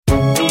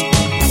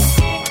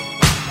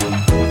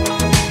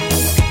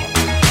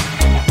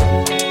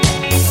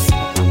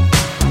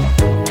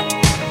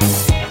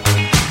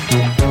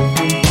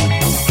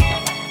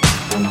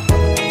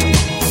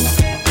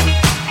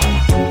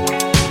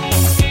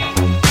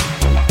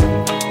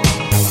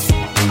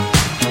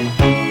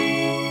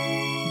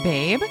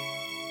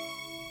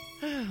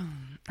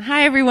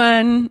Hi,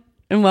 everyone,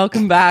 and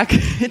welcome back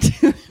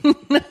to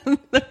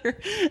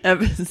another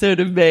episode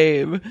of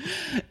Babe.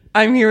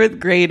 I'm here with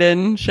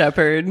Graydon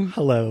Shepherd.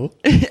 Hello.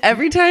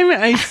 Every time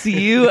I see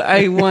you,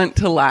 I want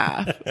to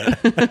laugh.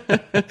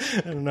 I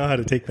don't know how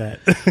to take that.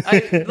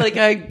 I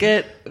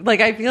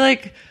feel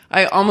like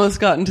I almost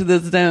got into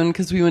this zone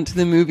because we went to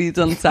the movies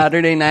on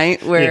Saturday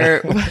night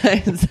where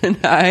Wes and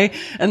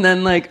and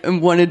then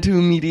wanted to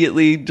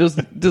immediately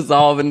just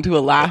dissolve into a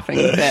laughing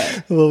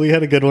fit. Well, we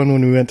had a good one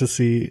when we went to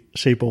see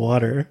Shape of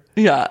Water.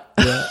 Yeah.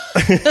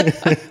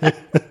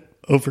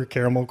 Over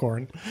caramel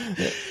corn.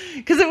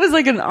 Because it was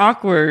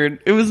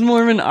it was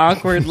more of an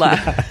awkward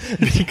laugh.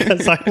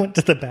 Because I went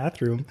to the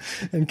bathroom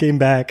and came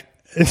back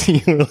and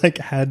you were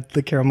had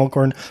the caramel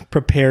corn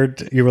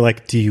prepared. You were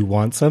like, do you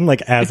want some?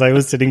 As I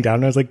was sitting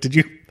down, I was like, did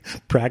you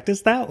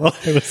practice that while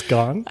I was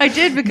gone? I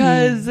did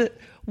because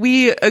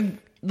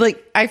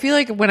I feel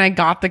like when I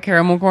got the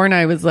caramel corn,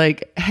 I was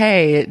like,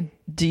 hey,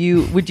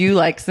 would you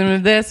like some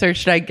of this, or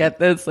should I get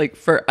this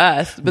for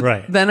us?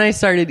 But then I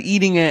started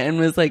eating it and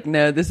was like,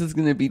 no, this is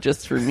going to be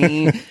just for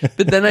me.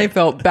 But then I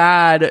felt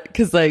bad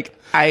because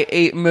I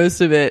ate most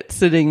of it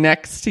sitting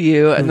next to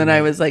you. And then I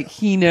was like,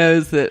 he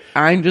knows that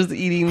I'm just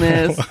eating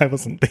this. I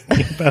wasn't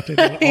thinking about it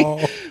at all.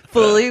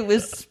 Fully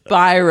was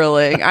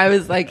spiraling. I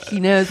was like, he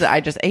knows that I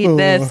just ate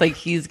this.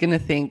 He's going to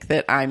think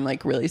that I'm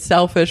really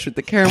selfish with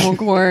the caramel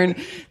corn.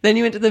 Then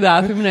you went to the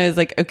bathroom and I was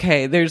like,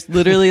 okay, there's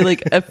literally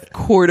a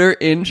quarter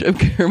inch of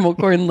caramel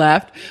corn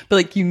left.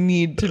 But you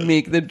need to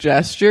make the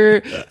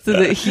gesture so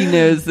that he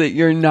knows that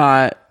you're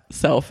not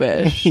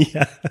selfish.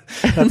 Yeah,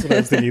 that's what I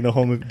was thinking the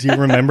whole movie. Do you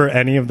remember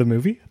any of the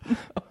movie?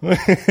 No.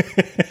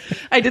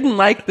 I didn't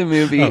like the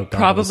movie. Oh, God,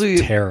 probably it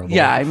was terrible.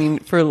 Yeah, I mean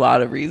for a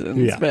lot of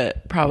reasons,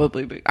 but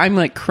probably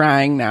I'm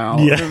crying now.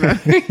 Yeah.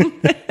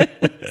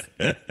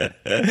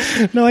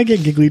 No, I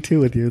get giggly too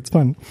with you. It's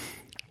fun.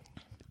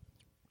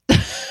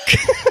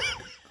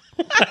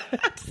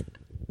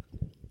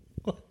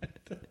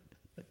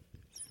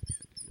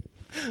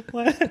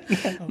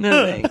 What?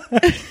 No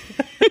thanks.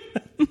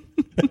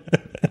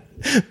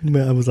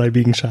 Was I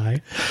being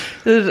shy?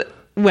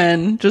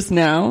 When? Just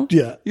now?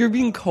 Yeah. You're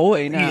being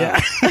coy now. Yeah.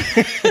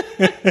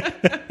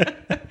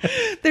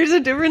 There's a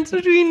difference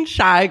between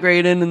shy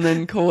Graydon and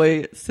then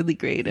coy, silly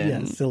Graydon.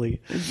 Yeah,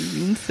 silly.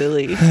 Being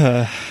silly.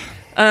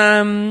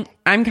 I'm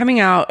coming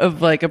out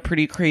of a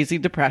pretty crazy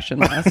depression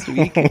last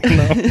week. Oh,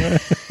 no.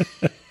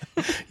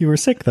 You were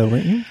sick though,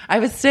 weren't you? I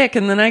was sick,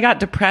 and then I got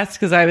depressed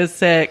because I was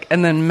sick,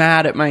 and then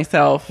mad at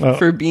myself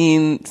for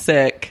being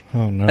sick.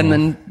 Oh no. And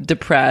then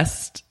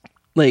depressed.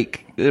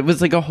 It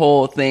was a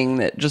whole thing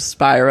that just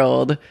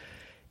spiraled.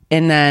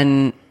 And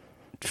then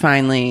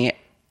finally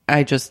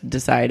I just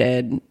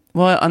decided,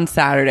 on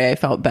Saturday I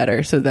felt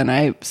better. So then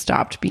I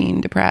stopped being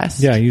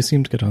depressed. Yeah, you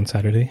seemed good on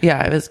Saturday.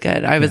 Yeah, it was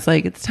good. I was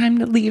like, it's time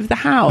to leave the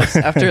house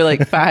after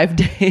 5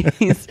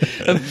 days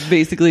of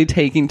basically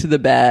taking to the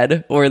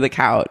bed or the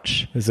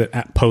couch. Is it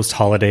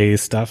post-holiday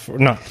stuff?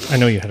 No, I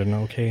know you had an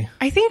okay.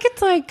 I think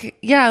it's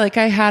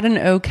I had an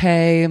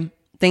okay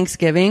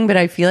Thanksgiving, but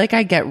I feel like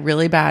I get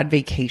really bad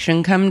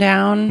vacation come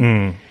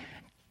down.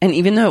 And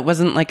even though it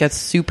wasn't a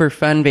super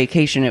fun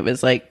vacation, it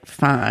was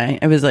fine.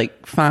 It was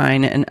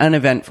fine and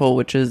uneventful,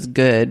 which is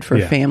good for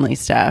family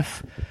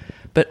stuff.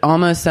 But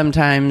almost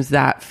sometimes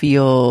that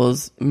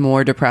feels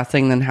more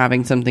depressing than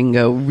having something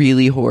go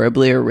really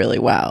horribly or really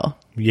well.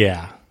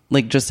 Yeah.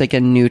 Just a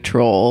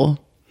neutral.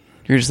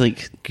 You're just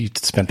you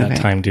spent that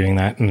time doing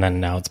that, and then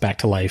now it's back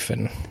to life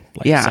and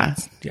yeah.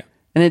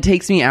 And it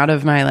takes me out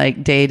of my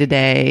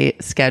day-to-day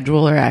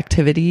schedule or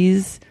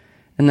activities.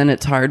 And then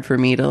it's hard for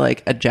me to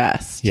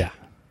adjust. Yeah.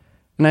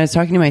 When I was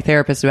talking to my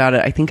therapist about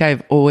it, I think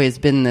I've always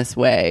been this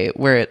way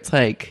where it's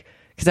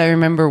because I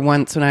remember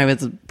once when I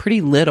was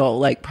pretty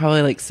little,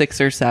 probably 6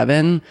 or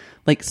 7,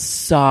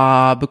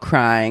 sob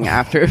crying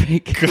after a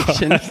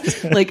vacation,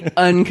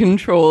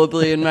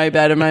 uncontrollably in my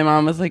bed. And my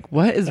mom was like,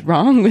 what is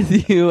wrong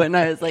with you? And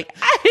I was like,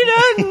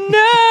 I don't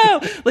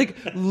know.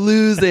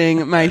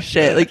 Losing my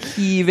shit,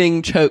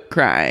 heaving, choke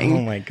crying.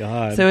 Oh my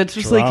God. So it's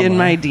just Drama. in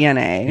my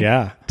DNA.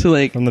 Yeah.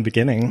 To from the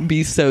beginning.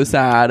 Be so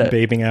sad.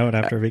 Babying out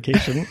after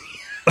vacation.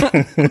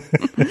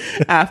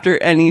 After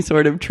any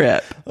sort of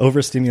trip.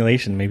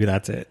 Overstimulation, maybe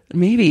that's it.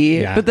 Maybe.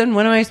 Yeah. But then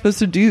what am I supposed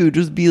to do?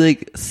 Just be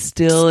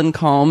still and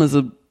calm as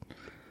a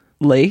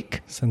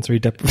lake? Sensory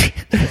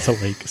deprivation. It's a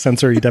lake.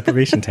 Sensory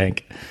deprivation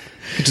tank.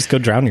 You could just go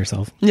drown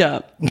yourself. Yeah.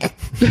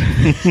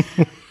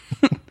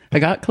 I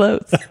got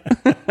close.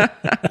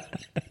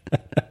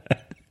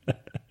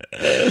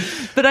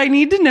 But I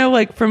need to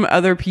know from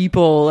other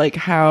people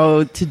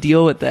how to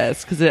deal with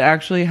this, because it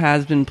actually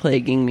has been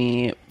plaguing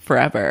me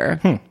forever.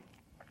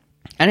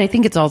 And I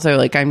think it's also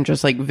I'm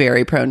just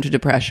very prone to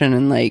depression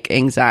and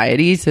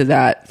anxiety, so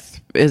that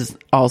is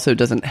also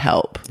doesn't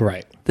help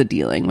the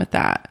dealing with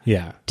that.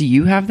 Yeah. Do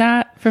you have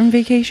that from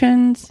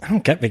vacations? I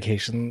don't get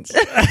vacations.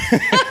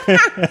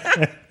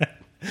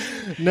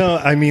 No,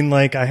 I mean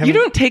I haven't. You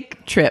don't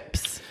take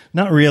trips.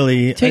 Not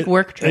really. Take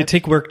work trips. I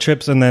take work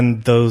trips, and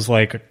then those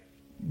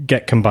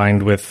get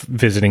combined with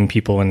visiting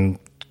people and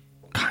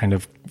kind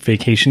of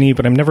vacation-y,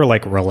 but I'm never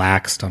like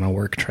relaxed on a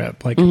work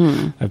trip. Like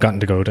I've gotten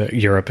to go to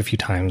Europe a few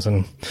times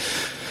and,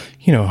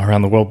 you know,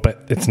 around the world,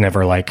 but it's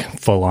never like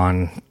full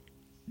on,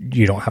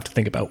 you don't have to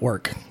think about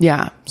work.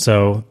 Yeah.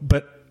 So,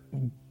 but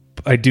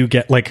I do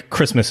get like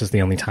Christmas is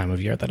the only time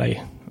of year that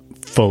I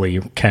fully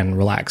can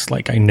relax.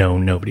 Like I know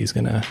nobody's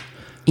going to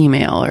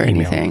Email or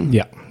anything.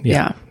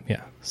 Yeah.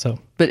 So,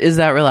 but is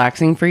that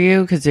relaxing for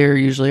you? Because you're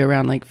usually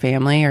around like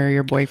family or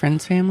your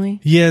boyfriend's family?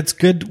 yeah, it's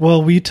good.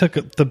 Well,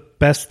 the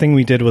best thing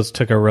we did was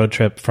took a road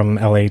trip from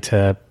LA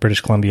to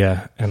British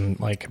Columbia. And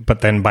like, but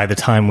then by the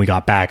time we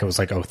got back, it was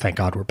like, oh, thank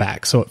God we're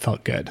back. So it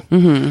felt good.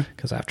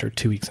 Because after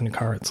 2 weeks in a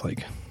car, it's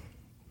like,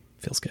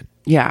 feels good.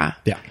 Yeah.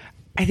 Yeah.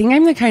 I think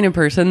I'm the kind of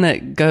person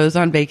that goes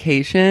on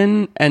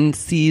vacation and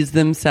sees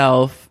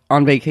themselves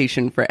on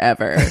vacation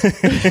forever.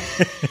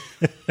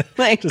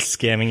 Like Just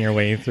scamming your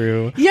way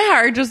through.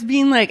 yeah, or just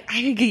being like,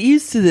 I could get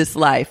used to this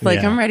life.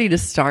 Like Yeah. I'm ready to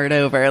start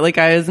over. Like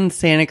I was in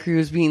Santa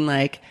Cruz being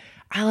like,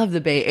 I love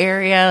the Bay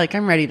Area. Like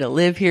I'm ready to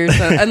live here.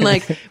 So, and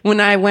like when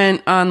I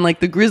went on like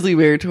the Grizzly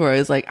Bear tour, I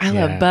was like, I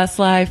love Yeah. bus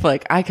life.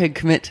 Like I could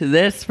commit to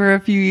this for a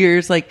few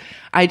years. Like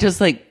I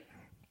just like,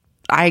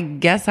 I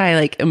guess I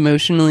like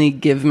emotionally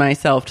give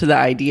myself to the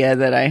idea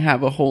that I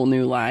have a whole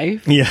new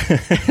life. Yeah.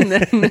 And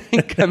then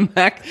I come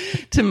back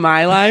to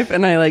my life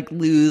and I like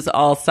lose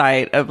all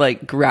sight of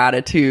like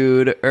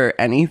gratitude or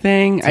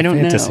anything. I don't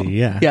fantasy, know.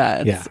 yeah.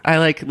 Yeah. Yeah. I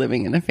like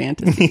living in a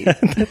fantasy.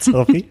 That's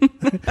healthy.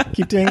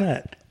 Keep doing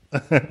that.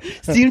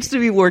 Seems to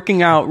be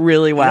working out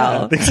really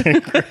well. Things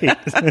are great.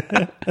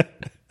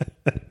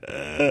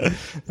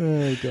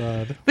 Oh,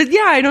 God. But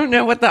yeah, I don't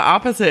know what the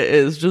opposite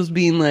is. Just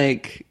being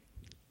like,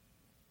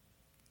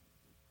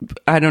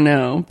 I don't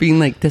know, being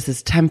like, this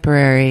is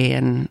temporary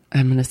and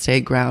I'm going to stay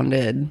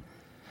grounded.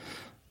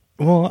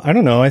 Well, I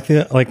don't know. I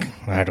feel like,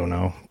 I don't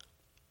know.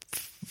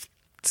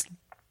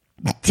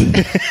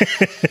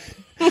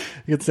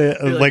 You could say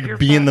like you're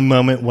be in the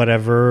moment,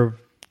 whatever,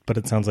 but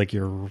it sounds like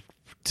you're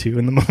too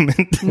in the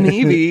moment.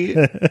 Maybe.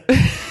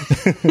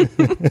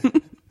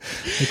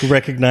 Like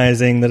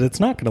recognizing that it's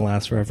not going to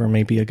last forever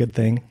may be a good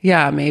thing.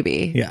 Yeah,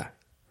 maybe. Yeah.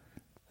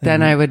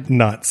 Then I would,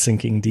 Not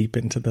sinking deep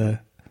into the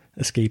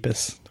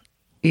escapist.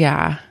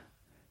 yeah.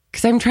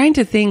 Because I'm trying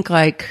to think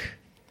like,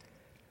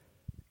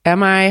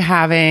 am I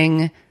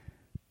having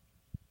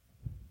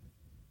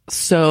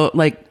so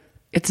like,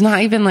 it's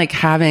not even like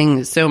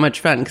having so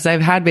much fun because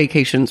I've had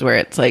vacations where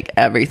it's like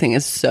everything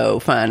is so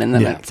fun and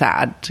then Yeah. it's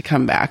sad to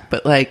come back.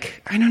 But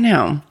like, I don't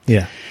know.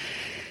 Yeah.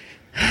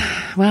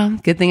 Well,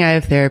 good thing I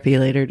have therapy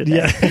later today.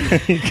 Yeah.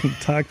 You can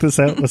talk this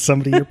out with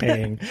somebody you're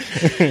paying.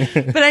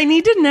 But I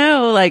need to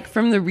know, like,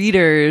 from the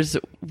readers,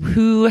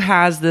 who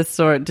has this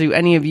sort? Do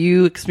any of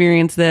you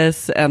experience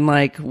this? And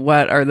like,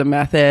 what are the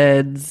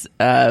methods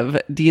of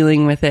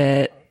dealing with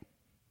it?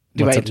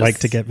 What's it like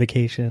to get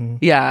vacation?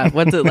 Yeah,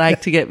 what's it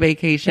like to get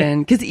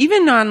vacation? Because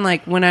even on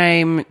like when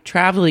I'm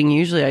traveling,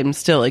 usually I'm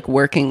still like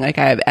working. Like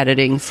I have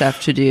editing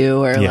stuff to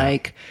do or Yeah.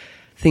 like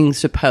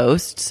things to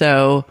post.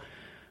 So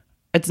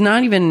it's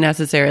not even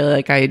necessarily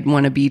like I'd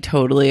want to be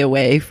totally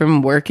away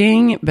from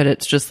working, but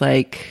it's just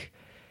like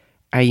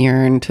I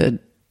yearn to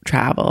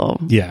travel.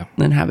 Yeah.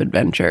 And have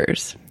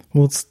adventures.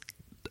 Well, it's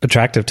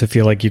attractive to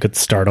feel like you could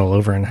start all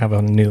over and have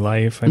a new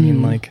life. I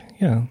mean, like,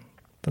 yeah,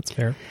 that's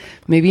fair.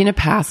 Maybe in a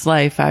past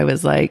life I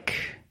was like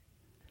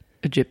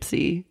a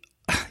gypsy.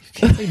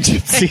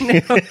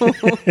 Gypsy.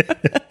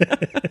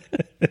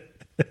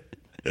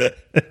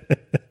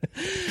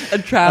 A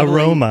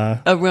traveling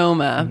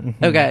Aroma.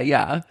 Okay,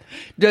 yeah.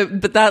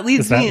 But that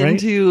leads Is that me right?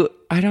 into,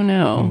 I don't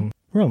know,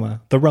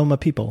 Roma. The Roma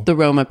people. the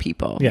Roma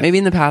people. Yeah. Maybe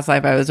in the past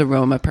life I was a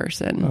Roma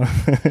person.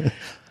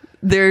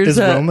 There's Is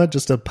a, Roma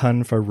just a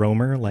pun for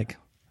Romer? Like,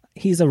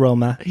 he's a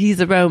Roma. he's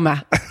a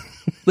Roma.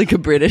 Like a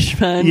British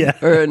man Yeah.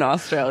 or an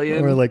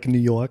Australian. Or like New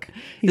York.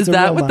 He's Is a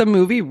that Roma. what the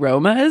movie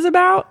Roma is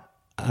about?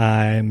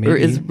 Maybe. Or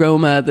is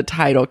Roma the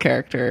title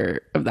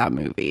character of that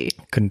movie?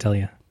 Couldn't tell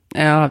you.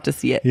 I'll have to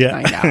see it to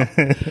Yeah.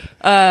 find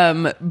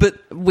out. But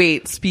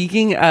wait,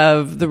 speaking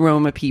of the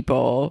Roma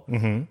people,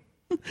 you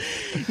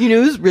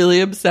know who's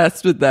really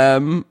obsessed with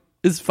them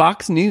is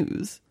Fox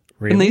News.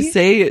 Really?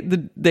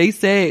 And they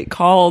say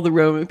call the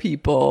Roma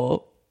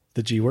people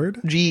The G word?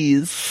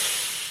 G's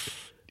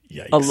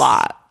Yikes. a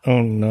lot.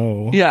 Oh,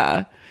 no.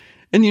 Yeah.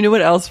 And you know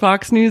what else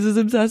Fox News is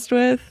obsessed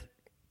with?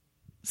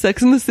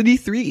 Sex and the City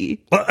 3.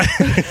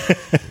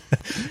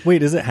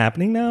 Wait, is it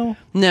happening now?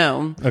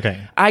 No. Okay.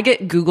 I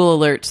get Google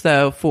alerts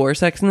though for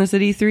Sex and the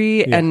City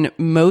 3 and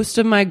most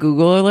of my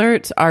Google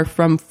alerts are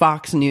from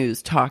Fox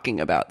News talking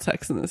about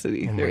Sex and the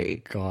City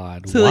 3.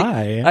 God, So why?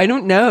 like, I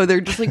don't know.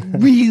 They're just like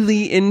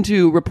really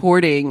into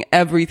reporting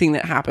everything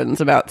that happens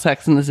about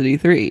Sex and the City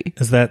 3.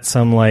 Is that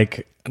some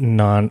like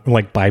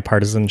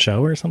bipartisan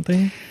show or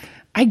something?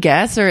 I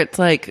guess, or it's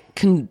like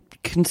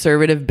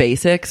conservative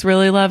basics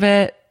really love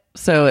it.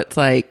 So it's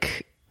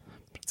like,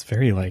 It's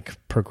very like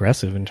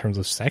progressive in terms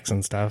of sex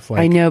and stuff.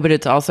 Like, I know, but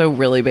it's also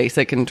really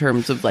basic in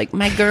terms of like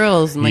my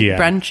girls and like Yeah,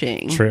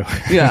 brunching. true.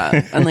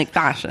 Yeah. And like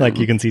fashion. like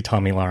you can see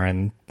Tommy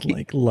Lauren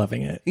like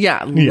loving it.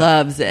 Yeah,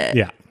 loves it.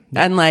 Yeah.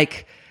 And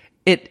like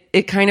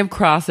it kind of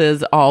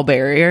crosses all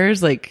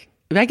barriers. Like,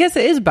 I guess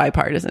it is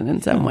bipartisan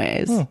in some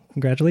ways. Oh,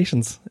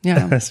 congratulations.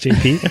 Yeah.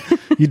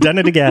 SJP. You've done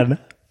it again.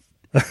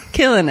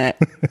 Killing it.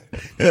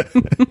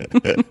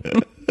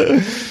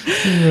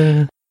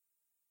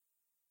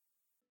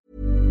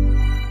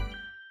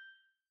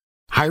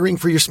 Hiring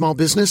for your small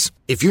business?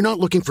 If you're not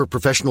looking for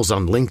professionals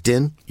on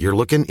LinkedIn, you're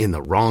looking in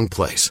the wrong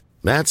place.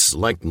 That's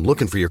like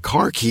looking for your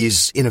car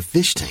keys in a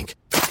fish tank.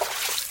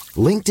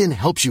 LinkedIn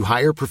helps you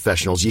hire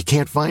professionals you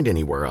can't find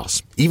anywhere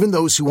else, even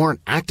those who aren't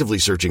actively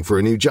searching for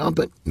a new job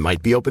but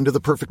might be open to the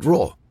perfect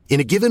role. In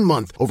a given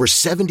month, over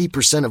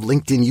 70% of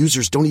LinkedIn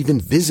users don't even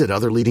visit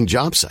other leading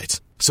job sites.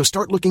 So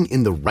start looking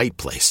in the right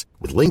place.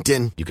 With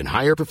LinkedIn, you can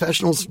hire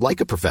professionals like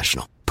a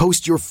professional.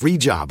 Post your free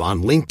job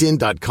on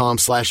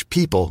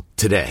linkedin.com/people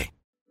today.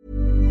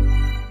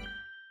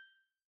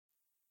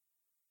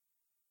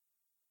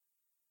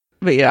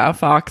 But yeah,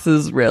 Fox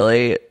is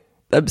really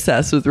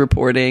obsessed with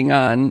reporting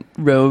on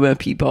Roma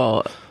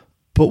people.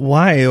 But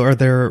why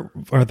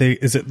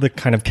is it the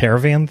kind of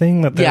caravan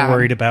thing that they're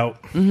worried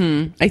about?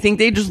 Mm-hmm. I think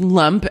they just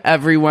lump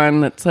everyone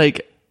that's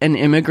like an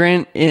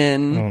immigrant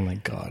in. Oh my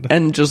God.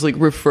 And just like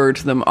refer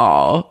to them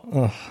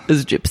all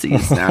as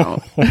gypsies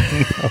now.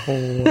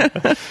 No.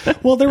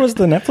 Well, there was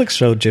the Netflix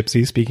show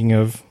Gypsy, speaking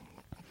of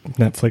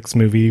Netflix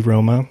movie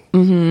Roma,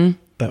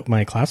 that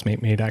my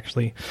classmate made,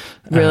 actually.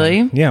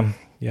 Really? Yeah.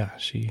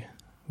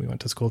 We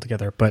went to school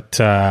together, but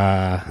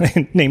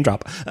name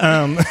drop.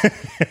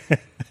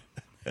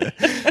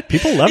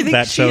 People loved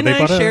that show. She and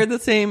I shared the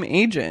same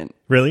agent.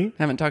 Really?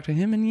 Haven't talked to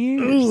him in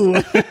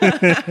years.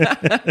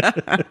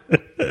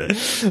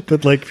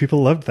 But like,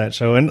 people loved that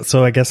show, and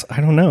so I guess,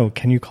 I don't know.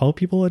 Can you call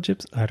people a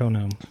gypsy? I don't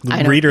know.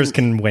 Readers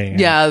can weigh in.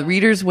 Yeah,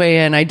 readers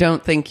weigh in. I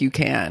don't think you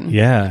can.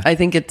 Yeah, I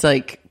think it's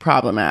like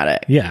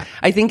problematic. Yeah,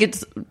 I think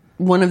it's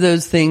one of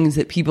those things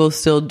that people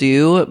still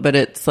do, but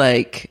it's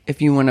like, if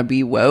you want to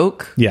be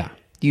woke, yeah,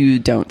 you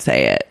don't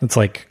say it. It's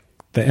like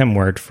the M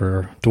word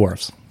for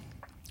dwarves.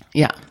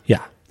 Yeah.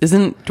 Yeah.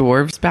 Isn't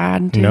dwarves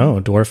bad too? No,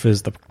 dwarf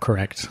is the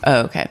correct.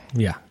 Oh, okay.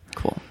 Yeah.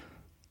 Cool.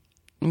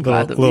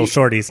 Little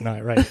shorties,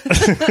 not right.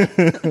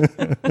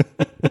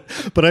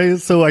 But I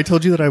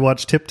told you that I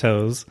watched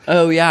Tiptoes.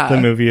 Oh yeah,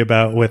 the movie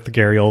with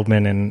Gary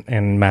Oldman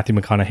and Matthew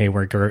McConaughey,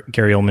 where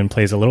Gary Oldman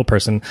plays a little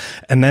person.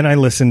 And then I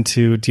listened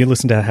to. Do you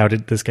listen to How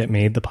Did This Get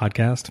Made? The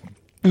podcast.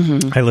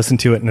 Mm-hmm. I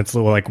listened to it, and it's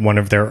like one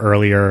of their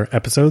earlier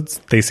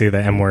episodes. They say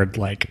the M word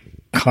like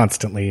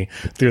constantly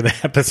through the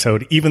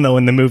episode, even though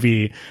in the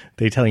movie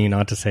they tell you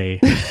not to say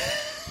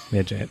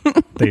midget.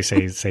 They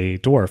say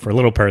dwarf or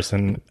little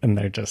person, and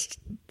they're just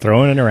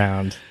throwing it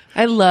around.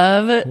 I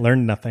love it.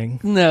 Learn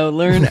nothing. No,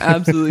 learn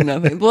absolutely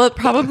nothing. Well, it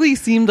probably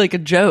seemed like a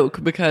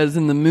joke because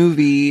in the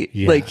movie,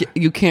 like,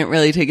 you can't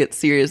really take it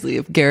seriously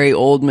if Gary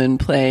Oldman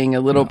playing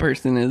a little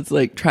person is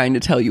like trying to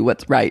tell you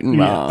what's right and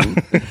wrong.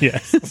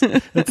 Yes.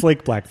 It's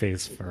like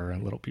blackface for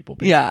little people,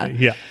 basically.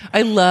 Yeah.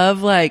 I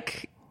love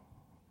like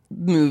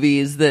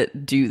movies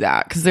that do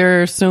that because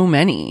there are so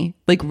many.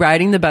 Like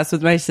Riding the Bus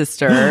with My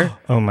Sister.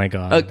 Oh my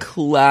God, a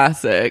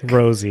classic.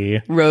 Rosie.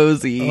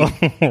 Why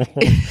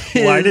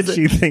did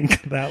she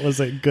think that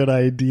was a good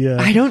idea?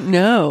 I don't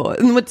know.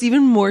 And what's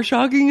even more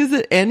shocking is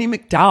that Andie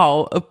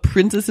MacDowell, a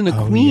princess and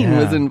a queen,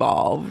 was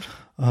involved.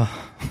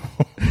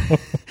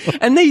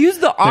 And they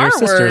used the R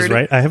sisters, word,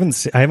 right? I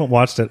haven't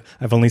watched it.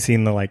 I've only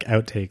seen the like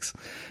outtakes.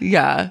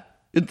 Yeah.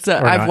 It's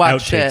I've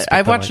watched it.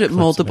 I've watched it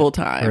multiple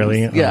times.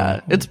 Really?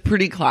 Yeah. It's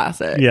pretty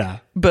classic. Yeah.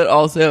 But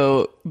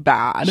also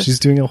bad. She's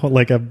doing a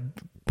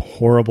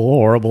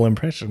horrible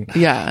impression.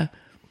 Yeah.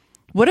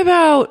 What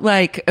about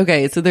like,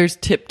 okay, so there's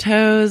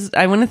Tiptoes.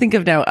 I want to think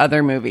of now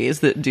other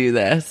movies that do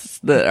this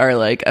that are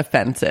like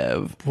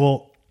offensive.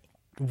 Well,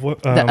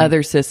 The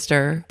Other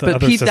Sister.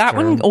 That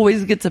one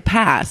always gets a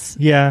pass.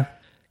 Yeah.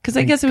 Because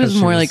I guess it was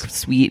more like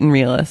sweet and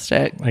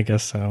realistic. I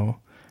guess so.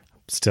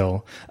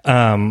 Still.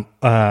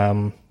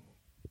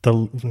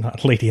 The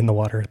not Lady in the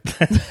Water.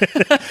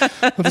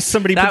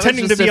 Somebody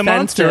pretending to be a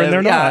monster and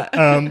they're not.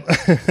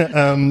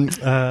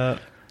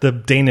 The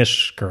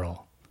Danish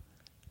Girl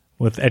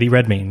with Eddie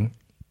Redmayne.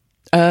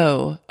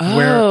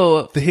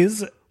 Where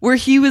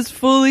he was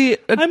fully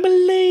I'm a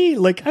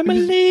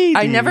lady.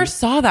 I never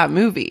saw that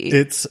movie.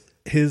 It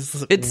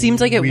seems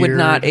like it would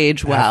not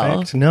age well.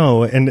 Affect.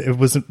 No, and it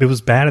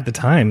was bad at the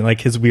time. Like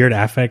his weird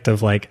affect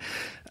of like,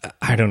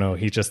 I don't know,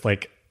 he just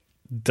like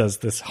does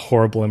this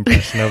horrible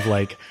impression of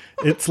like,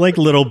 it's like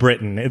Little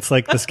Britain. It's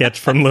like the sketch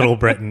from Little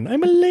Britain.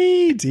 I'm a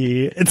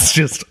lady. It's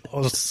just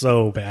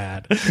so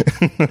bad. Like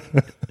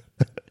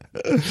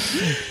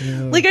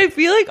I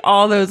feel like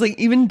all those, like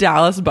even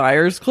Dallas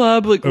Buyers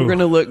Club, like we're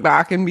gonna look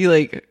back and be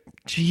like,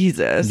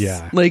 Jesus,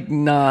 like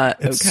not.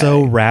 It's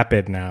so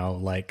rapid now,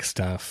 like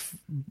stuff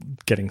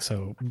getting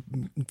so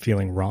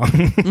feeling wrong.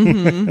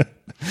 Mm-hmm.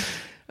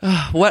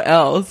 What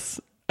else?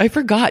 I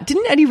forgot.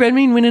 Didn't Eddie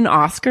Redmayne win an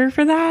Oscar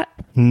for that?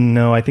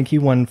 No, I think he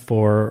won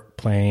for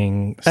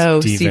playing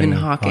Stephen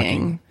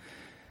Hawking.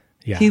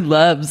 Yeah, he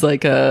loves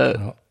like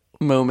a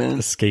moment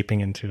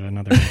escaping into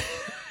another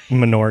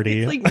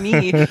minority. It's like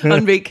me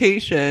on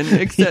vacation,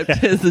 except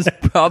his is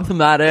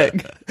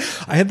problematic.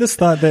 I had this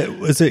thought that,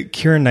 was it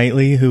Keira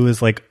Knightley who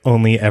was like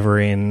only ever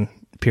in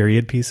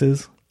period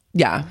pieces?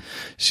 Yeah.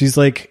 She's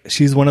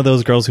one of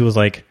those girls who was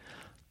like,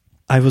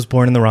 I was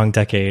born in the wrong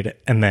decade,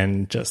 and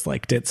then just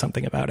like did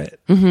something about it.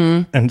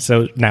 Mm-hmm. And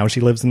so now she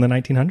lives in the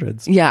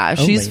 1900s. Yeah,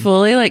 she's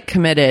fully like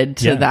committed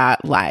to Yeah.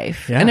 that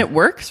life. Yeah. And it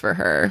works for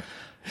her.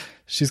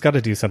 She's got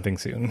to do something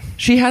soon.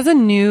 She has a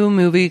new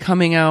movie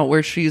coming out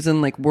where she's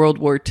in like World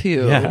War II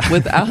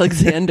with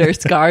Alexander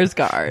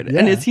Skarsgård. Yeah.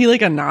 And is he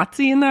like a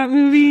Nazi in that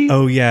movie?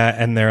 Oh yeah,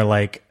 and they're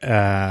like,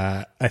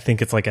 I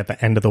think it's like at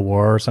the end of the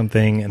war or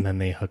something, and then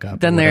they hook up.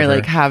 Then or they're whatever.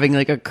 like having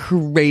like a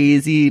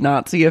crazy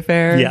Nazi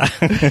affair. Yeah.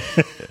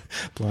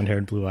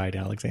 Blonde-haired, blue-eyed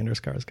Alexander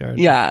Skarsgård.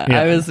 Yeah,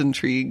 I was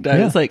intrigued. I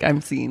Yeah. was like, I'm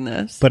seeing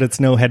this. But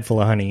it's no Head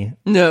Full of Honey.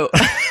 No.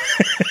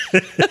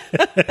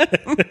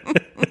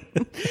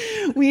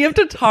 We have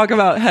to talk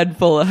about Head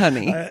Full of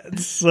Honey.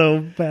 It's so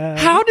bad.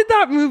 How did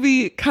that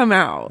movie come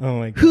out? Oh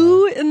my God.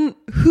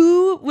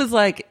 Who was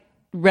like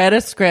read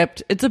a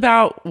script? It's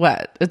about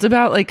what? It's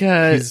about like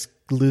He's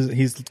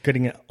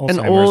getting Alzheimer's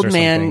an old or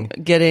man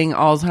something. getting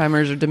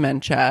Alzheimer's or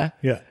dementia.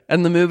 Yeah.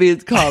 And the movie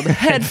is called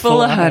Head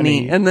Full of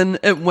Honey. And then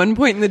at one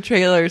point in the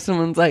trailer,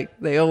 someone's like,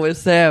 they always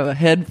say I have a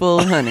head full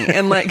of honey.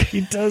 And like,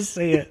 He does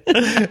say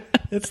it.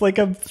 It's like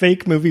a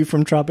fake movie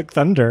from Tropic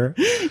Thunder.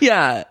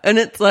 yeah. And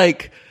it's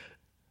like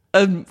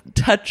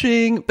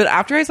touching. But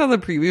after I saw the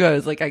preview, I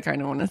was like, I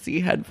kind of want to see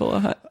Head Full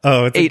of Honey.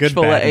 Oh, it's a good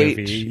full of bad H.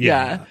 movie.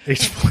 Yeah.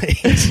 H full of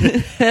H.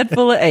 Head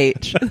full of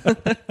H.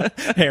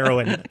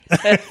 Heroin.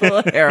 Head full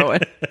of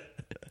heroin.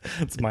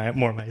 It's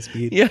more my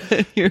speed. Yeah.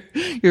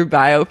 Your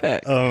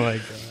biopic. Oh my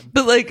God.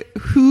 But like,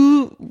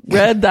 who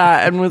read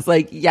that and was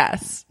like,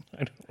 yes.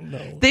 I don't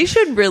know. They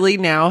should really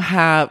now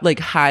have like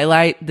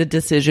highlight the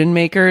decision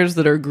makers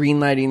that are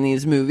greenlighting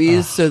these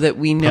movies so that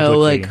we know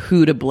publicly. like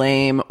who to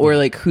blame or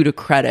like who to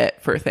credit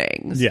for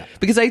things. Yeah.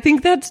 Because I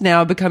think that's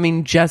now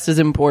becoming just as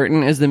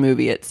important as the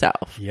movie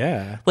itself.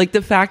 Yeah. Like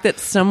the fact that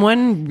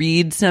someone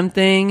reads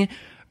something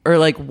or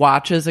like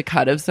watches a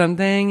cut of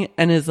something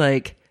and is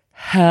like,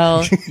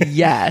 hell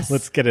yes.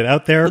 Let's get it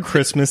out there.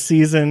 Christmas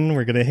season.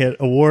 We're going to hit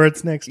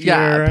awards next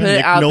Yeah, year. put it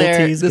Nick out there.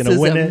 Nolte's This gonna is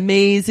win it.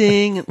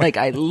 amazing. Like,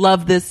 I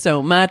love this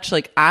so much.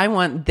 Like, I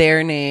want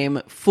their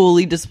name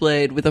fully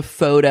displayed with a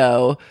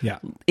photo Yeah.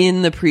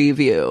 in the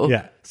preview.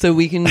 Yeah. So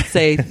we can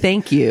say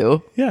thank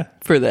you Yeah.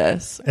 for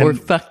this or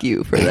fuck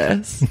you for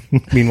this.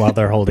 Meanwhile,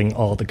 they're holding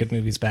all the good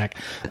movies back.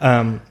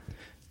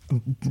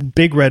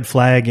 Big red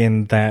flag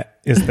in that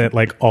is that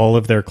like all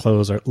of their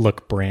clothes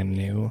look brand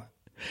new.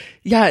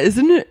 Yeah, is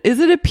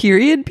it a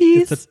period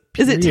piece? It's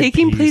a Is it period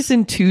taking piece. place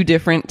in two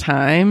different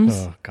times?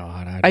 Oh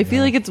God, I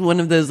feel like it's one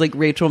of those like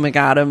Rachel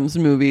McAdams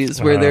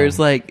movies where there's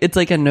like, it's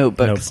like a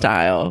notebook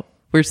style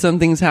where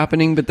something's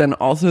happening, but then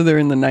also they're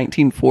in the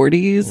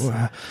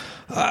 1940s.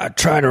 I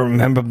try to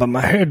remember, but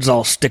my head's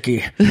all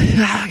sticky.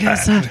 I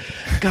guess I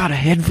got a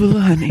head full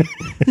of honey.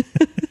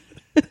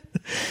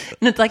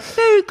 And it's like,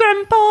 oh,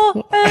 grandpa,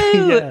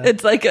 oh. Yeah.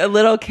 It's like a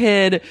little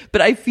kid.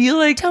 But I feel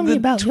like Tell me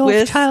about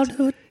your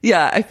childhood.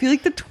 Yeah, I feel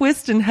like the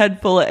twist in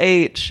Head Full of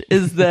H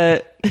is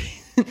that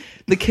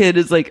the kid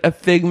is like a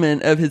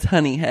figment of his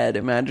honey head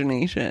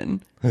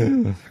imagination.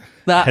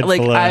 That Head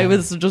like full of- I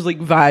was just like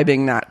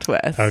vibing that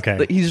twist. Okay.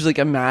 Like, he's just like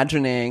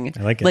imagining.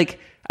 I like it. Like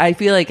I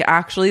feel like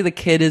actually the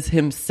kid is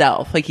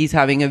himself. Like he's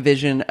having a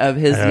vision of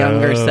his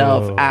younger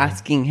self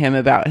asking him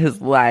about his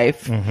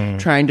life,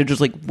 trying to just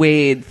like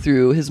wade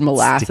through his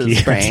molasses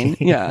Sticky brain.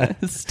 honey. Yeah.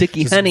 His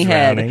sticky Just honey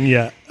drowning. head.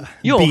 Yeah.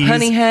 You old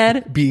honey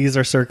head. Bees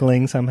are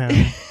circling somehow.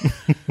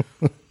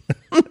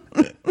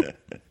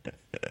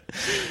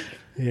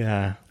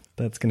 Yeah,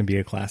 that's going to be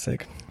a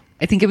classic.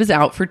 I think it was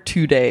out for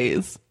 2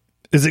 days.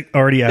 Is it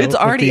already out? It's in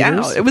already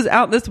theaters? out. It was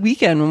out this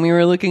weekend when we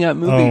were looking at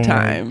movie Oh my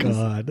times.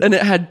 God. And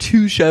it had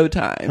 2 show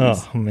times.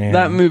 Oh, man.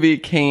 That movie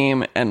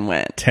came and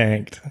went.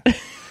 Tanked.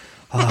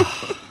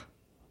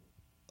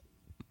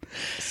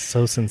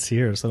 So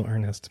sincere, so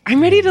earnest.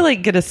 I'm ready to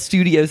like get a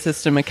Studio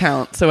System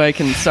account so I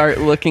can start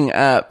looking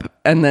up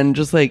and then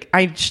just like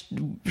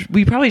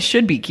we probably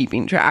should be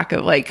keeping track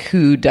of like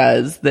who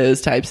does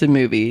those types of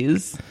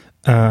movies.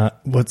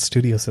 What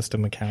Studio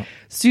System account?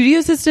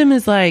 Studio System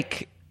is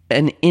like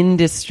an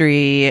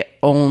industry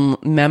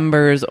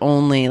members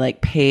only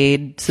like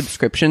paid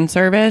subscription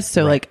service.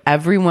 So like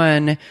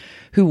everyone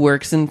who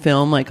works in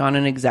film, like on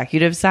an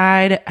executive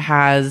side,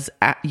 has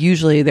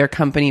usually their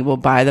company will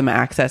buy them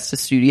access to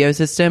Studio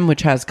System,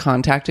 which has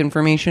contact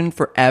information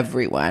for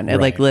everyone. It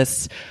like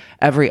lists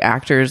every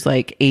actor's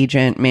like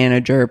agent,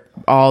 manager,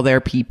 all their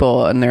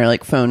people and their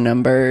like phone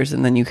numbers.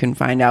 And then you can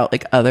find out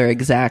like other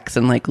execs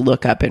and like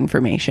look up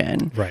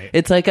information. Right.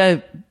 It's like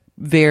a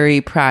very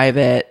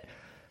private,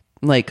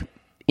 like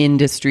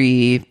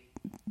industry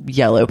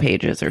Yellow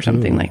Pages or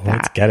something like that.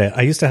 Let's get it.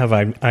 I used to have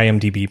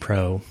IMDb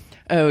Pro.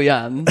 Oh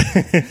yeah,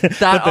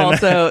 that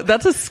also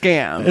that's a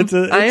scam.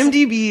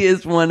 IMDb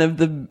is one of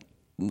the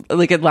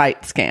like a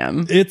light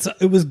scam.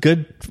 It was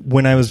good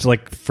when I was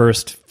like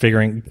first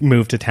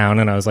moved to town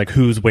and I was like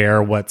who's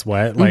where, what's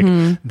what, like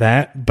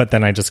that. But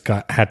then I just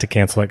had to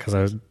cancel it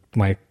because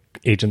my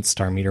agent's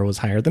star meter was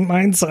higher than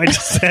mine, so I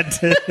just had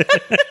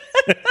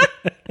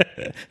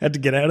to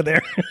get out of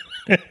there.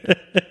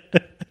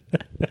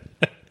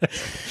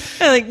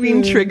 I like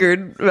being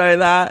triggered by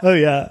that. Oh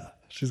yeah,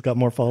 she's got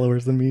more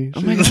followers than me.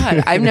 Oh my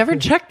God. I've never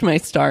checked my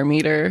star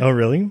meter. Oh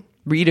really?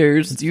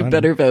 Readers, you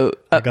better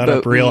vote. I got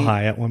up real me.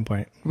 high at one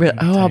point.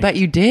 I'll bet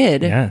you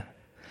did. Yeah.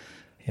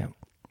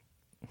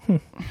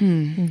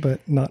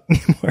 But not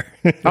anymore.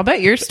 I'll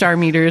bet your star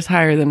meter is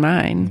higher than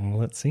mine. Well,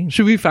 let's see.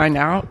 Should we find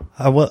out?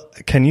 Well,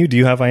 do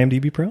you have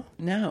IMDb Pro?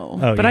 No.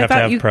 Oh, but you I have to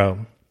thought have you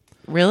Pro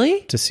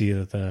really to see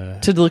the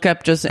to look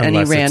up just any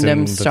unless it's random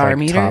in the, star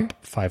meter.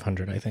 top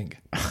 500, I think.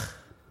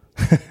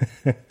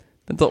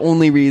 That's the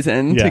only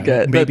reason to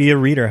get. Maybe a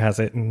reader has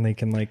it and they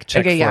can like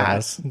check for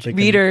us.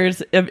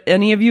 Readers, if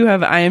any of you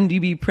have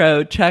IMDb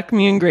Pro, check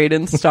me and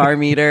Graydon's star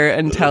meter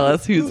and tell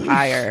us who's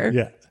higher.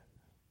 Yeah.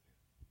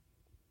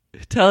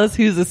 Tell us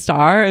who's a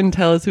star and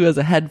tell us who has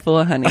a head full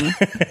of honey.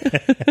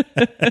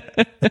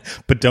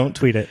 But don't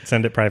tweet it.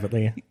 Send it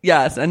privately.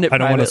 Yeah, send it I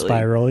don't privately. want to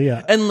spiral.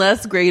 Yeah.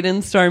 Unless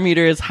Graydon's star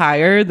meter is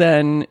higher,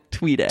 then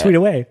tweet it. Tweet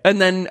away.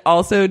 And then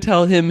also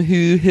tell him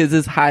who his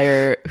is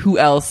higher, who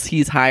else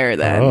he's higher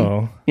than.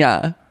 Oh.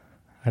 Yeah.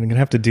 I'm going to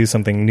have to do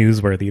something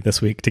newsworthy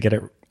this week to get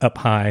it up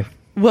high.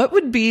 What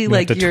would be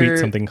Like like to your... tweet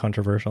something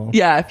controversial.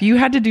 Yeah, if you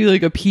had to do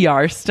like a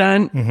PR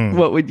stunt,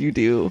 what would you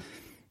do?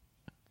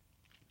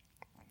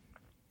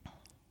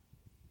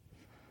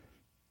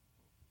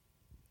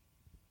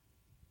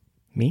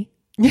 Me?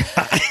 Me?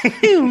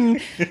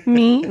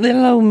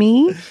 Little old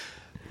me?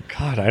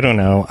 God, I don't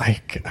know. I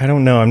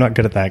don't know. I'm not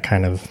good at that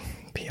kind of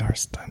PR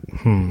stuff.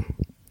 I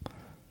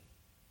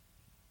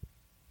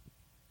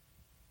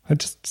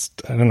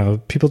don't know.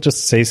 People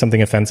just say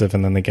something offensive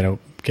and then they get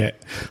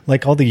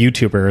like all the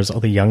YouTubers, all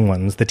the young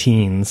ones, the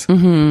teens,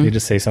 they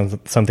just say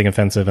something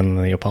offensive and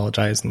then they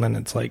apologize. And then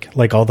it's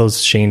like all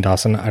those Shane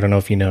Dawson. I don't know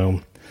if you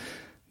know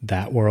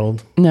that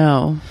world.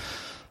 No.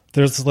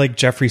 There's like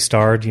Jeffree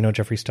Star. Do you know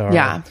Jeffree Star?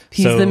 Yeah.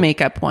 He's the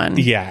makeup one.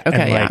 Yeah.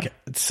 Okay.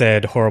 And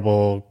said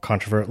horrible,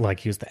 controversial,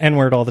 like used the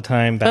N-word all the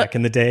time back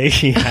in the day.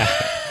 Yeah.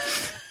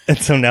 And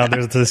so now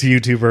there's this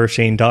YouTuber,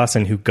 Shane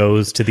Dawson, who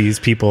goes to these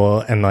people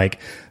and like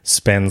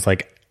spends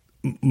like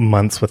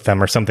months with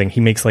them or something.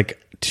 He makes like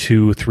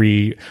 2,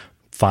 3,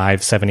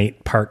 5, 7,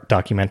 8 part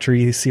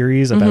documentary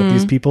series about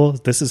these people.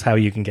 This is how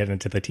you can get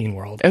into the teen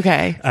world.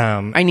 Okay.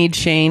 I need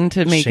Shane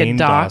to make Shane a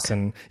doc.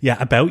 Dawson. Yeah,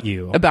 about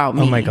you. About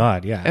me. Oh my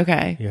God, yeah.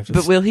 Okay. You have to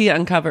But will he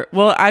uncover?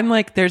 Well, I'm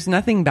like, there's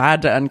nothing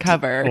bad to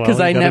uncover because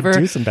Well, I you gotta never,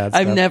 do some bad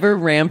I've stuff. never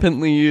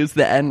rampantly used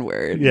the N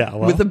word. Yeah,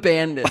 well. with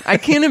abandon. I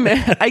can't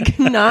imagine. I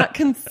cannot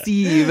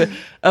conceive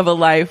of a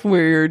life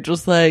where you're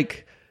just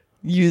like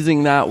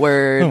using that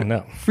word Oh,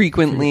 no.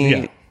 frequently.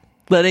 Yeah.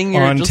 Letting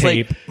your On just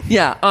tape.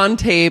 like on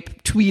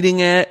tape, tweeting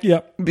it,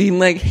 Yep. being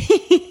like,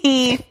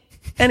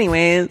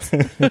 anyways,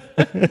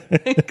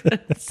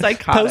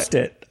 psychotic. Post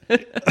it.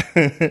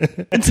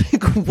 It's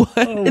like what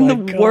in my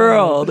the God.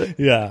 world?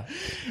 Yeah.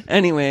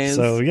 Anyways,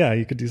 So yeah,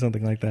 you could do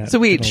something like that. so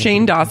wait,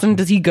 Shane Dawson,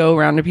 does he go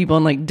around to people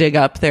and like dig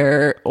up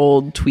their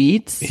old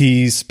tweets?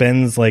 He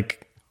spends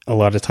like a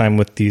lot of time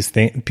with these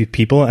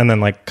people and then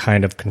like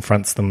kind of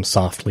confronts them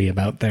softly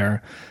about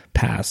their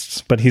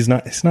pasts. But he's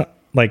not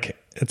like,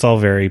 it's all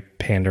very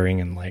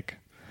pandering and like,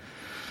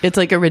 It's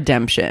like a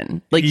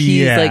redemption. Like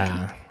he's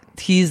Yeah.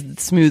 he's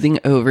smoothing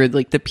over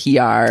like the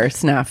PR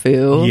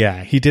snafu.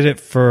 yeah, he did it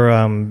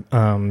for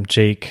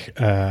Jake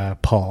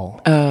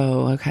Paul.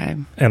 Oh, okay.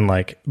 And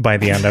like by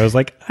the end I was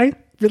like, I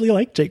really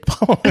like Jake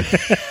Paul.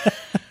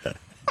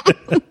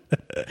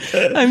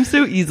 I'm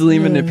so easily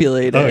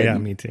manipulated. Oh yeah,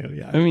 me too.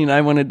 Yeah. I mean,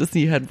 I wanted to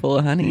see Head Full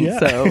of Honey, Yeah.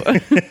 so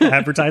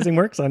Advertising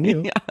works on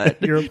you.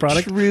 You're a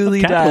product truly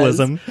of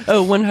capitalism. does.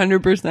 Oh,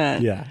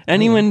 100%. Yeah.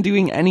 Anyone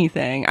doing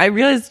anything. I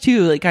realized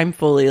too, like I'm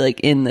fully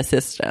like in the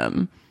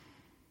system.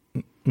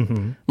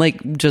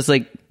 Like just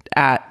like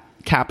at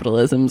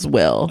capitalism's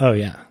will. Oh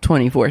yeah.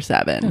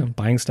 24/7.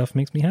 Buying stuff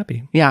makes me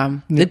happy. Yeah.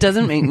 It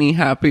doesn't make me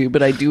happy,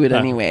 but I do it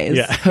anyways.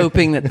 yeah.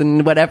 Hoping that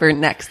the whatever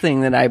next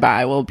thing that I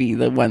buy will be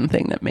the one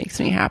thing that makes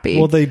me happy.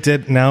 Well, they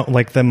did now,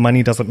 like the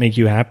money doesn't make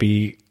you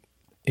happy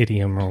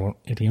idiom?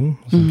 Is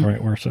that the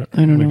right word? I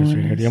don't know what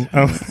it idiom.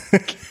 Oh,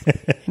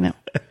 No.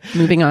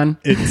 Moving on.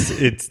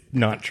 it's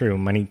not true.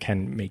 Money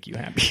can make you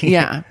happy.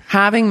 Yeah.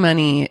 Having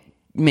money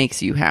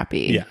makes you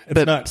happy. Yeah, it's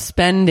But not-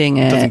 spending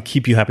It doesn't it.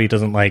 keep you happy. It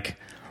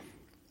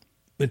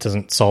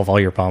doesn't solve all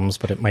your problems,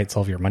 but it might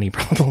solve your money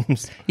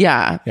problems.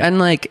 Yeah. And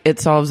like it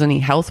solves any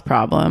health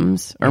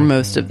problems or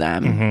most of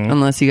them,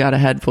 unless you got a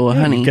head full of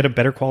honey. You get a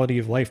better quality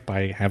of life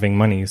by having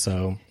money.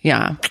 So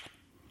Yeah.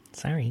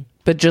 sorry.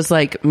 But just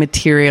like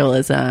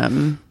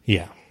materialism,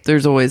 Yeah.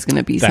 there's always going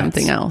to be That's-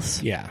 something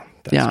else. Yeah.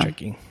 That's Yeah.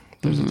 tricky.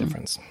 There's a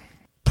difference.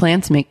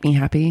 Plants make me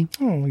happy.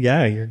 Oh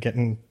yeah, you're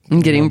getting. I'm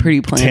getting pretty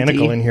planty.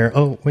 botanical in here.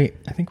 Oh wait,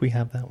 I think we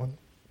have that one.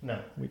 No,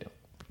 we don't.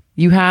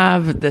 You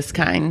have this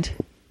kind,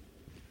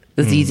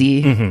 the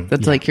ZZ.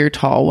 That's like your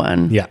tall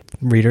one. Yeah,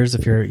 readers,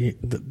 if you're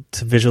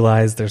to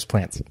visualize, there's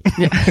plants.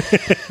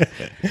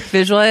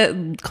 Visualize,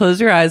 close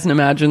your eyes and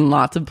imagine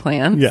lots of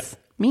plants. Yeah.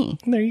 Me.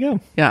 There you go.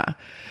 Yeah.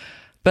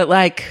 But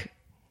like,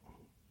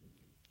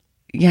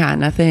 yeah,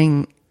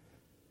 nothing.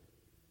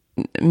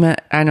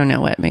 I don't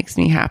know what makes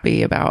me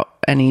happy about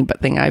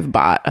anything I've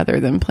bought other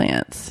than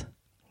plants.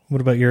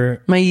 What about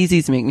my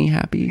Yeezys make me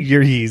happy.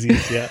 Your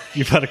Yeezys? Yeah,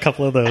 you bought a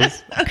couple of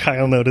those.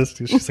 Kyle noticed.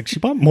 She's like, she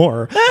bought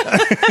more.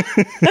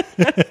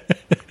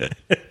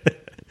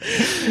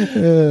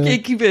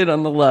 Can't keep it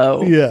on the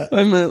low. Yeah,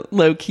 I'm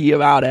low key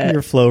about it.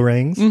 Your flow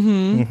rings.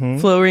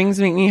 Flow rings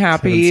make me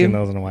happy. I haven't seen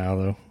those in a while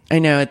though. I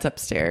know, it's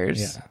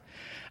upstairs.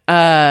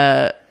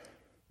 Yeah.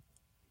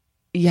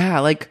 Yeah,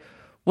 like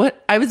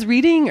what I was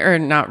reading or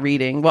not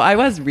reading. Well,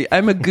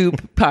 I'm a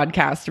Goop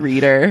podcast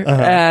reader,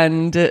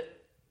 and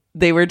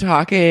they were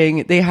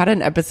talking. They had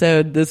an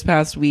episode this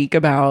past week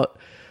about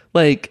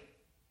like,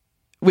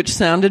 which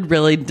sounded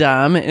really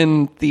dumb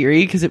in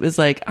theory because it was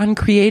like on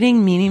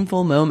creating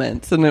meaningful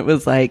moments, and it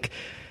was like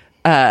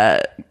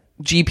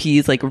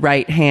GP's like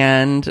right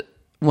hand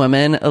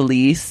woman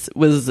Elise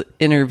was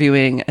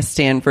interviewing a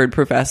Stanford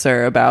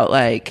professor about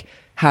like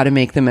how to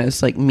make the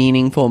most like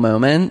meaningful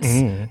moments,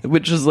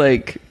 which is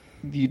like,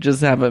 you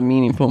just have a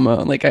meaningful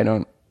moment. Like, I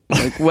don't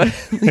like what,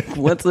 like,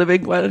 what's the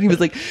big one? He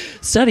was like,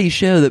 studies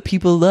show that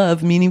people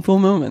love meaningful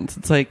moments.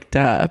 It's like,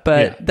 duh.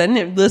 But then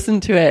it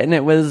listened to it and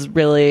it was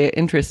really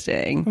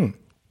interesting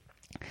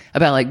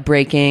about like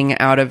breaking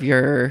out of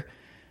your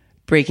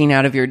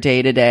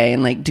day to day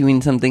and like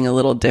doing something a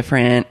little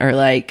different, or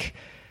like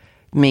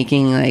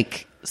making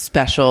like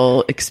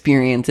special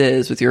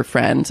experiences with your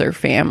friends or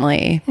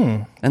family.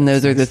 And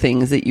those are the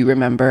things that you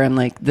remember, and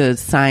like the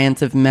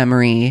science of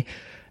memory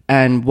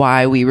and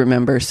why we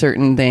remember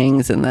certain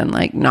things and then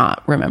like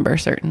not remember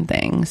certain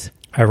things.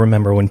 I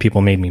remember when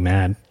people made me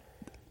mad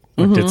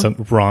or did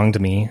something wrong to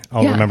me.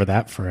 I'll remember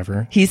that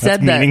forever. He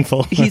said that's that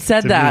meaningful. He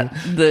said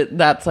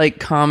that's like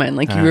common.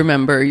 Like you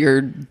remember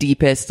your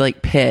deepest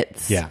like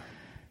pits. Yeah.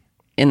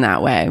 In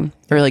that way,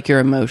 or like your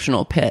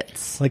emotional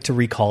pits. I like to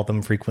recall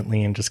them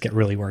frequently and just get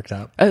really worked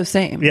up. Oh,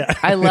 same. Yeah.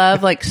 I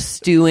love like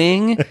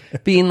stewing,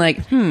 being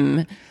like,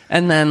 and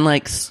then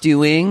like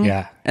stewing,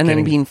 and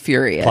then being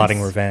furious.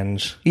 Plotting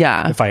revenge.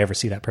 Yeah. If I ever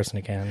see that person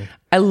again.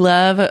 I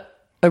love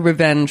a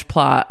revenge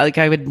plot. Like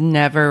I would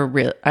never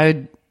really,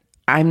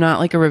 I'm not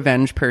like a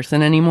revenge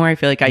person anymore. I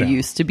feel like I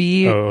used to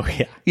be. Oh,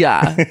 yeah.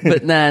 Yeah.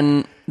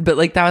 But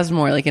like that was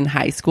more like in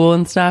high school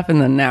and stuff. And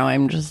then now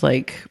I'm just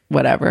like,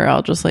 whatever.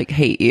 I'll just like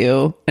hate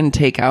you and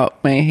take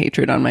out my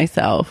hatred on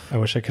myself. I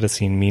wish I could have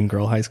seen Mean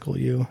Girl High School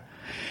You.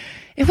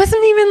 It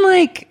wasn't even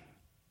like,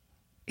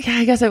 yeah,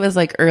 I guess it was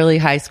like early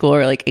high school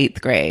or like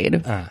 8th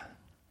grade.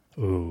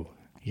 Ooh,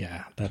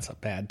 yeah, that's a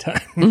bad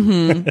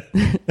time.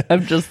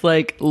 Of just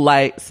like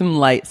some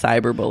light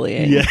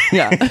cyberbullying.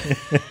 Yeah.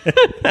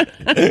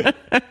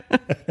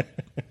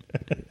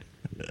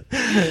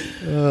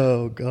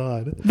 Oh,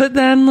 God. But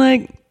then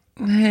like,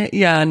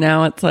 yeah,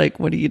 now it's like,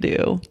 what do you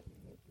do?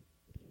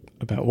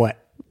 About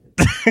what?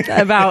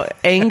 About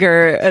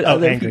anger at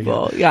other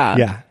people.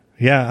 Yeah.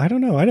 Yeah, I don't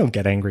know. I don't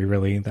get angry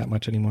really that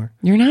much anymore.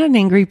 You're not an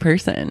angry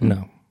person.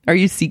 No. Are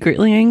you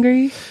secretly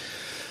angry?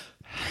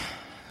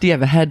 Do you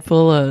have a head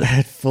full of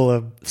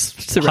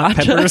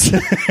sriracha? Peppers?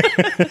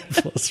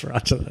 Full of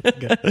sriracha.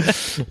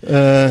 That's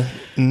good.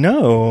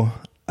 No,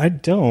 I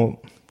don't.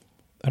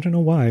 I don't know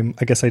why.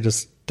 I guess I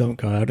just don't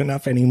go out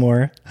enough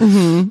anymore.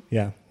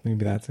 Yeah,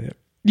 maybe that's it.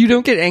 You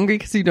don't get angry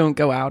because you don't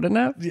go out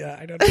enough? Yeah,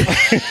 I don't know.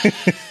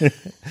 I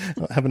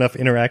don't have enough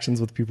interactions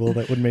with people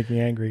that would make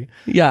me angry.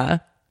 Yeah.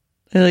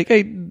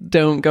 I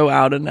don't go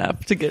out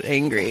enough to get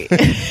angry.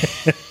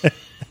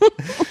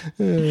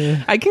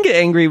 I can get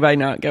angry by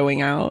not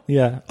going out.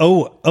 Yeah.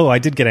 Oh, I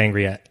did get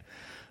angry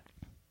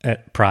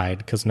at Pride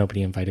because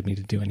nobody invited me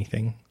to do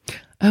anything.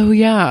 Oh,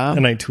 yeah.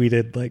 And I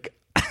tweeted like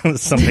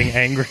something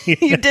angry.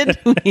 You did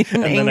tweet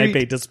and then I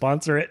paid to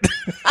sponsor it.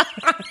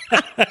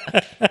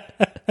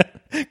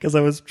 Because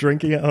I was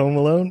drinking at home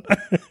alone.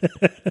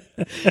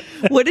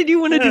 What did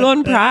you want to do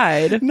on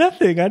Pride?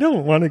 Nothing. I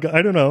don't want to go.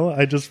 I don't know.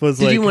 I just was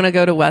Did you want to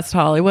go to West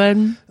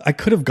Hollywood? I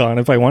could have gone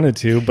if I wanted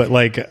to, but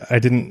like I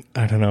didn't.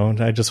 I don't know.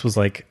 I just was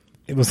like,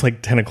 it was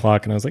like 10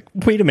 o'clock and I was like,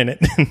 wait a minute.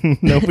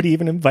 Nobody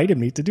even invited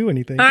me to do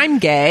anything. I'm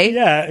gay.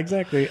 Yeah,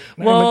 exactly.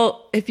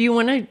 Well, if you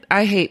want to,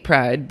 I hate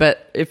Pride,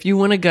 but if you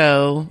want to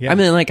go, I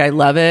mean, like I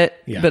love it,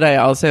 but I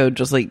also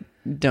just like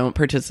don't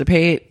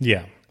participate.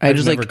 Yeah. I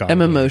just like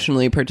am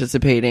emotionally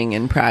participating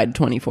in Pride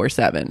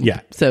 24/7. Yeah.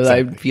 So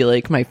exactly. I feel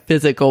like my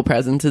physical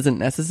presence isn't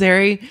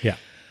necessary. Yeah.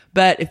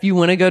 But if you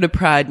want to go to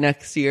Pride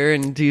next year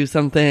and do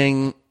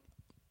something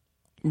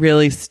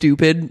really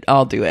stupid,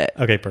 I'll do it.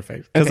 Okay,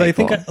 perfect. Because I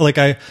think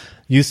I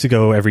used to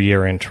go every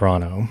year in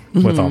Toronto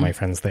with all my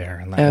friends there.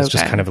 And that was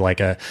just kind of like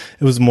it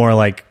was more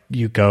like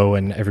you go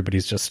and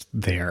everybody's just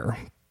there.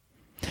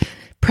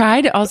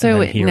 Pride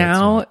also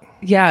now,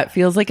 it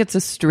feels like it's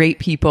a straight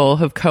people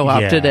have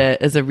co-opted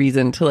it as a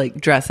reason to like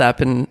dress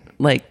up in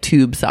like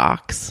tube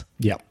socks.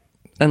 Yeah.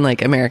 And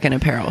like American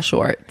Apparel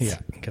shorts. Yeah.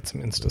 Get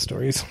some Insta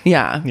stories.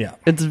 Yeah. Yeah.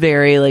 It's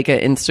very like an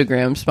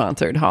Instagram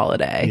sponsored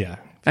holiday. Yeah.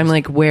 I'm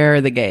like, where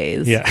are the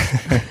gays? Yeah.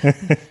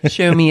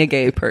 Show me a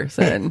gay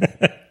person.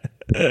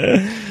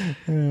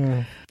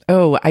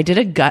 Oh, I did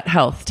a gut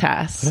health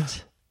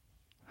test.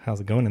 How's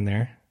it going in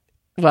there?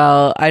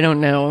 Well, I don't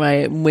know.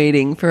 I'm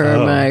waiting for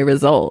my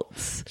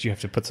results. Did you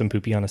have to put some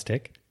poopy on a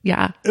stick?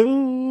 Yeah.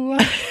 Ooh.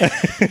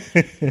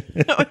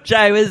 Which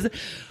I was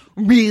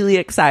really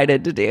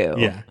excited to do.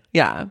 Yeah.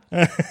 Yeah.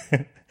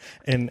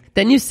 And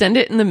Then you send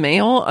it in the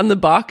mail, and the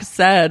box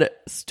said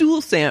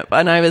stool samp,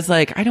 and I was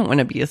like, I don't want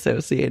to be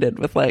associated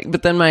with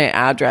but then my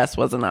address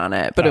wasn't on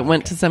it, but it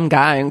went to some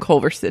guy in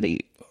Culver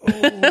City.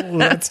 oh,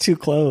 that's too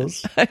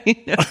close.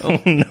 I know.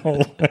 Oh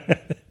no.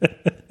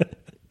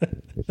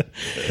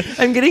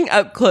 I'm getting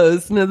up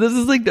close. No, this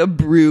is like a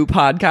brew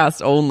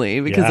podcast only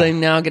because Yeah. I'm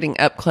now getting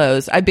up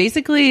close. I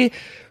basically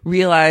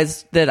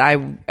realized that I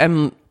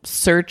am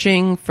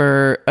searching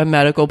for a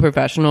medical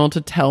professional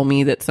to tell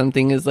me that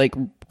something is like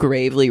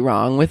gravely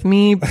wrong with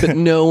me, but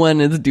no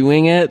one is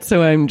doing it.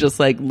 So I'm just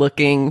like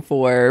looking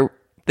for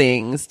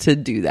things to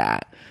do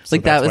that. So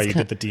Like that's that why was you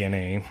did the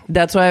DNA.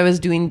 that's why I was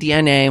doing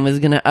DNA and was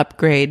going to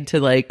upgrade to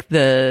like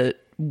the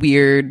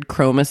weird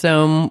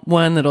chromosome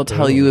one that'll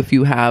tell you if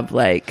you have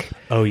like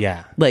Oh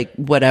yeah.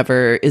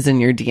 whatever is in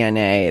your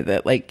DNA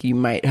that like you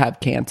might have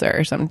cancer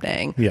or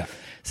something. Yeah.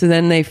 So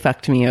then they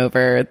fucked me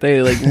over.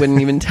 They like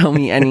wouldn't even tell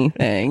me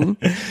anything.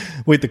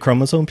 Wait, the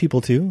chromosome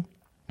people too?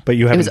 But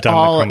you haven't It was done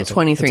all the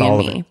chromosome. It's all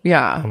of 23andMe. it.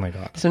 Yeah. Oh my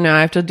God. So now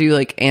I have to do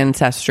like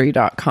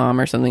ancestry.com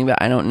or something,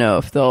 but I don't know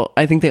if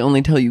I think they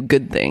only tell you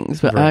good things,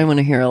 but I want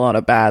to hear a lot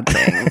of bad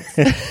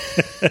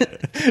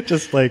things.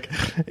 Just like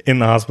in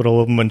the hospital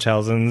with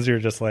Munchausen's, you're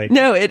just like,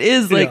 No, it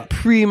is like Yeah.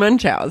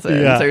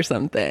 pre-Munchausen's Yeah. or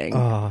something.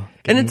 Oh,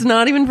 And it's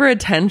not even for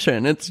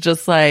attention. It's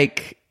just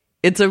like,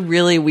 it's a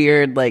really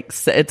weird, like,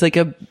 it's like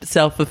a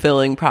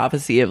self-fulfilling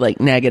prophecy of like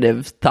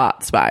negative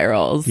thought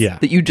spirals. Yeah.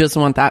 That you just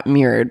want that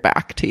mirrored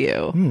back to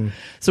you.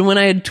 So when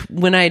I had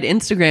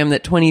Instagram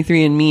that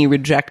 23andMe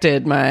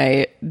rejected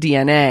my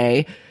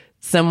DNA,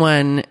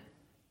 someone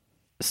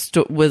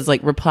was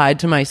like replied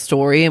to my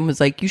story and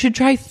was like, you should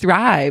try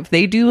Thrive.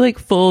 They do like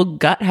full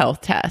gut health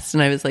tests.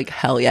 And I was like,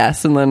 hell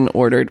yes. And then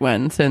ordered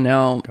one. So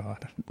now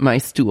my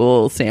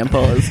stool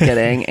sample is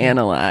getting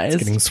analyzed.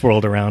 getting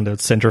swirled around a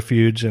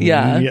centrifuge. And,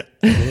 Yeah.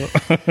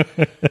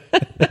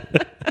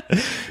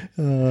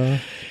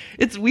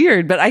 It's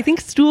weird, but I think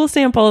stool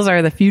samples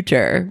are the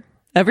future.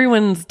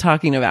 Everyone's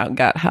talking about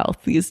gut health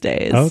these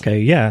days. Okay,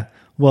 yeah.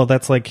 Well,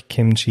 that's like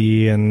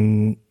kimchi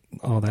and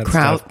all that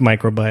Kraut. stuff.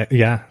 Microbiome.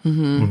 Yeah.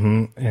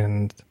 Mm-hmm.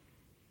 And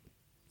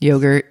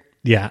Yogurt,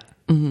 yeah.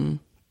 Mm-hmm.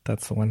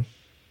 That's the one.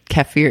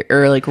 kefir,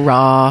 or like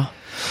raw.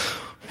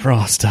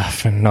 Raw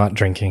stuff and not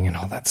drinking and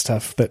all that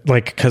stuff. That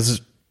like,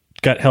 because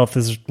gut health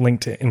is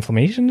linked to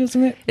inflammation,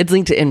 isn't it? It's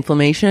linked to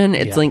inflammation.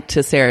 It's linked to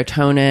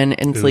serotonin.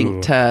 And it's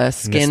linked to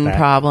skin that.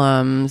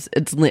 problems.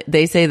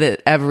 They say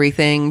that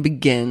everything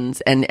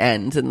begins and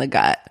ends in the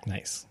gut.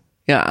 Nice.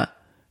 Yeah.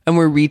 And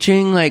we're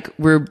reaching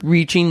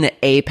the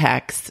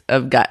apex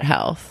of gut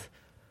health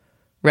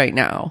right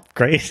now.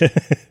 Great. You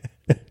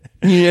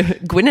know,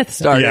 Gwyneth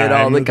started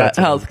all the gut that's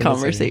what I was health gonna say.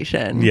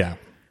 conversation. Yeah.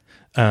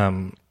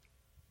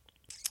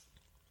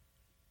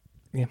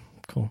 Yeah,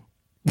 cool.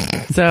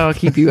 So I'll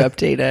keep you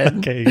updated.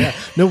 Okay, yeah.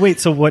 No, wait,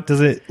 so what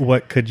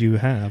could you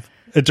have?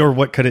 Or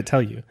what could it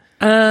tell you?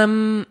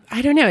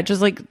 I don't know. It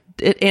just like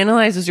it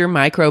analyzes your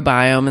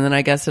microbiome, and then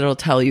I guess it'll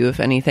tell you if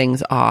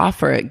anything's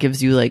off, or it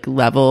gives you like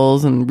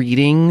levels and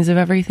readings of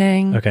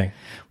everything. Okay.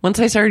 Once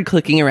I started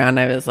clicking around,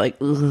 I was like,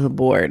 ugh,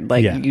 bored.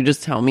 Like, Yeah. you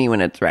just tell me when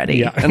it's ready.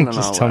 Yeah, And then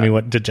just I'll tell me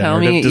what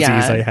degenerative disease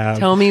I have.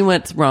 Tell me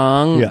what's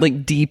wrong, Yeah.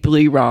 like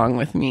deeply wrong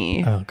with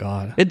me. Oh,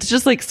 God. It's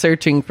just like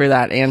searching for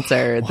that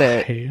answer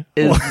that Why?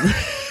 is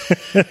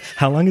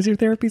How long is your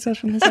therapy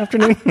session this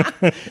afternoon?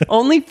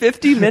 only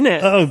 50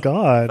 minutes. Oh,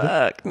 God.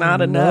 Fuck, not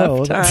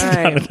No, enough that's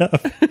time. not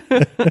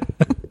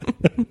enough.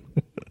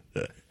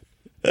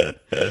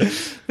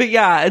 But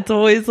yeah, it's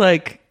always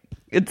like,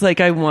 it's like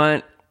I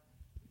want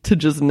to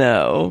just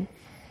know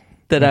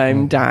that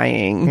I'm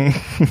dying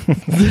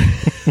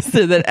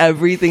so that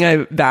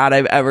everything bad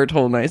I've ever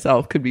told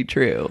myself could be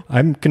true.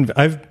 I'm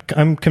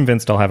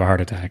convinced I'll have a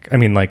heart attack. I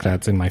mean, like,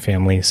 that's in my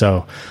family,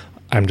 so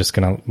I'm just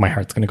my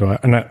heart's gonna go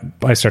out. And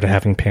I started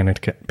having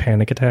panic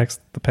attacks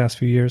the past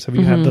few years. Have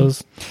you had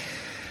those?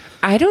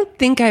 I don't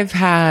think I've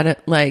had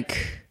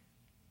like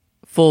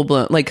full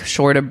blown, like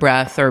short of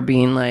breath or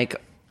being like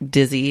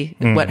dizzy.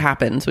 What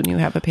happens when you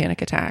have a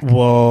panic attack?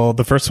 Well,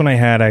 the first one I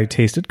had, I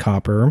tasted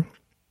copper.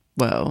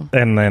 Whoa.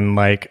 And then,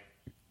 like,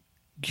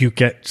 you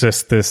get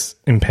just this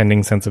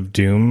impending sense of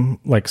doom,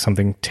 like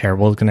something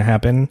terrible is going to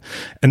happen.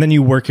 And then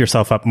you work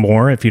yourself up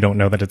more if you don't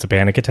know that it's a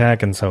panic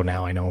attack. And so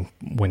now I know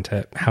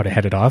how to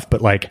head it off.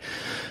 But, like,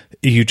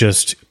 you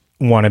just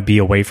want to be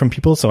away from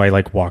people. So I,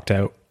 like, walked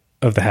out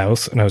of the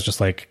house and I was just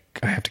like,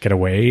 I have to get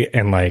away.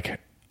 And, like,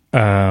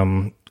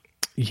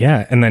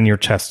 yeah. And then your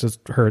chest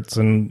hurts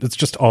and it's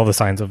just all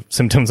the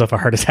symptoms of a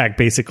heart attack,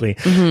 basically.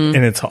 And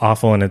it's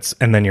awful. And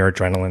then your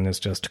adrenaline is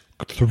just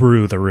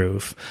through the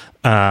roof.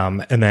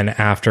 And then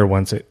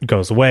once it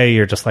goes away,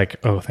 you're just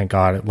like, oh, thank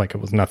God. Like, it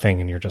was nothing.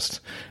 And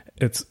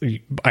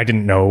I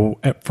didn't know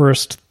at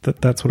first that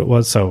that's what it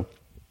was. So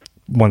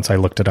once I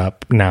looked it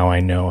up, now I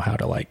know how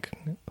to, like,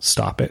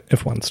 stop it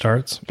if one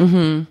starts.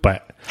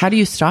 But How do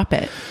you stop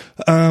it?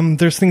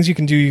 There's things you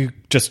can do. You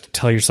just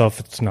tell yourself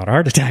it's not a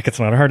heart attack. It's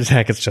not a heart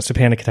attack. It's just a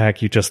panic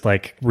attack. You just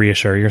like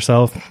reassure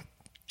yourself.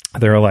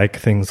 There are like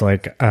things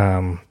like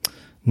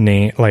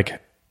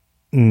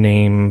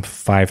name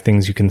 5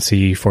 things you can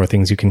see, 4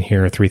 things you can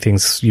hear, 3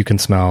 things you can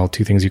smell,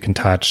 2 things you can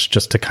touch,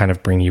 just to kind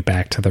of bring you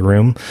back to the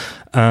room.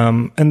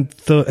 And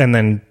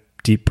then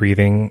deep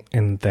breathing,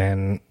 and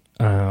then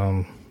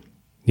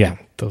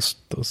those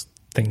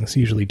things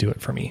usually do it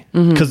for me.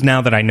 Because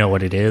now that I know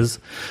what it is,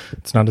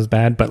 it's not as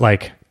bad. But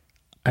like,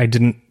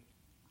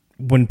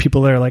 when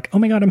people are like, oh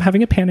my God, I'm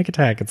having a panic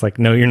attack. It's like,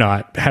 no, you're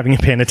not having a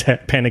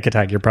panic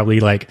attack. You're probably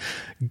like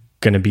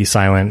going to be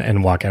silent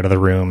and walk out of the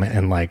room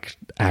and like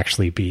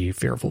actually be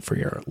fearful for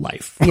your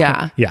life.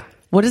 Yeah. Yeah.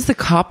 What does the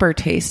copper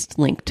taste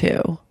linked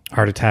to?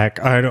 Heart attack.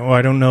 I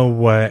don't know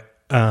what,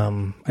 I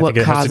think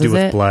it has to do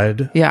with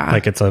blood. Yeah.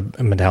 Like it's a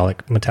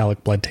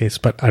metallic blood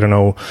taste, but I don't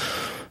know.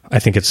 I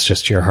think it's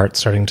just your heart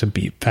starting to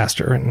beat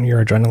faster and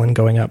your adrenaline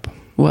going up.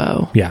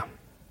 Whoa. Yeah.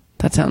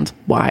 That sounds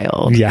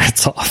wild. Yeah,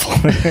 it's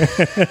awful.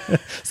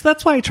 So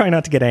that's why I try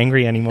not to get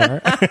angry anymore.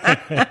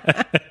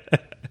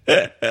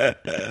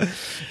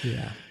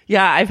 Yeah.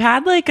 Yeah, I've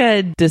had like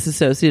a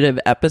dissociative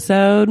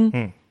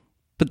episode,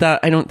 but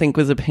that I don't think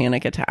was a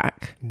panic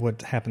attack.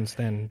 What happens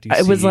then? Do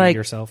you see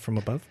yourself from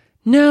above?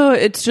 No,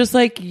 it's just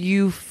like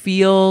you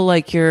feel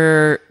like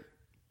you're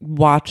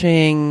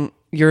watching,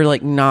 you're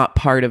like not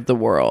part of the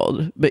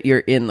world, but you're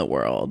in the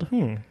world.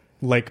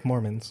 Like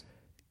Mormons.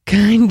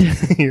 Kind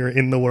of. You're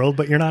in the world,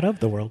 but you're not of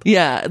the world.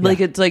 Yeah, like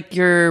it's like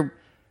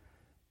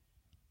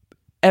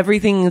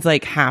everything's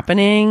like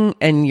happening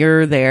and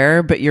you're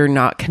there, but you're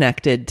not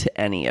connected to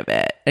any of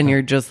it. And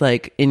you're just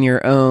like in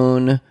your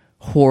own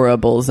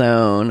horrible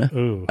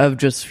zone of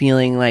just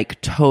feeling like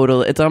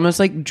total. It's almost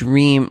like a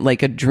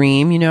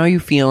dream, you know, you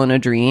feel in a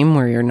dream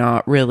where you're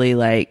not really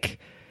like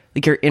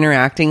you're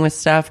interacting with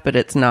stuff, but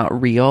it's not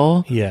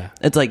real. Yeah.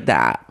 It's like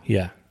that.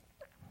 Yeah.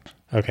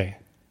 Okay.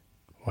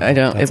 Wow,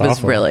 it was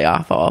awful. Really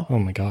awful. Oh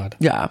my God.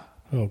 Yeah.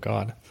 Oh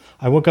God.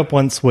 I woke up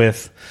once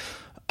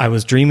I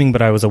was dreaming,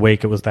 but I was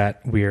awake. It was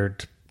that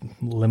weird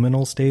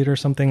liminal state or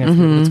something. I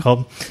forget what it's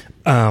called.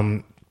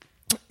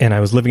 And I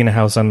was living in a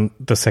house on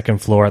the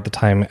 2nd floor at the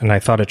time, and I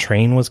thought a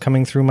train was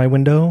coming through my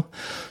window.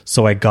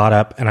 So I got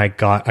up and I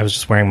was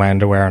just wearing my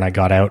underwear, and I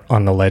got out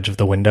on the ledge of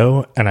the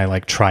window, and I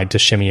like tried to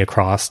shimmy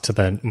across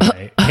to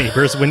my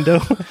neighbor's window.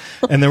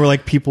 And there were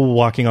like people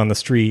walking on the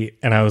street,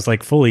 and I was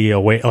like fully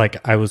aware,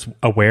 like I was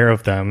aware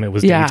of them. It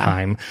was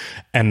daytime.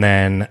 And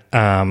then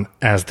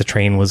as the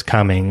train was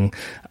coming,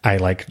 I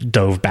like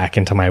dove back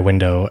into my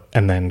window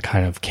and then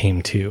kind of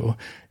came to.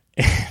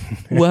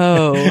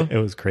 Whoa. It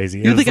was crazy.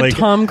 You're like a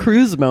Tom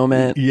Cruise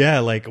moment. Yeah,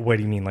 like what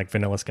do you mean, like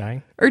Vanilla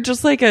Sky? Or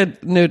just like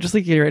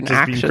you're an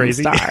action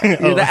star.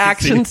 You're the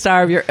action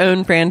star of your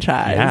own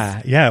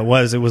franchise. Yeah, it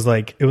was. It was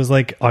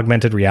like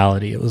augmented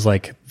reality. It was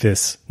like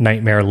this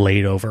nightmare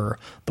laid over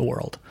the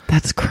world.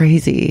 That's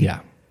crazy. Yeah.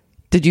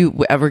 Did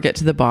you ever get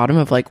to the bottom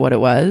of like what it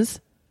was?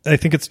 I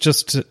think it's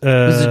just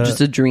was it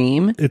just a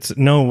dream? It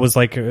was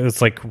like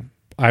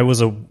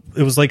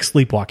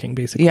sleepwalking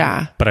basically.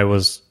 Yeah. But I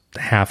was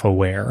half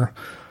aware.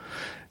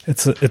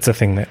 It's a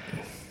thing that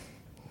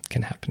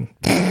can happen.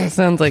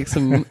 Sounds like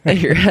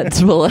your head's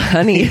full of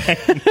honey.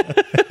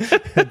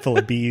 Head full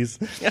of bees.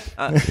 Yeah.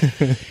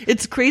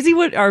 It's crazy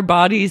what our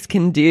bodies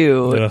can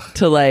do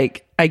to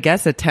like, I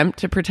guess, attempt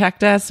to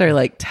protect us or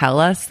like tell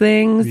us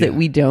things that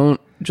we don't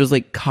just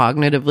like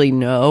cognitively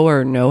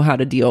know how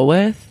to deal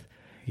with.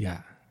 Yeah.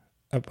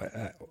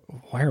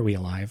 Why are we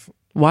alive?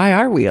 Why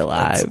are we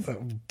alive?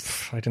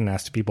 I didn't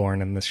ask to be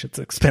born, and this shit's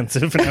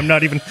expensive, and I'm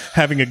not even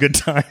having a good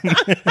time.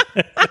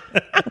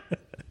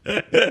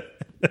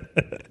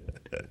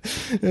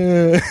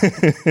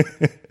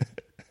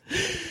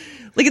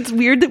 Like, it's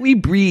weird that we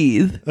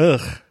breathe. Ugh.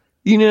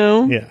 You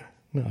know? Yeah.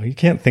 No, you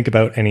can't think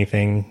about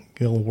anything.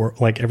 It'll work.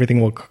 Like, everything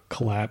will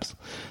collapse.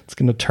 It's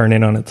going to turn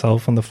in on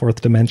itself on the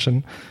 4th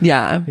dimension.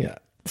 Yeah. Yeah.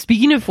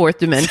 Speaking of 4th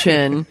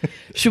dimension,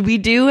 should we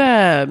do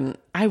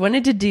I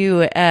wanted to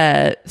do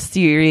a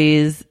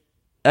series.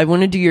 I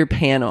want to do your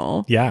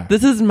panel. Yeah.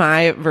 This is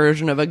my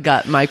version of a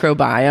gut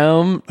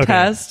microbiome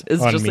test.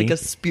 It's just me. like a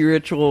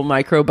spiritual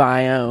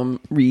microbiome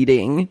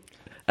reading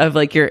of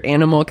like your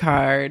animal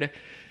card,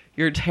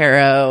 your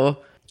tarot,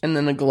 and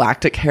then the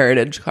galactic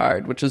heritage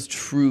card, which is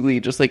truly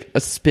just like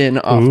a spin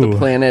off the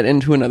planet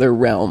into another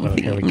realm. Oh,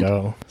 here we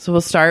go. So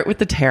we'll start with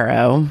the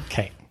tarot.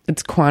 Okay.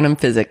 It's quantum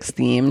physics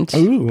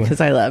themed because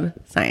I love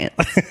science.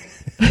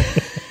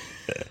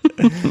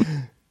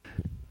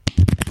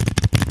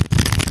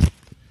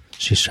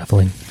 She's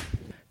shuffling.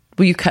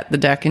 Will you cut the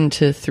deck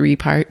into 3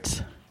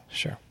 parts?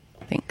 Sure.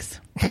 Thanks.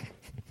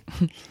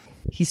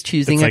 He's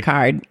choosing a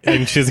card.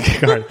 I'm choosing a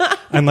card.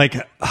 I'm like,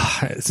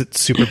 is it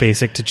super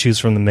basic to choose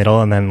from the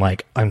middle? And then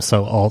like, I'm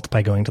so alt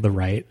by going to the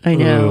right. I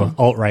know.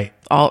 Alt right.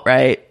 Alt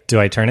right. Do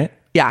I turn it?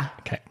 Yeah.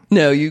 Okay.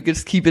 No, you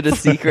just keep it a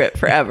secret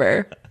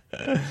forever.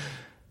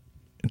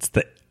 It's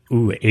the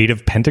 8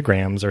 of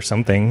pentagrams or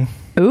something.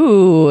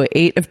 Ooh,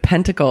 8 of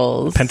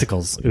pentacles.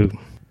 Pentacles. Ooh.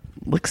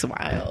 Looks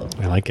wild.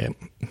 I like it.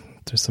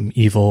 There's some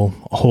evil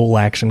hole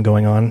action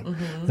going on.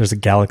 Mm-hmm. There's a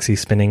galaxy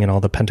spinning and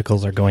all the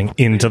pentacles are going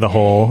into the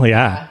hole.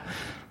 Yeah.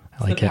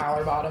 I like the it.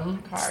 power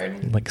bottom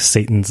card. Like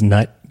Satan's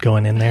nut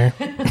going in there.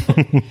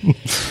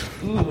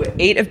 Ooh,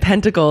 Eight of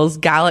Pentacles,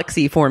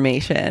 galaxy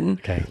formation.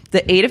 Okay.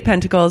 The Eight of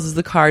Pentacles is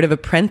the card of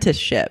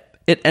apprenticeship.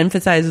 It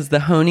emphasizes the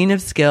honing of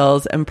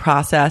skills and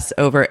process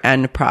over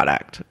end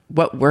product.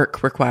 What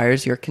work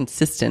requires your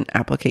consistent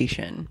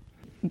application?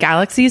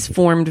 Galaxies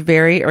formed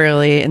very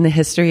early in the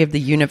history of the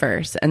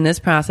universe, and this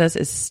process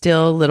is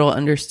still little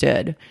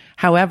understood.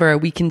 However,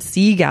 we can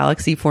see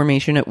galaxy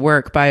formation at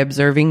work by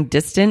observing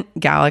distant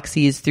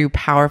galaxies through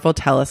powerful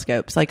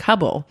telescopes like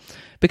Hubble.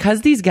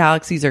 Because these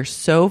galaxies are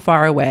so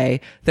far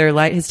away, their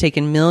light has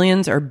taken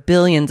millions or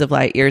billions of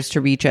light years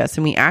to reach us,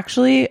 and we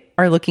actually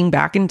are looking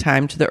back in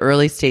time to the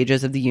early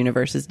stages of the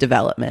universe's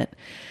development.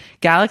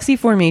 Galaxy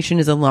formation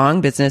is a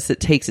long business that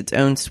takes its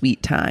own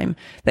sweet time.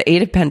 The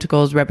Eight of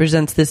Pentacles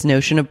represents this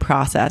notion of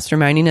process,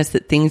 reminding us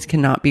that things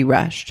cannot be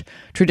rushed.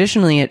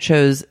 Traditionally, it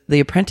shows the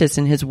apprentice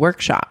in his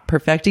workshop,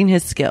 perfecting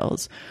his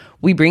skills.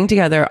 We bring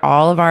together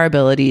all of our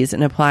abilities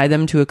and apply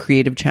them to a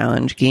creative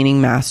challenge, gaining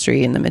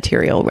mastery in the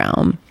material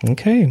realm.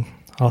 Okay.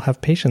 I'll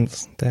have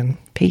patience then.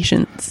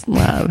 Patience,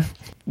 love.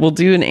 We'll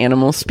do an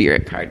animal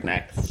spirit card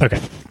next. Okay.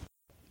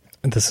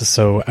 This is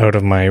so out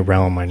of my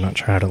realm. I'm not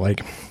sure how to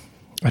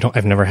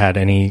I've never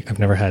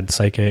had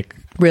psychic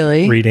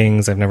Really?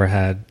 readings. I've never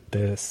had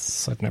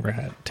this. I've never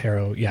had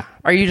tarot. Yeah.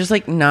 Are you just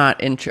like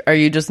are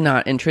you just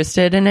not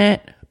interested in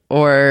it?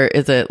 Or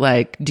is it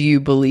like, do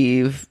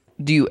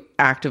you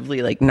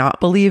actively like not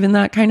believe in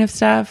that kind of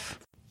stuff?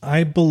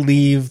 I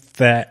believe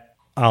that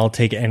I'll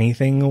take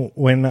anything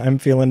when I'm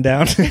feeling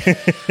down.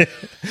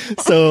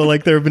 So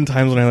like there have been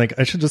times when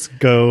I should just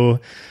go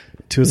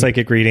to a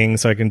psychic reading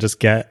so I can just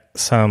get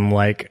some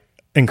like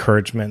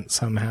encouragement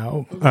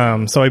somehow.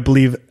 So I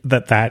believe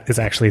that is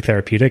actually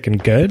therapeutic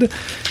and good,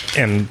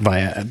 and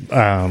via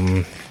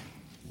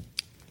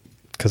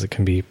because it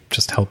can be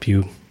just help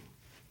you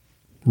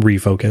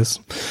refocus.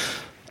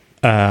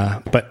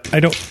 But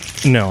I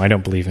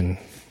don't believe in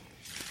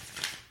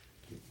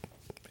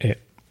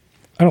it.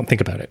 I don't think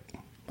about it.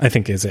 I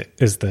think is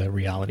the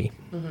reality.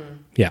 Mm-hmm.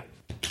 Yeah.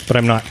 But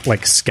I'm not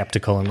like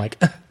skeptical and like,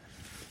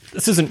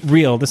 this isn't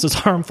real. This is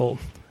harmful.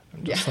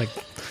 I'm just like,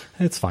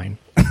 it's fine.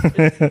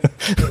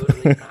 It's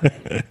totally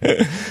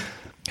fine.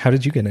 How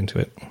did you get into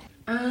it?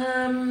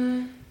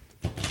 I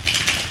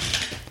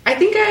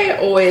think I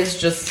always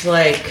just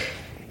like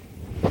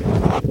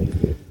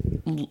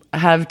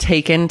have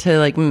taken to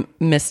like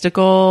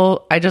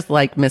mystical. I just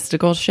like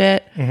mystical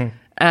shit. Mm-hmm.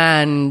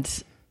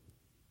 And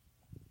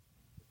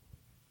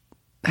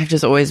I've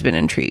just always been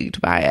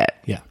intrigued by it.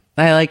 Yeah.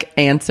 I like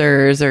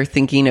answers or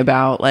thinking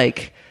about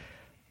like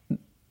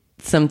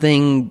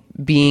something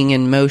being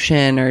in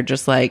motion, or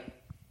just like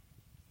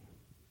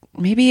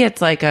maybe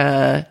it's like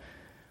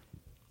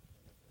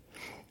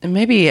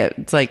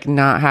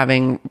not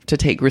having to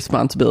take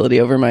responsibility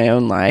over my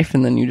own life,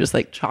 and then you just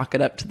like chalk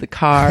it up to the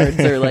cards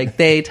or like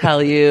they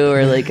tell you,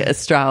 or like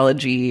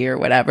astrology or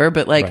whatever.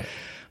 But like right.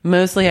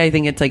 Mostly I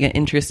think it's like an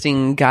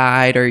interesting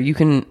guide, or you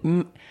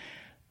can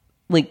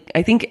like,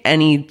 I think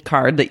any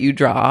card that you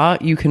draw,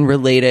 you can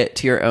relate it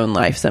to your own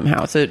life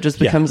somehow. So it just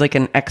becomes like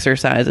an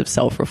exercise of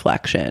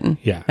self-reflection.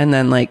 Yeah. And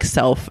then like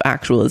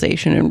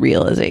self-actualization and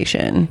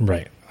realization.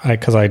 Right.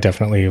 Because I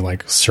definitely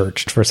like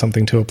searched for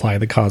something to apply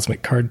the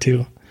cosmic card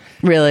to.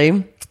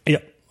 Really? Yeah.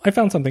 I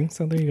found something.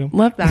 So there you go.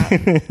 Love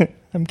that.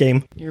 I'm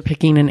game. You're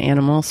picking an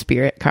animal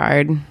spirit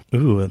card.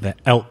 Ooh, the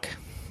elk.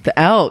 The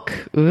elk.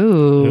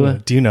 Ooh.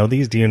 Do you know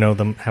these? Do you know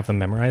them? Have them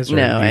memorized? Or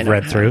No, I you've don't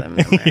read have through. them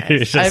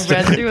memorized. I've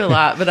read through a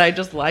lot, but I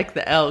just like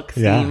the elk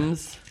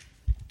themes.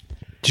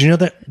 Do you know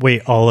that?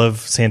 Wait, all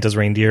of Santa's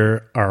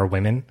reindeer are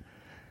women?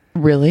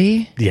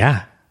 Really?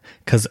 Yeah,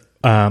 because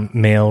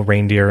male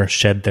reindeer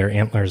shed their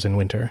antlers in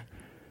winter.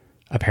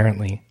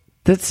 Apparently,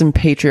 That's some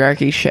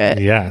patriarchy shit.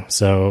 yeah.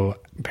 So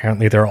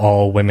apparently, they're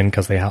all women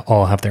because they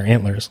all have their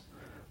antlers.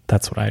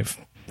 That's what I've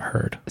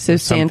heard. So or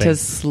something.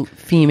 Santa's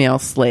female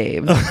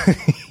slave.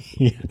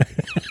 Yeah.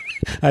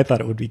 I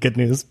thought it would be good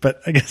news, but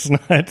I guess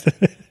not.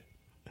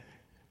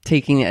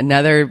 Taking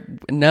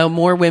no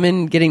more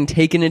women getting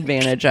taken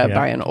advantage of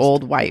by an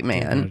old white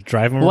man.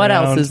 Drive 'em What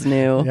around. else is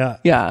new?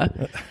 Yeah.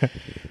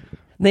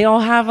 They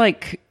all have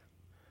like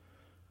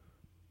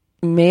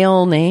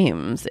male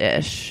names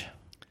ish.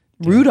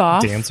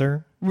 Rudolph.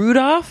 Dancer?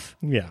 Rudolph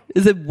Yeah.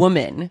 is a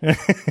woman.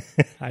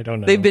 I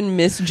don't know. They've been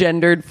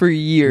misgendered for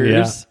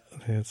years.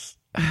 Yeah. It's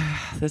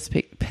This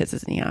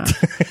pisses me off.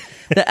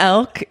 The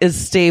elk is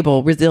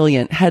stable,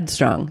 resilient,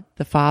 headstrong.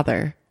 The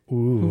father.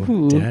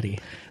 ooh, daddy.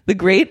 The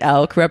great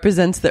elk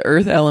represents the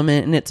earth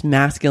element in its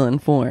masculine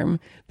form.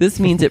 This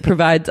means it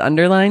provides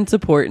underlying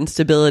support and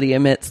stability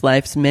amidst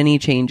life's many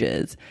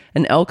changes.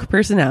 An elk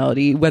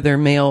personality, whether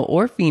male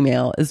or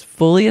female, is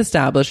fully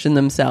established in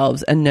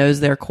themselves and knows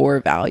their core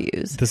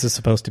values. This is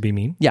supposed to be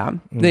me? Yeah.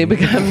 They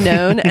become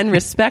known and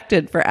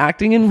respected for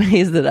acting in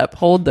ways that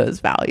uphold those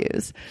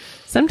values.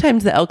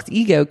 Sometimes the elk's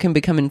ego can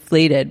become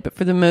inflated, but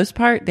for the most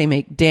part, they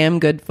make damn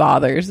good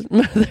fathers,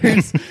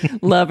 mothers,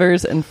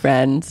 lovers, and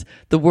friends.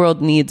 The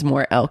world needs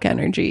more elk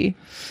energy.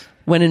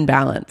 When in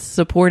balance,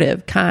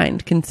 supportive,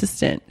 kind,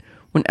 consistent.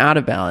 When out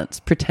of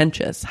balance,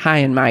 pretentious, high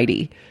and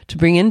mighty. To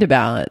bring into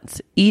balance,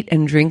 eat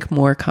and drink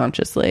more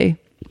consciously.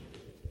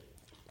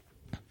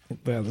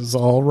 That is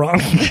all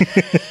wrong.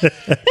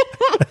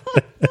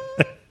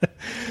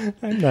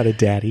 I'm not a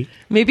daddy.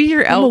 Maybe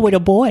your I'm a elk little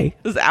boy.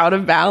 is out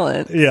of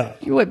balance. Yeah.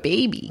 You're a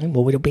baby. I'm a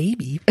little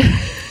baby.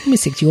 I'm a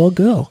 6-year-old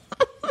girl.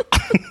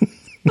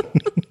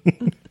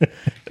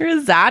 You're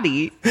a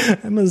zaddy.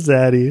 I'm a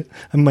zaddy.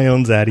 I'm my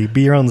own zaddy.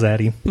 Be your own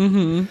zaddy.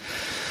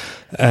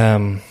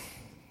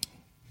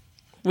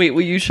 Wait,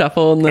 will you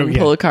shuffle and then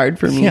pull a card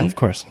for me? Yeah, of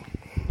course.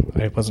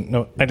 I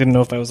didn't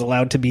know if I was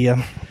allowed to be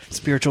a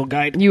spiritual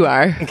guide. You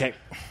are. Okay.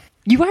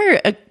 You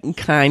are a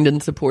kind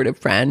and supportive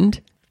friend.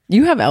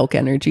 You have elk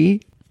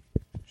energy.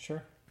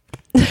 Sure.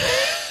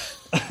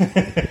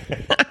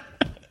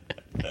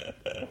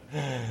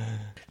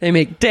 They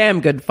make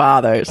damn good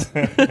fathers.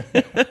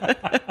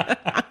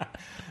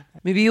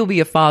 Maybe you'll be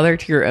a father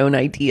to your own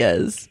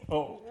ideas.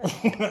 Oh,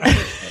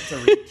 that's a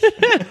reach.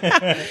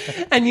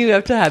 And you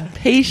have to have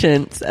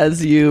patience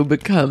as you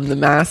become the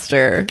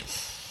master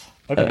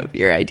of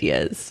your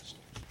ideas.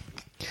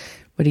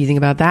 What do you think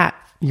about that,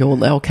 you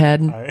old elk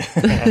head?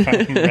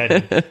 I'm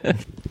ready.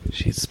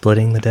 She's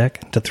splitting the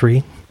deck into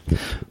 3.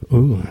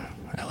 Ooh,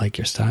 I like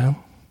your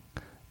style.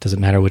 Does it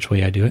matter which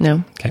way I do it?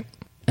 No. Okay.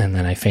 And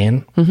then I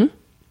fan. Mm-hmm.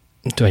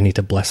 Do I need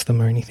to bless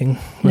them or anything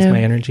with No.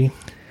 my energy?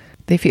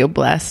 They feel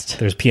blessed.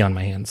 There's pee on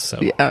my hands,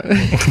 so. Yeah.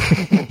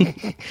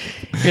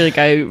 You're like,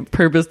 I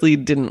purposely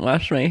didn't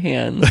wash my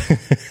hands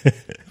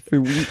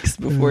for weeks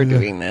before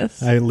doing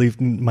this. I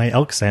leave my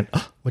elk scent.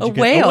 What'd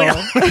you Whale.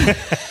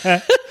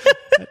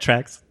 That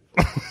tracks.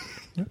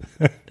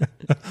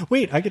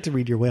 Wait, I get to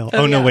read your whale.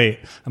 Oh, no, yeah. wait.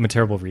 I'm a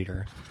terrible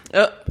reader.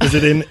 Oh, Is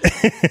it in?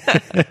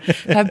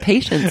 have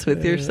patience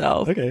with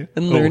yourself. Okay.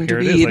 And learn to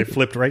here it is. I read.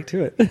 flipped right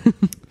to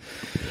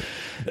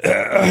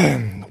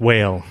it.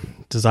 Whale.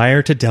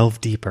 Desire to delve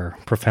deeper.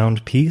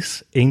 Profound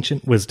peace.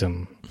 Ancient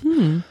wisdom.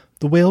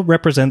 The whale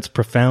represents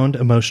profound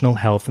emotional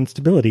health and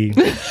stability.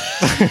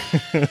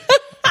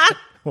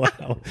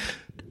 Wow.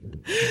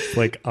 It's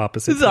like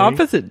opposite. It's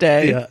opposite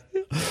day. Yeah.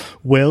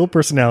 Whale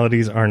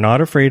personalities are not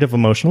afraid of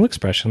emotional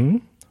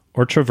expression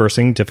or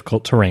traversing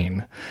difficult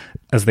terrain,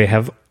 as they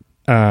have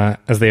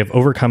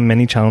overcome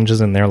many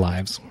challenges in their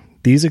lives.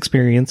 These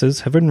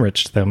experiences have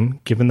enriched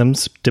them, given them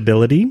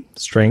stability,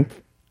 strength,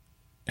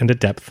 and a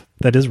depth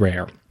that is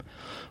rare.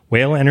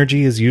 Whale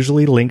energy is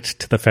usually linked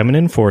to the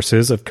feminine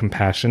forces of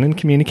compassion and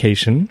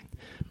communication.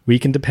 We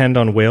can depend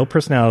on whale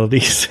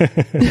personalities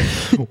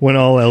when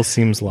all else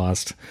seems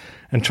lost,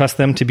 and trust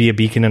them to be a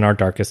beacon in our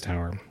darkest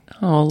hour.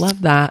 Oh,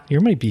 love that.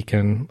 You're my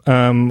beacon.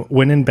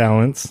 When in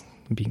balance,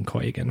 I'm being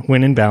coy again.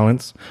 When in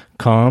balance,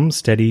 calm,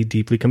 steady,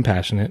 deeply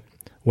compassionate.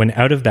 When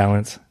out of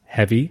balance,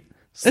 heavy.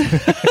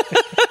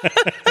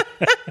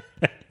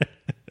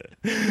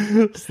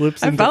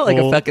 Slips I into felt like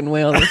old. a fucking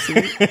whale this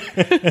week.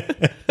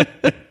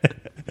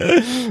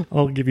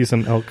 I'll give you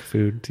some elk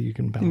food so you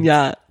can balance.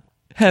 Yeah.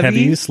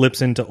 Heavy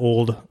slips into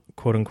old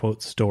quote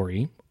unquote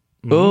story.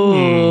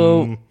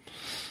 Oh.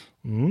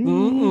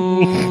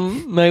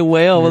 My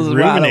whale was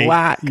out of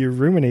whack. You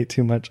ruminate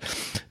too much.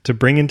 To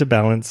bring into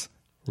balance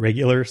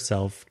regular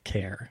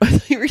self-care.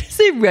 You were going to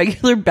say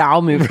regular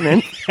bowel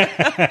movement.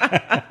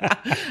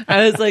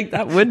 I was like,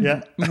 that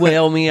would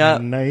whale me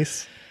up.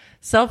 Nice.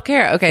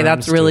 Self-care. Okay, Firm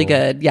that's really stool.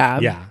 good. Yeah.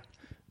 Yeah.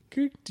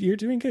 You're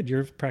doing good.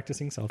 You're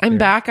practicing self-care. I'm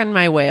back on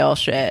my whale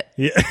shit.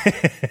 Yeah.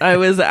 I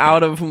was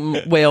out of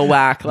whale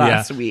whack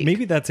last week.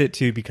 Maybe that's it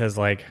too, because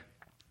like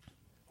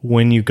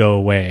when you go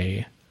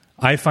away,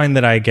 I find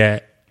that I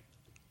get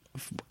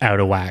out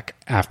of whack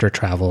after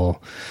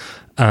travel.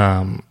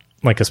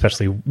 Like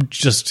especially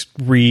just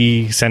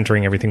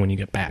re-centering everything when you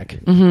get back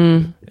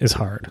is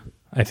hard,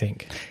 I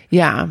think.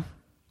 Yeah.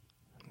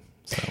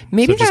 So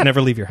Maybe just that-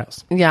 never leave your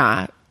house.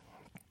 Yeah.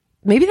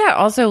 Maybe that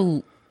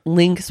also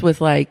links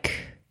with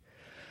like,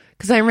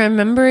 because I'm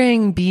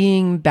remembering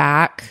being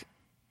back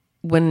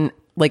when,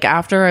 like,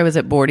 after I was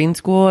at boarding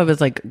school, I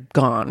was like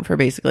gone for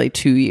basically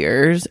 2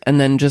 years and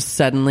then just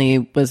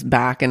suddenly was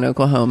back in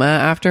Oklahoma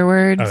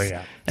afterwards. Oh,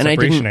 yeah. And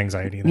Separation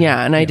anxiety. Then.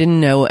 Yeah. And I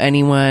didn't know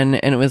anyone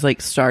and it was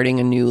like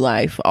starting a new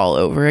life all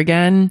over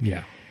again.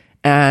 Yeah.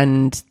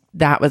 And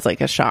that was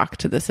like a shock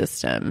to the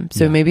system.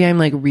 So maybe I'm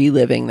like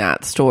reliving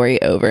that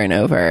story over and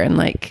over and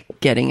like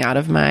getting out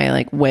of my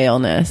like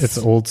whaleness. It's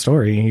an old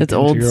story. You It's get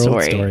into old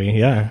your story.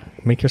 Yeah.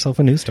 Make yourself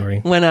a new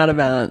story. Went out of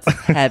balance.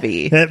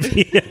 Heavy.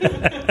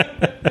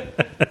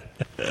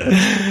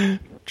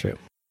 True.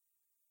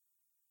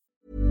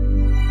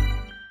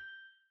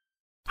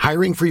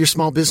 Hiring for your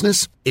small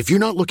business? If you're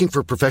not looking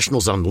for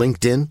professionals on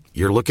LinkedIn,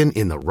 you're looking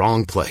in the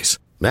wrong place.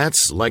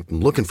 That's like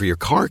looking for your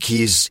car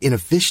keys in a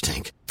fish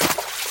tank.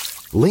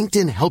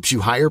 LinkedIn helps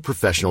you hire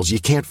professionals you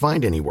can't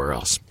find anywhere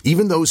else,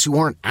 even those who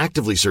aren't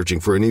actively searching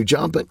for a new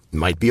job but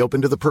might be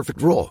open to the perfect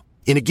role.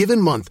 In a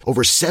given month,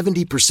 over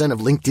 70%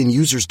 of LinkedIn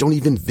users don't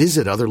even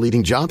visit other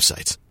leading job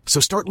sites. So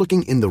start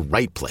looking in the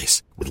right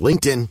place. With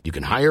LinkedIn, you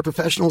can hire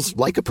professionals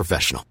like a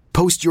professional.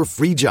 Post your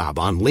free job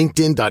on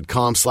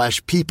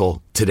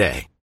linkedin.com/people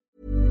today.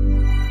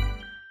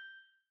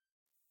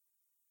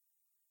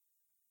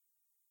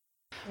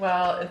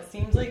 Well, it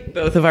seems like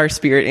both of our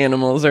spirit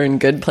animals are in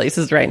good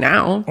places right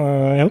now.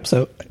 I hope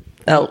so.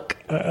 Elk.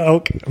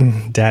 Elk.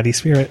 Daddy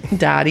spirit.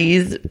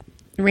 Daddy's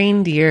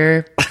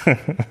reindeer.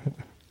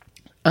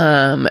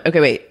 Okay,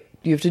 wait.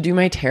 You have to do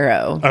my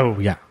tarot Oh,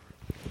 yeah.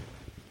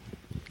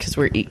 because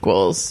we're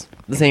equals.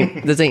 This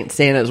ain't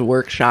Santa's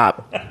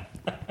workshop.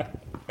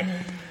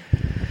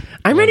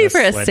 I'm ready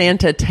for a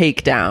Santa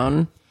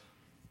takedown.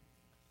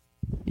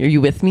 Are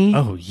you with me?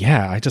 Oh,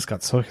 yeah. I just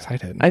got so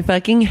excited. I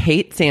fucking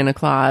hate Santa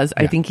Claus.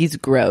 I think he's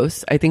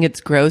gross. I think it's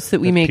gross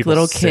that we make people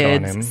little sit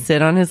on kids him.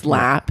 sit on his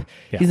lap.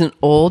 Yeah. He's an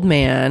old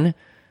man.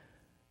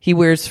 He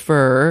wears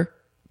fur.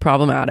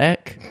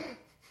 Problematic.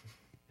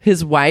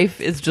 His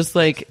wife is just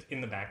like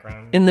in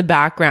the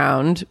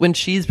background. when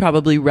she's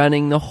probably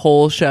running the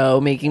whole show,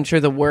 making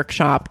sure the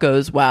workshop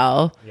goes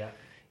well. Yeah.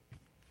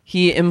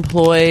 He's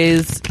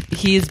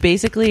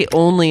basically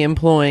only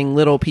employing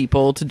little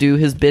people to do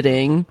his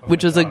bidding,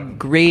 which is a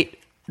great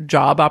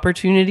job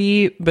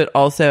opportunity, but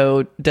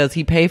also, does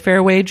he pay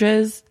fair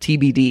wages?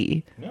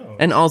 TBD. No.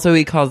 And also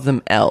he calls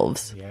them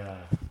elves. Yeah.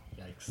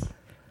 Yikes.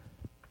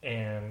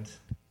 And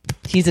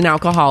He's an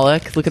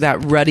alcoholic. Look at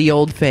that ruddy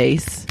old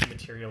face.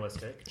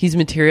 materialistic. He's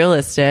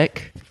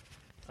materialistic.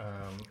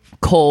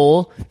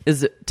 Coal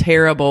is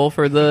terrible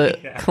for the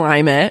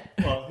climate.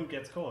 Well, who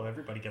gets coal?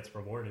 Everybody gets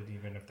rewarded,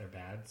 even if they're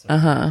bad.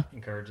 So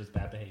encourages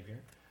bad behavior.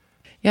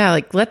 Yeah,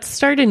 like, let's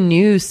start a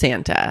new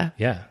Santa.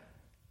 Yeah.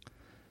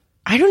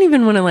 I don't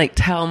even want to, like,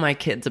 tell my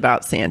kids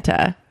about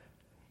Santa.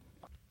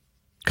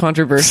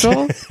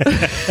 Controversial?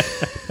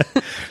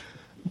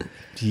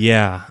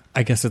 Yeah.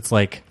 I guess it's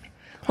like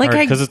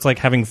because it's like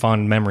having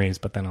fond memories,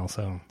 but then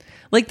also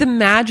like, the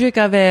magic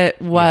of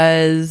it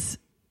was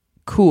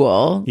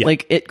cool. Yeah.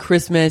 Like, at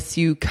Christmas,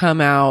 you come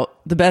out.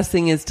 The best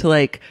thing is to,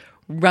 like,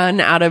 run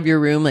out of your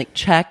room, like,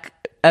 check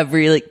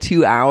every, like,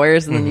 2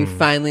 hours, and then you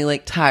finally,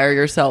 like, tire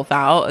yourself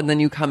out, and then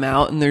you come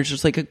out, and there's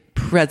just, like, a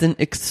present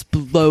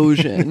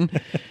explosion.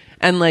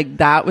 And, like,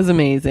 that was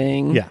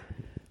amazing. yeah.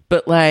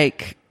 But,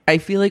 like, I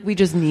feel like we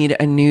just need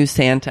a new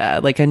Santa,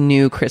 like a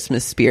new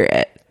Christmas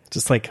spirit.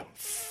 Just like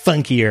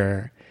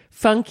funkier.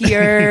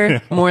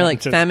 More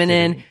like just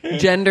feminine,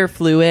 gender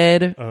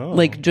fluid,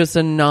 like just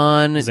a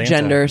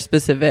non-gender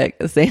specific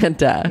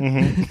Santa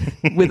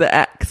with an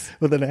X.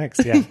 With an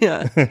X, yeah.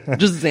 Yeah,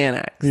 just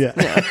Xanax.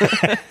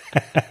 Yeah.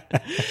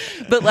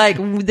 But, like,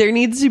 there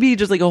needs to be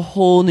just like a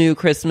whole new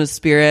Christmas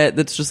spirit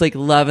that's just like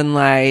love and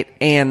light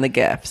and the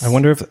gifts. I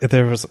wonder if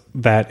there was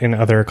that in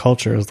other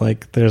cultures.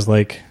 Like, there's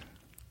like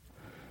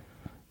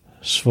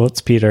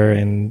Schwarzpeter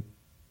in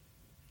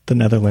the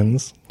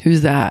Netherlands.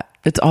 Who's that?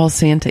 It's all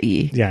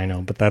Santa-y. Yeah, I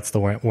know, but that's the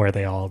one where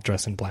they all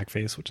dress in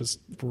blackface, which is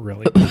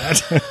really bad.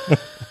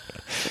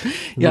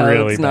 Yeah,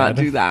 really let's not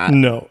bad. do that.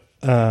 No.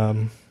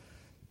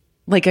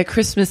 Like a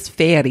Christmas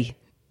fairy.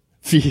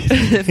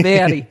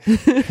 Fairy.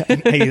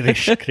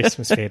 Irish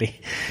Christmas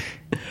fairy.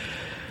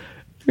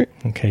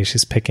 Okay,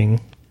 she's picking.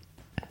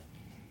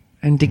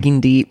 I'm digging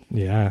deep.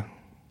 Yeah.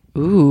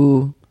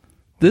 Ooh.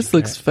 This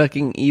looks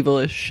fucking evil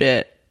as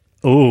shit.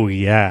 Oh,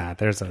 yeah.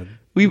 There's a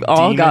We've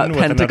all got demon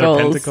with another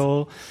pentacles.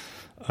 pentacle.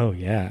 Oh,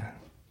 yeah.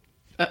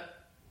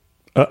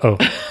 Uh-oh.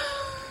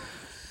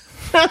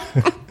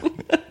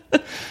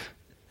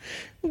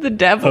 The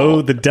devil.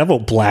 Oh, the devil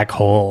black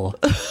hole.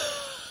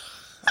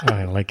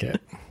 I like it.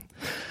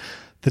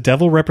 The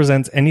devil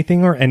represents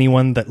anything or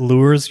anyone that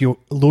lures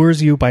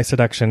you by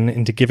seduction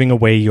into giving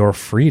away your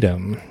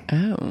freedom.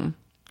 Oh.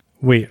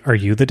 Wait, are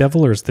you the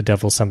devil or is the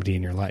devil somebody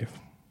in your life?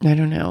 I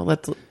don't know.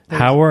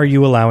 How are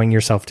you allowing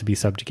yourself to be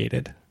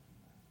subjugated?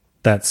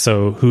 That's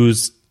so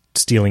who's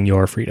stealing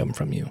your freedom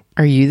from you?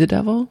 Are you the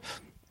devil?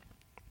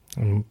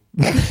 You're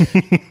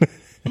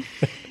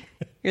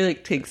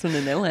like, take some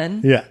to no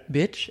end. Yeah.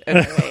 Bitch.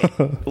 Okay,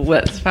 wait.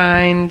 Let's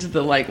find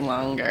the, like,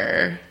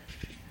 longer.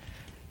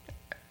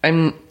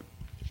 I'm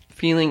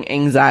feeling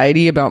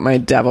anxiety about my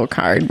devil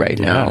card right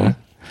now.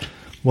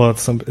 Well,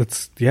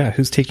 it's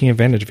who's taking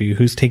advantage of you?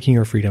 Who's taking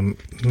your freedom?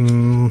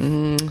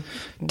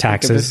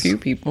 Taxes. Think of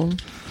a few people.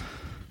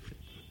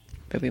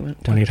 But we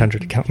went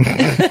 1-800 accountant.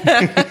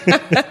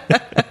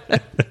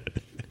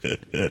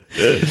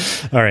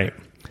 All right.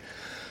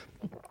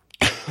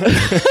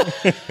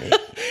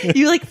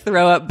 You, like,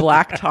 throw up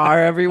black tar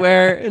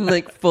everywhere and,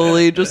 like,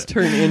 fully just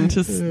turn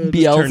into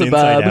Beelzebub. Turn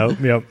inside out.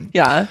 Yep.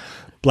 Yeah.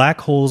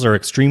 Black holes are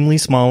extremely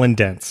small and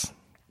dense,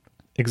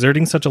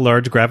 exerting such a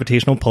large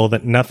gravitational pull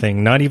that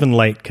nothing, not even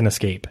light, can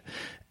escape.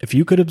 If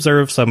you could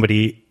observe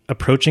somebody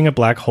approaching a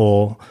black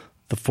hole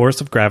The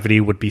force of gravity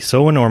would be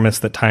so enormous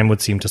that time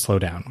would seem to slow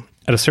down.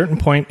 At a certain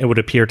point, it would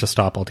appear to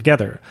stop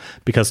altogether.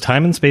 Because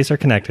time and space are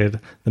connected,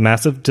 the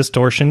massive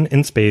distortion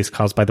in space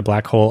caused by the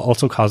black hole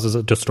also causes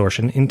a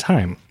distortion in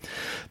time.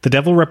 The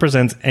devil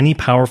represents any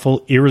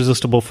powerful,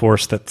 irresistible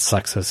force that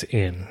sucks us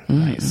in.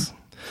 Nice.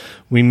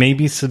 We may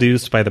be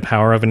seduced by the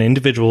power of an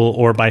individual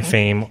or by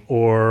fame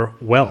or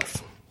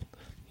wealth.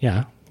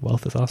 Yeah,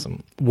 wealth is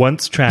awesome.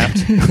 Once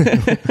trapped,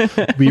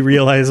 we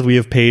realize we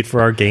have paid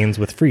for our gains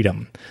with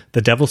freedom.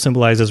 The devil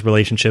symbolizes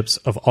relationships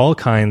of all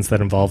kinds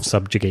that involve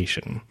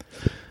subjugation.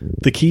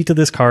 The key to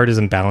this card is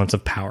imbalance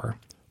of power.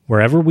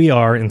 Wherever we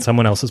are in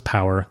someone else's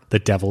power, the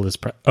devil is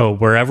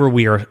wherever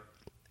we are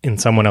in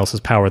someone else's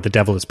power, the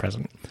devil is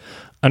present.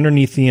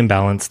 Underneath the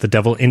imbalance, the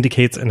devil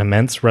indicates an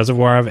immense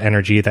reservoir of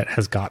energy that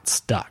has got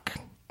stuck.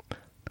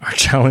 Our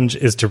challenge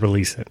is to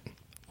release it.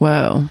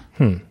 Whoa.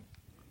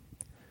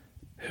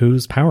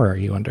 Whose power are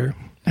you under?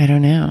 I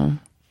don't know.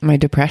 My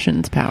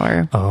depression's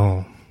power.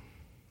 Oh.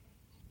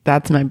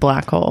 That's my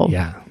black hole.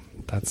 Yeah,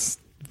 that's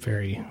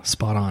very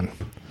spot on.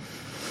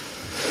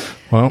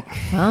 Well,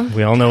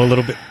 we all know a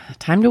little bit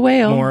Time to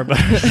wail. more about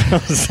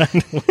ourselves.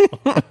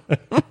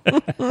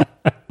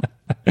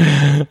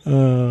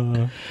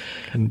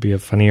 Couldn't be a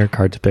funnier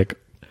card to pick.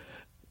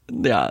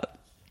 Yeah.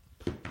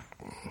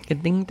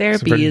 Good thing Super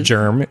therapy is...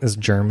 germ. Is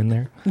germ in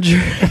there?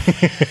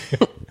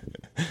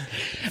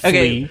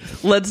 Okay,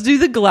 let's do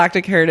the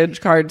Galactic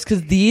Heritage cards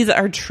because these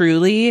are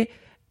truly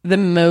the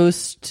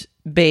most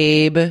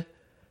babe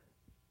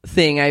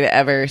thing I've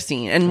ever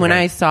seen. And when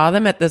I saw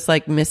them at this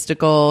like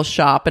mystical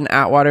shop in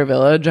Atwater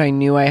Village, I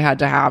knew I had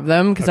to have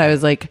them because I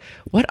was like,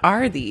 what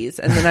are these?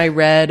 And then I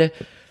read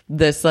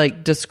this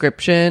like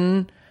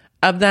description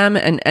of them,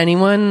 and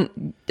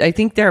anyone, I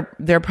think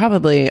they're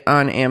probably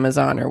on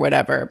Amazon or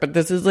whatever, but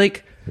this is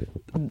like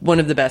one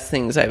of the best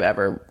things I've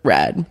ever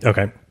read.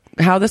 Okay.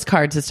 How this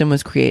card system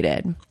was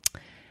created.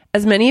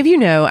 As many of you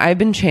know, I've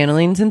been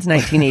channeling since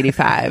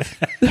 1985.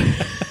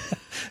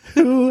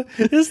 Who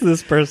is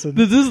this person?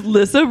 This is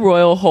Lissa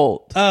Royal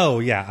Holt. Oh,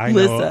 yeah.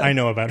 I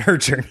know about her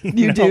journey.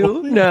 You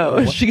do?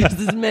 No. She goes,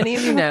 as many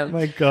of you know. Oh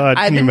my God.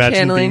 I've Can you been imagine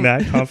channeling being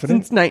that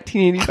confident? since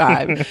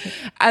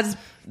 1985. As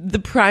the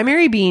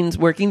primary beings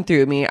working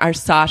through me are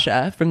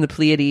Sasha from the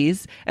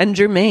Pleiades and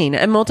Germain,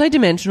 a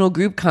multidimensional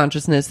group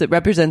consciousness that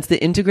represents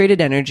the integrated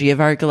energy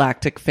of our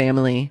galactic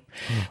family.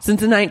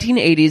 Since the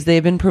 1980s, they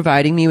have been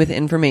providing me with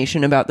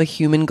information about the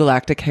human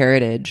galactic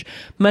heritage.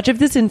 Much of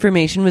this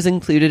information was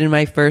included in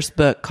my first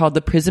book called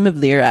The Prism of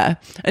Lyra.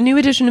 A new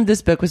edition of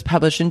this book was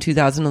published in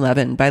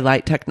 2011 by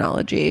Light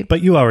Technology.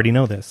 But you already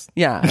know this.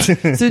 Yeah.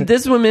 So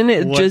this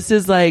woman just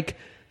is like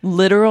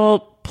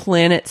literal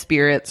planet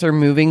spirits are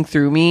moving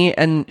through me,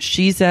 and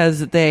she says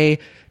that they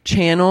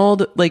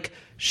channeled, like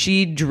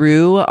she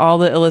drew all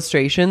the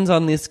illustrations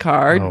on this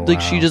card. Oh,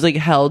 like she just like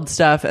held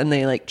stuff and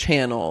they like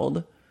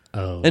channeled.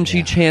 And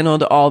she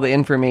channeled all the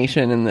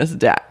information in this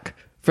deck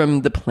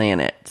from the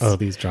planets. Oh,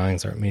 these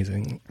drawings are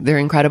amazing. They're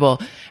incredible.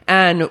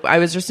 And I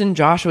was just in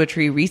Joshua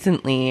Tree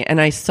recently,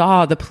 and I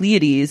saw the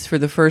Pleiades for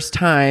the first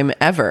time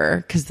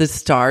ever because the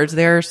stars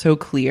there are so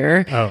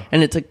clear. Oh.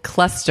 And it's a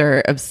cluster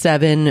of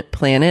 7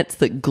 planets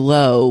that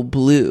glow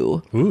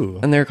blue. Ooh.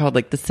 And they're called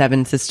like the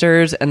 7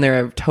 Sisters, and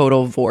they're a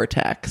total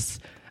vortex.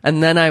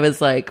 And then I was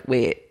like,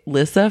 wait,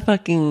 Lissa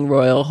fucking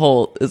Royal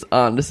Holt is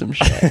onto some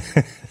shit.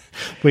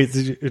 Wait,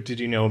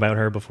 did you know about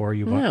her before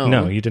you bought? No.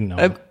 No, you didn't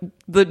know.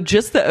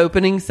 Just the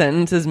opening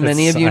sentence, as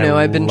many of you know,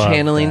 I've been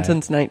channeling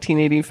since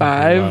 1985.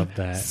 I love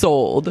that.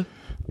 Sold.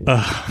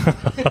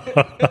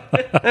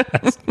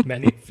 As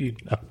many of you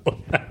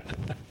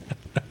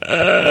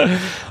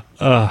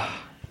know.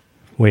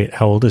 Wait,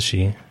 how old is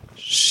she?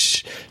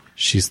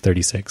 She's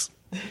 36.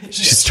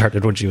 She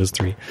started when she was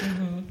 3.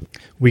 Mm-hmm.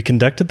 We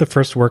conducted the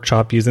first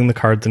workshop using the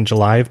cards in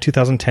July of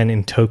 2010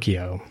 in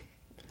Tokyo.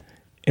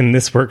 In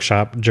this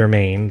workshop,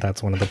 Germain,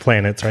 that's one of the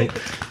planets, right,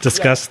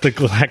 discussed the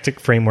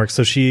galactic framework.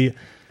 So she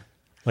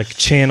like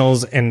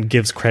channels and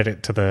gives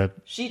credit to the...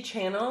 She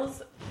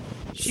channels,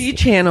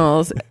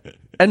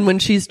 and when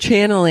she's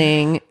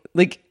channeling,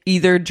 like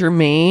either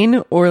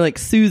Germain or like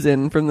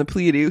Susan from the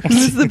Pleiades.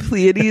 Who's the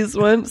Pleiades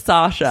one?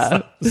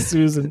 Sasha.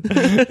 Susan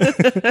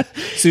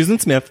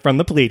Smith from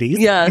the Pleiades.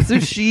 Yeah, so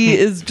she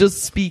is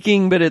just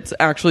speaking, but it's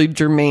actually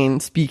Germain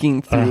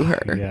speaking through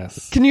her.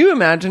 Yes. Can you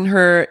imagine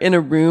her in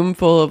a room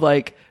full of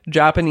like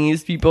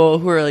Japanese people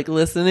who are like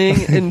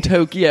listening in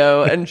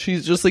Tokyo, and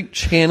she's just like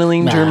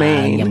channeling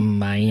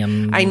Germain?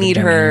 I need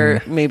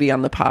her maybe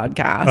on the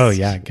podcast. Oh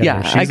yeah, get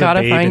her. She's I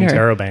gotta find her.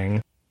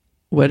 Tarobang.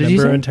 What did you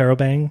say? Remember in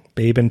Tarobang?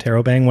 Babe in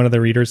Tarobang? One of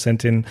the readers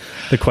sent in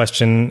the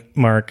question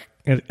mark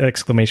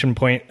exclamation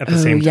point at the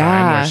same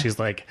time, where she's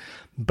like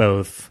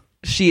both.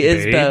 She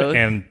is babe both.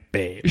 And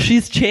babe.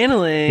 She's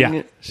channeling.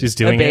 Yeah, she's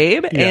doing a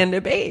babe it. Yeah. and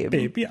a babe.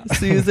 Babe, yeah.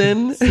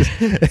 Susan,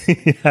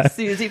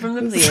 Susie from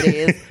the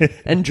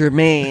Pleiades, and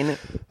Germain.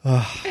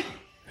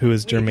 Who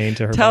is Germain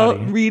to her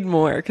body? Read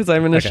more because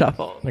I'm going to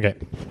shuffle.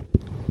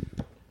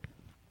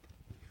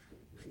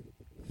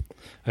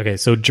 Okay,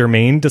 so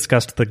Germain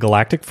discussed the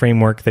galactic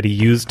framework that he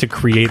used to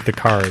create the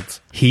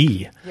cards.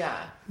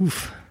 Yeah.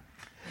 Oof.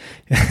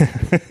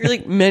 You're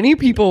like, many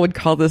people would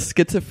call this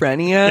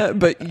schizophrenia,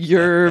 but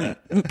you're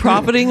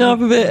profiting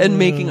off of it and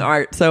making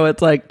art. So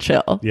it's like,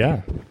 chill.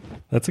 Yeah.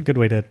 That's a good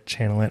way to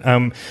channel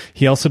it.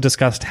 He also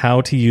discussed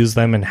how to use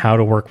them and how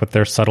to work with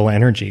their subtle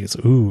energies.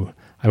 Ooh,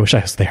 I wish I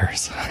was there.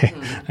 So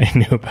I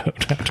knew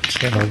about how to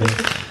channel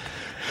this.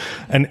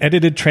 An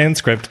edited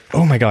transcript.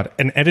 Oh my God.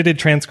 An edited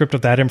transcript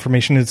of that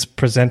information is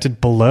presented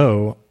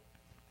below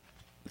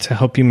to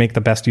help you make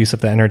the best use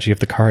of the energy of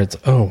the cards.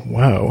 Oh,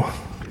 wow.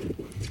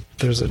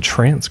 There's a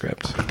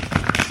transcript.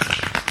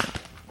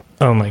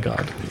 Oh my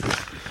God.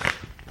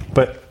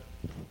 But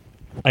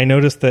I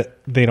noticed that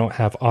they don't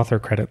have author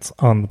credits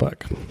on the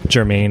book.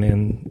 Jermaine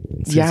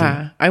and Susie.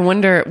 Yeah. I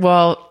wonder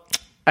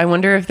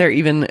if they're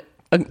even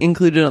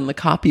included on the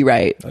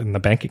copyright. In the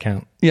bank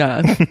account.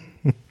 Yeah.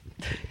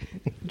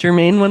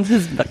 Jermaine wants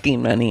his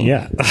fucking money.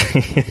 Yeah. Do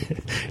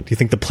you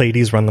think the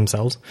Pleiades run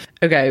themselves?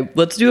 Okay,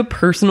 let's do a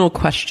personal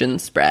question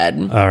spread.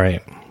 All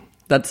right.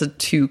 That's a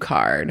 2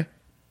 card.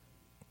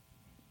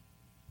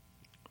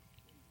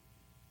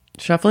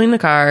 Shuffling the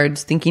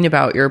cards, thinking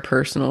about your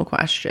personal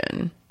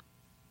question.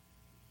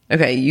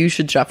 Okay, you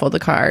should shuffle the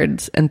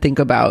cards and think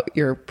about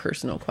your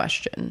personal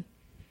question.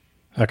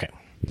 Okay.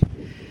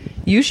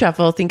 You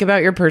shuffle, think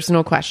about your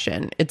personal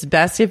question. It's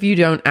best if you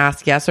don't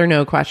ask yes or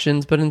no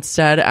questions, but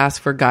instead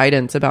ask for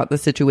guidance about the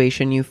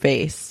situation you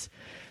face.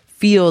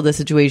 Feel the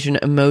situation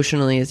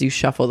emotionally as you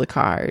shuffle the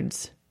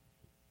cards.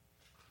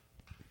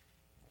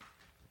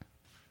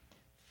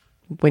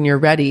 When you're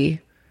ready,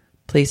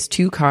 place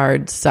 2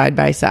 cards side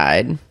by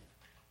side.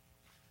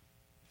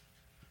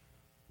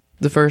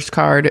 The first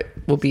card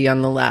will be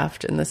on the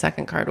left, and the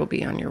second card will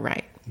be on your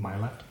right. My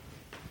left?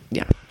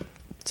 Yeah.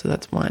 So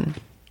that's 1,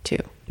 2.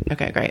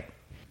 Okay, great.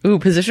 Ooh,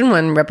 position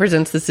 1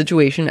 represents the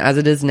situation as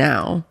it is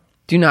now.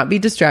 Do not be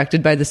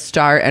distracted by the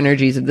star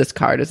energies of this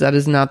card, as that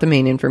is not the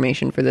main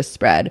information for this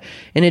spread.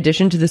 In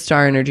addition to the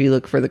star energy,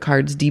 look for the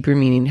card's deeper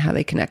meaning, how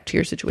they connect to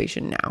your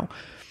situation now.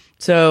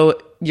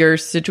 So your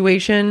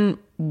situation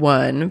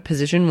 1,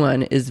 position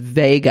 1, is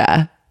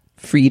Vega,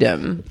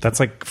 freedom.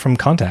 That's like from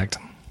Contact.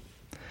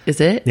 Is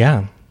it?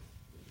 Yeah.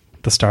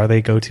 The star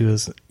they go to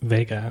is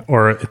Vega,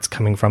 or it's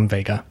coming from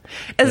Vega.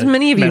 As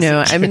many of you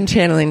know, I've been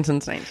channeling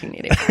since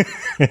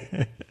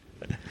 1980.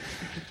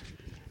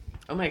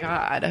 Oh my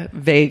God,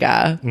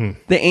 Vega.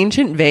 The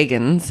ancient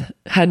Vegans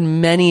had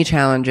many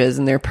challenges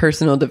in their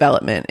personal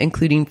development,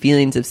 including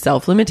feelings of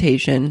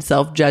self-limitation,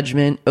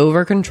 self-judgment,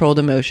 over-controlled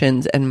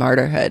emotions, and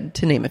martyrhood,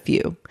 to name a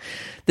few.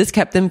 This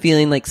kept them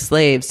feeling like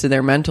slaves to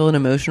their mental and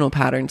emotional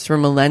patterns for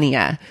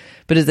millennia.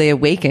 But as they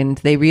awakened,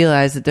 they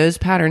realized that those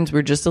patterns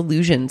were just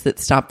illusions that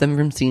stopped them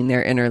from seeing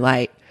their inner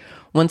light.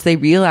 Once they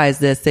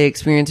realized this, they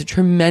experienced a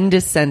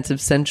tremendous sense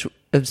of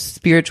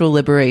spiritual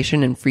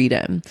liberation and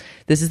freedom.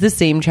 This is the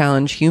same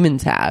challenge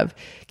humans have.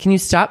 Can you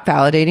stop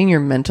validating your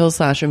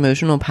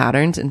mental/emotional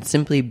patterns and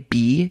simply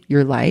be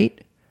your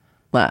light?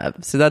 Love.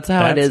 So that's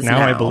how it is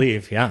now. I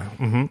believe. Yeah.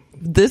 Mm-hmm.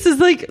 This is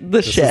like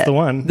the shit. This is the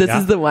one. This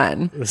is the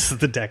one. This is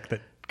the deck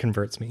that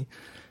converts me.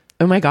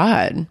 Oh my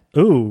God.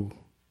 Ooh.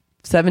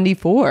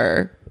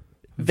 74.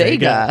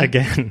 Vega.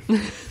 Again.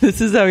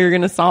 This is how you're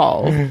going to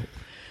solve. Okay,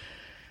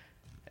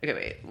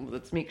 wait.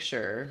 Let's make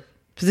sure.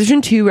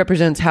 Position 2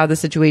 represents how the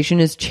situation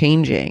is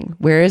changing.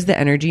 Where is the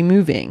energy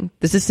moving?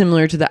 This is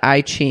similar to the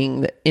I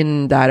Ching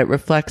in that it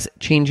reflects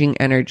changing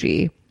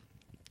energy.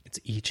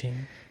 It's I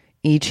Ching.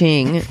 I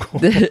Ching.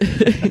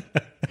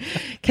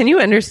 Can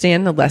you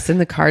understand the lesson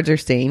the cards are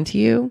saying to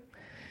you?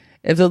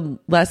 If the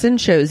lesson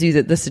shows you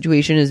that the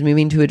situation is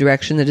moving to a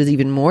direction that is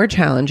even more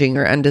challenging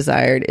or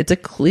undesired, it's a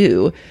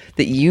clue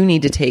that you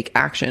need to take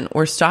action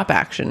or stop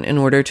action in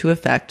order to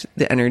affect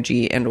the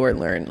energy and or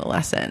learn the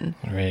lesson.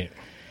 All right.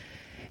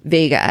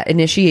 Vega,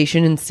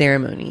 initiation and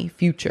ceremony,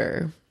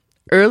 future.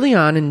 Early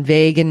on in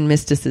Vegan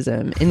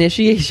mysticism,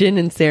 initiation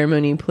and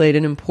ceremony played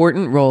an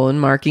important role in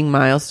marking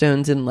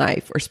milestones in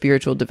life or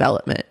spiritual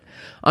development.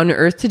 On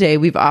Earth today,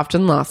 we've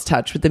often lost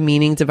touch with the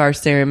meanings of our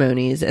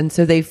ceremonies, and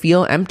so they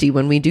feel empty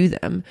when we do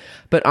them.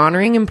 But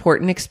honoring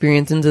important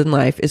experiences in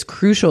life is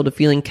crucial to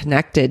feeling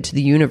connected to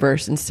the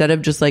universe instead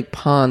of just like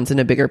pawns in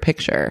a bigger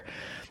picture.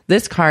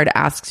 This card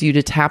asks you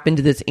to tap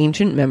into this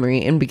ancient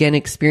memory and begin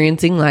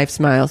experiencing life's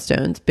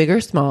milestones, big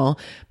or small,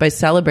 by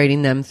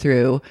celebrating them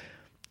through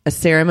a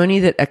ceremony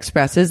that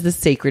expresses the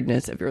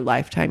sacredness of your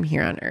lifetime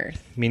here on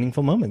Earth.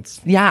 Meaningful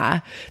moments. Yeah.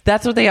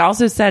 That's what they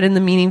also said in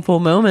the Meaningful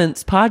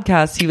Moments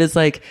podcast. He was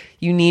like,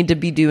 you need to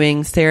be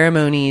doing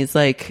ceremonies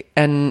like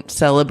and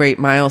celebrate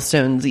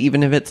milestones,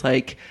 even if it's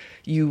like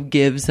you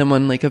give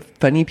someone like a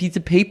funny piece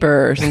of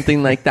paper or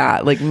something like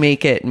that. Like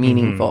make it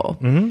meaningful.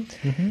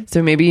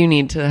 So maybe you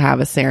need to have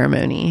a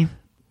ceremony.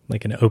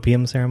 Like an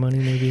opium ceremony,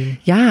 maybe.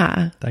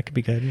 Yeah. That could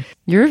be good.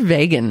 You're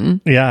vegan.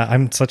 Yeah,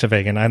 I'm such a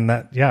vegan. I'm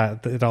that. Yeah,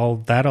 that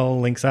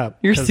all links up.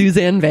 You're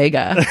Suzanne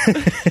Vega.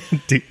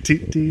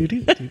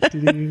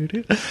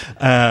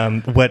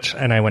 Which,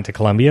 and I went to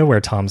Colombia where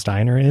Tom's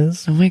Diner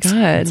is. Oh my God.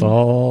 It's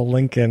all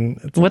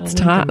Lincoln. What's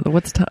Tom?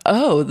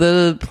 Oh,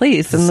 the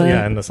place in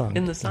the in the song.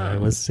 In the song. I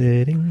was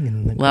sitting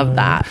in the Love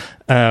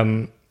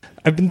garden. that.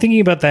 I've been thinking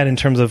about that in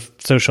terms of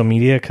social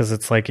media, because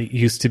it's like it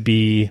used to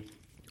be,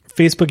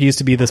 Facebook used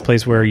to be this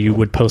place where you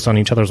would post on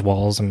each other's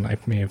walls, and I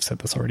may have said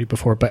this already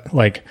before, but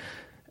like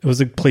it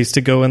was a place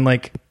to go and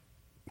like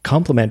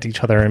compliment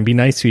each other and be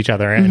nice to each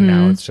other, and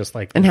now it's just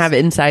like and have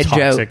inside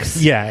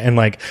jokes. Yeah, and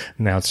like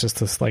now it's just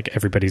this like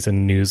everybody's a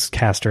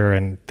newscaster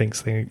and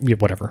thinks they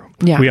whatever.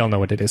 Yeah, we all know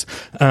what it is.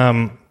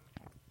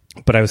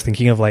 But I was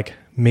thinking of like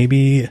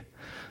maybe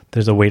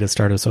there's a way to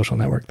start a social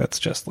network that's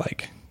just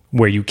like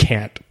where you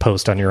can't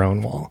post on your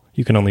own wall.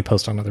 You can only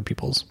post on other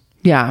people's.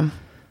 Yeah.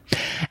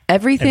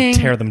 Everything. And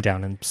tear them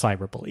down in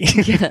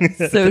cyberbully.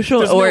 Yeah, social.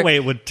 There's or no way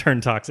it would turn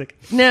toxic.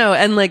 No,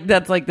 and like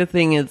that's like the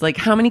thing is like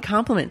how many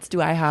compliments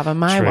do I have on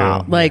my True,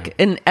 wall? Like,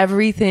 and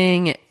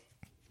everything.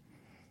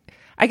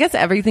 I guess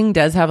everything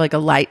does have like a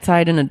light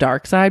side and a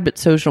dark side, but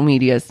social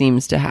media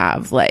seems to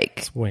have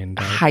like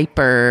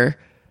hyper,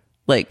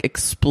 like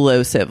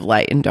explosive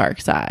light and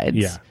dark sides.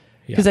 Yeah.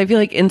 Because I feel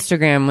like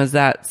Instagram was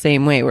that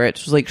same way, where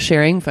it's just like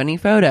sharing funny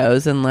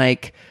photos and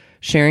like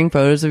sharing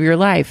photos of your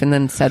life, and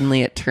then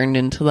suddenly it turned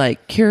into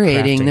like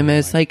curating Crafting the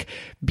most like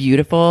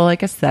beautiful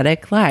like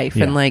aesthetic life,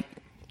 and like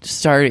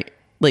started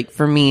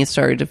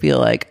to feel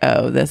like,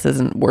 oh, this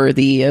isn't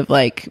worthy of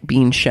like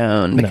being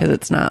shown because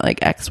it's not like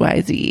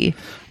XYZ.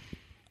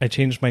 I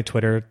changed my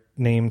Twitter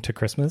name to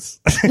Christmas.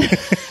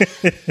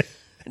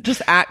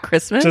 Just at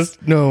Christmas?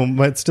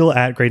 But still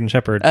at Graydon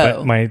Shepherd. Oh.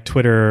 But my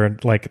Twitter,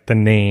 like the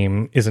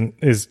name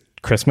is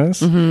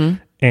Christmas.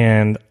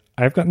 And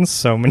I've gotten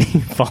so many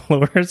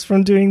followers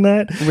from doing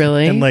that.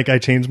 Really? And like I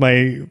changed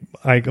my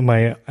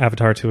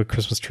avatar to a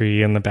Christmas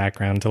tree in the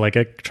background to like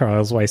a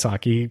Charles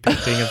Wysocki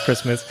painting of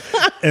Christmas.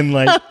 And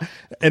like,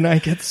 and I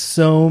get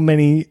so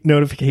many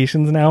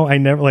notifications now. I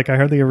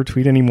hardly ever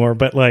tweet anymore,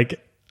 but like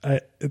I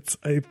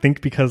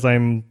think because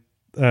I'm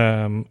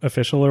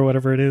official or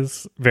whatever it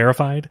is,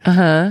 verified.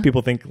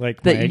 People think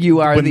like that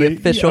you are the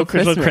official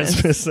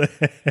Christmas.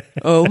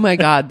 Oh my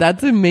God,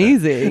 that's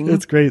amazing.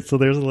 It's great. So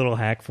there's a little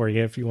hack for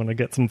you if you want to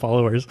get some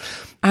followers.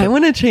 I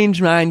want to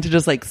change mine to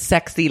just like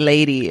sexy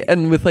lady,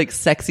 and with like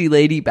sexy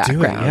lady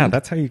background. Do it. Yeah,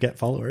 that's how you get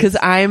followers. Because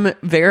I'm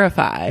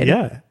verified.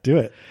 Yeah, do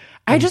it.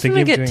 I just want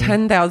to get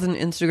 10,000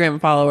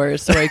 Instagram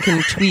followers so I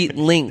can tweet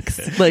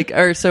links, like,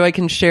 or so I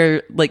can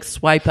share like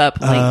swipe up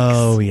links.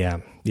 Oh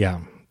yeah,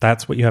 yeah.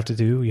 That's what you have to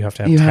do. You have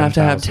to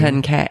have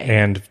 10K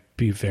and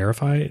be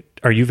verified.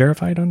 Are you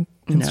verified on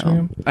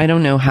Instagram? No, I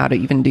don't know how to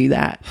even do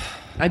that.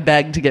 I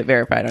begged to get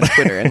verified on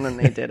Twitter, and then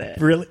they did it.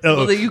 Really?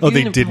 Well,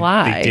 they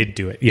did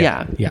do it.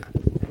 Yeah.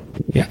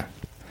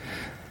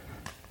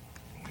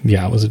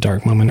 Yeah, it was a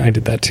dark moment. I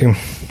did that too.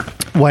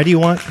 Why do you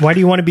want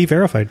to be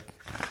verified?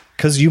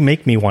 Because you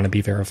make me want to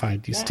be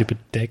verified, you stupid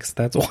dicks.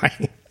 That's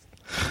why.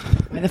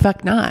 Why the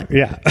fuck not?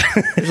 Yeah.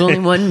 There's only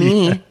one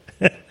me.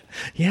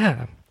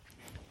 Yeah.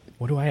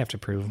 What do I have to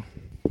prove?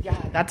 Yeah,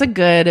 that's a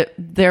good.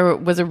 There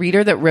was a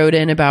reader that wrote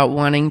in about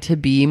wanting to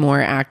be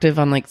more active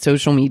on like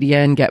social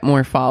media and get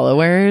more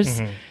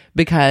followers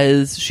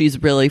because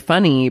she's really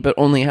funny, but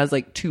only has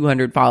like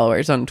 200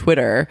 followers on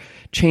Twitter.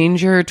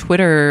 Change your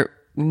Twitter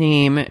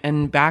name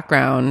and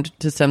background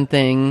to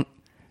something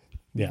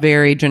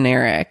very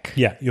generic.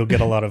 Yeah, you'll get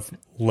a lot of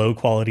low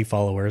quality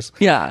followers.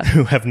 Yeah.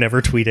 Who have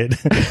never tweeted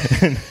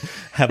and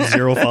have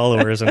 0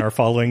 followers and are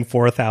following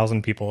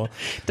 4,000 people.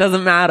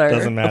 Doesn't matter.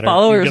 A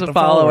follower is a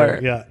follower.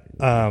 Yeah.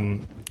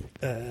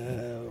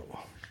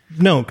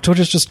 No,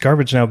 Twitter's just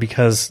garbage now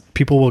because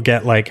people will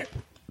get like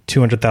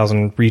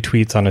 200,000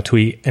 retweets on a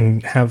tweet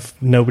and have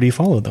nobody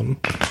follow them.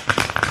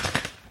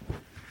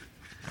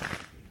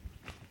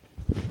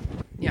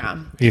 Yeah.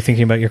 Are you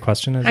thinking about your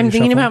question? I'm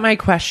thinking about my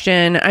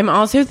question. I'm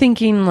also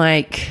thinking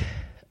like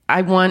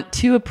I want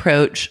to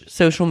approach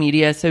social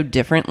media so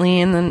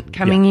differently in the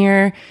coming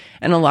year.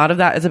 And a lot of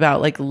that is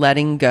about like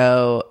letting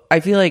go.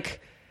 I feel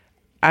like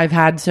I've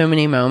had so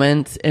many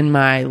moments in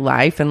my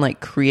life and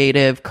like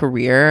creative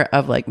career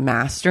of like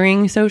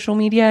mastering social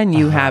media, and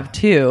you have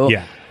too.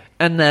 Yeah.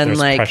 And then there's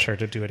like pressure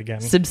to do it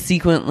again.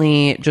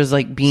 Subsequently just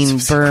like being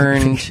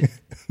burned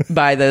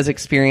by those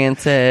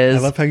experiences. I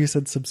love how you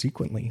said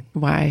subsequently.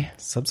 Why?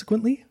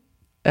 Subsequently?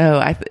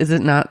 Oh, is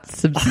it not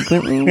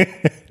subsequently?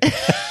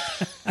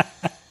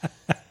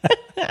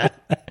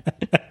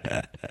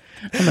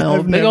 I'm an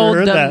old, big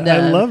old dumb.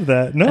 I love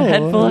that. No, I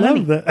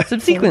love that.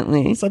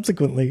 Subsequently.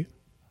 Subsequently.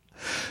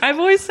 I've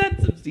always said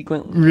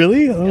subsequently.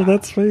 Really? Oh,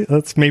 that's right.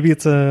 That's maybe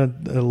it's a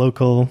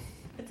local.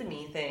 It's a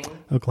me thing.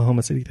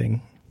 Oklahoma City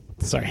thing.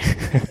 Sorry.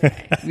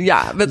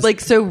 Yeah, but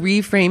like so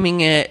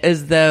reframing it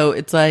as though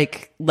it's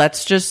like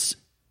let's just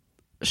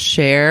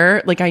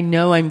share. Like I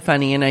know I'm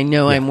funny and I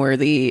know I'm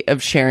worthy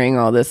of sharing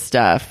all this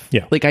stuff.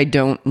 Yeah. Like I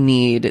don't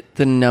need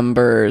the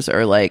numbers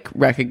or like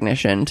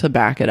recognition to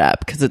back it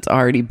up because it's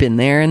already been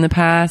there in the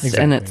past,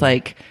 and it's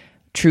like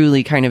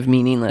truly kind of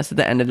meaningless at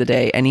the end of the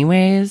day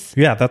anyways.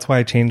 Yeah, that's why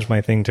I changed my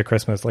thing to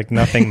Christmas. Like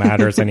nothing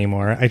matters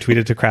anymore. I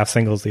tweeted to Craft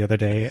Singles the other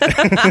day.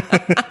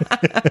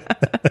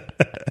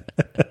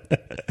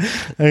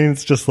 I mean,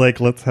 it's just like,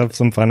 let's have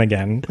some fun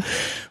again.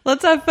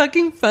 Let's have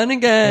fucking fun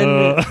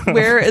again.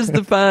 Where is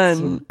the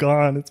fun? It's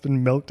gone. It's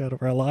been milked out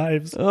of our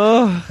lives.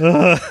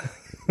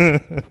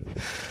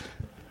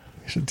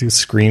 Should do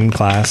scream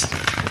class.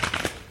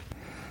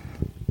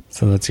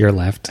 So that's your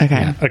left. Okay.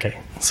 Yeah. Okay.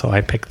 So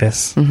I pick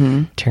this.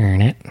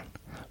 Turn it.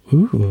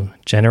 Ooh,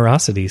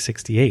 generosity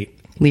 68.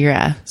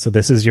 Lyra. So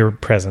this is your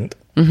present.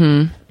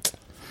 There's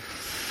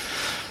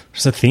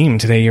a theme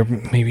today.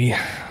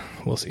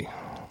 We'll see.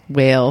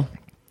 Whale.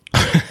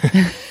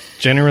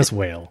 Generous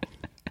whale.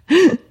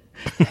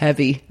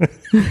 Heavy.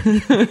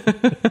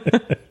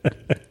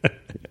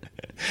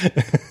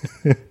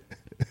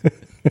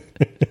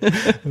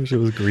 I wish it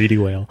was greedy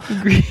whale.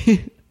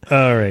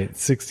 All right,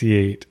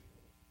 68.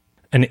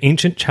 An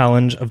ancient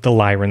challenge of the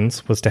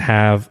Lyrans was to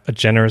have a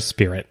generous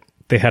spirit.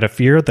 They had a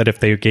fear that if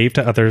they gave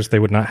to others, they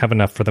would not have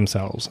enough for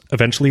themselves.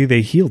 Eventually,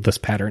 they healed this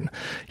pattern.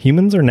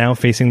 Humans are now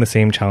facing the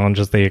same challenge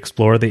as they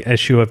explore the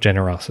issue of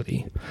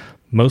generosity.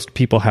 Most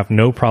people have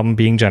no problem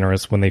being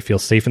generous when they feel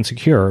safe and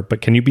secure, but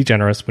can you be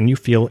generous when you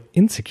feel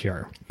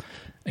insecure?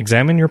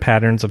 Examine your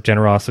patterns of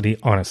generosity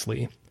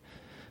honestly.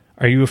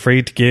 Are you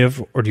afraid to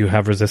give, or do you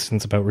have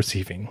resistance about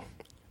receiving?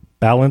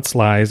 Balance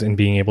lies in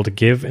being able to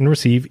give and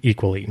receive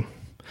equally.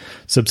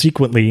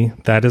 Subsequently,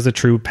 that is a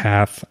true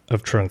path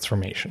of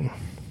transformation.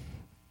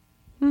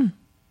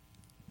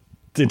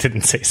 It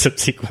didn't say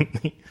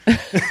subsequently. I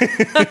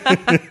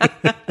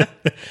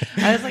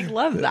was like,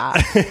 love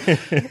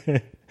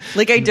that.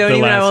 Like, I don't The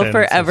even, I last will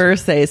sentence forever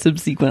say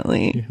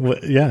subsequently. Well,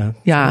 yeah.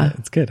 Yeah.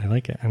 It's good. I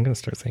like it. I'm going to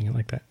start saying it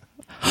like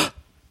that.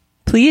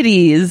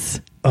 Pleiades.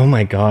 Oh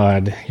my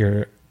God.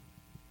 You're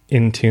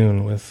in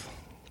tune with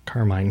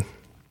Carmine.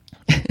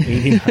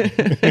 89.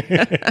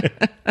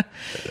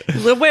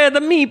 Where are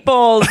the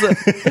meatballs?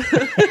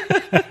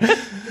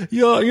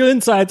 Your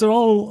insides are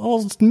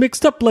all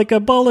mixed up like a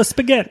ball of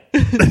spaghetti.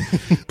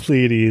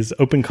 Pleiades.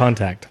 Open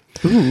contact.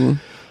 Ooh.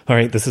 All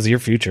right, this is your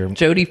future.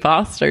 Jodie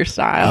Foster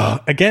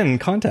style. Again,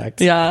 contact.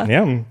 Yeah.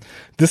 Yeah.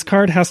 This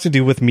card has to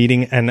do with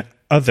meeting an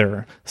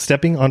other,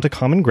 stepping onto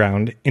common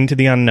ground, into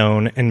the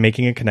unknown, and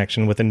making a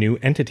connection with a new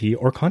entity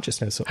or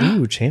consciousness.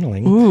 Ooh,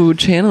 channeling. Ooh,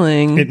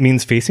 channeling. It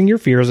means facing your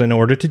fears in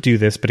order to do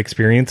this, but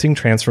experiencing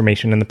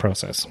transformation in the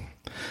process.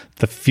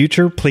 The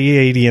future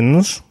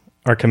Pleiadians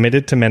are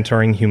committed to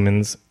mentoring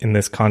humans in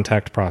this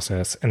contact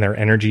process, and their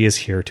energy is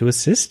here to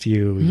assist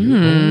you.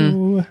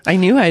 You- I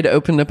knew I'd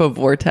opened up a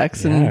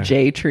vortex in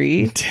J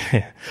Tree.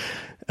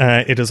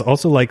 It is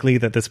also likely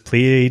that this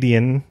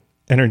Pleiadian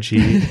energy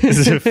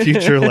is a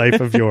future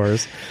life of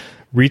yours,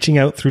 reaching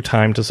out through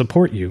time to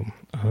support you.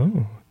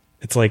 Oh,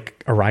 it's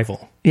like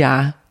Arrival.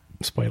 Yeah,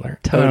 Spoiler.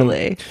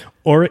 totally.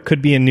 Or it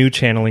could be a new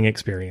channeling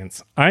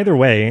experience. Either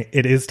way,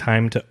 it is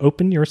time to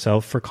open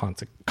yourself for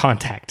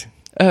contact.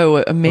 Oh,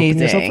 Open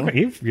yourself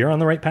amazing. you're on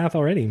the right path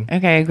already.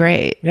 Okay,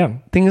 great. Yeah.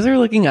 Things are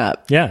looking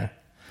up. Yeah.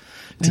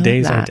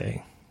 Today's our that.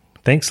 day.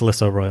 Thanks,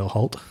 Alyssa Royal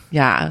Holt.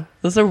 Yeah,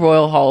 this is a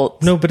Royal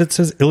Holt. No, but it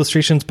says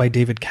illustrations by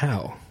David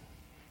Cow.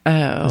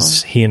 Oh,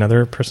 Is he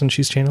another person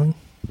she's channeling?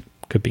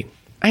 Could be.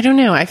 I don't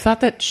know. I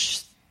thought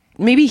that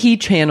maybe he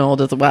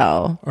channeled as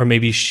well. Or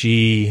maybe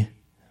she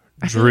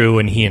drew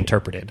and he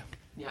interpreted.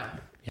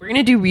 We're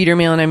going to do reader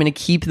mail, and I'm going to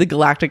keep the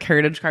Galactic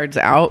Heritage cards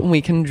out, and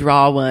we can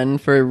draw one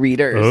for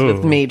readers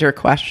with major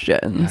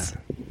questions. Do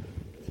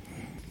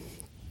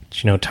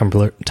you know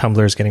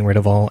Tumblr is getting rid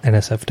of all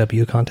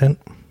NSFW content?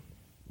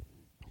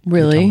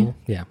 Really? Tumblr?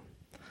 Yeah.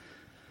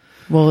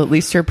 Well, at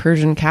least your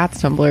Persian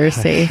Cats Tumblr is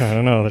safe. I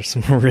don't know. There's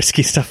some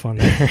risky stuff on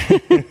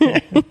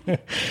there.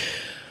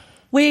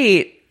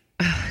 Wait.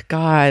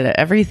 God,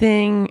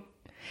 everything...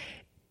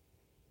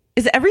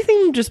 Is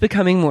everything just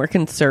becoming more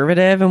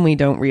conservative and we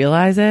don't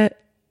realize it?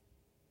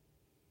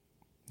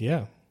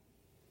 Yeah.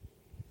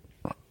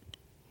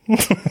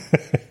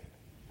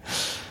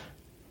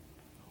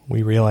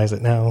 We realize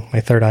it now.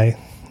 My third eye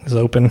is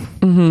open.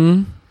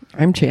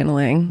 I'm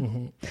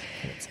channeling.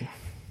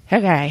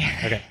 Okay.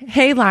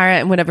 Hey, Lara,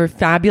 and whatever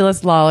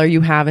fabulous lawler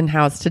you have in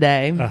house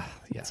today. Yes.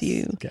 It's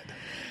you. Good.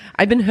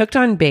 I've been hooked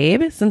on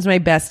Babe since my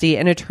bestie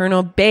and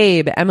eternal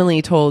babe,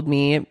 Emily, told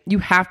me, you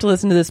have to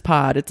listen to this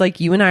pod. It's like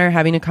you and I are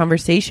having a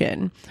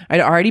conversation. I'd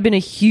already been a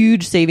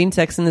huge Saving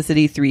Sex and the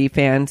City 3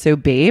 fan, so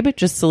Babe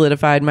just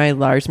solidified my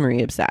Lars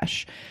Marie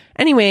obsession.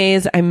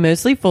 Anyways, I'm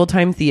mostly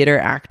full-time theater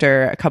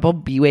actor, a couple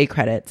B-Way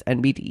credits,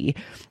 NBD,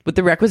 with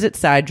the requisite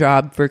side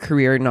job for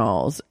career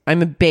nulls.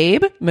 I'm a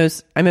babe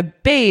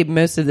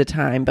most of the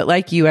time, but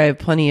like you, I have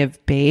plenty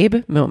of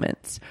babe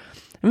moments.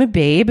 I'm a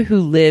babe who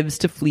lives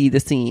to flee the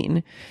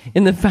scene.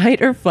 In the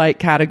fight or flight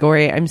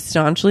category, I'm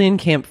staunchly in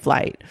camp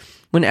flight.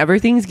 Whenever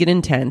things get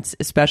intense,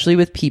 especially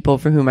with people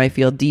for whom I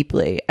feel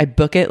deeply, I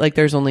book it like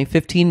there's only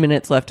 15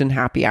 minutes left in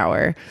happy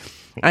hour.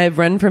 I have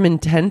run from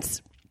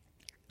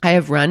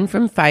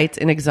fights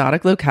in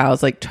exotic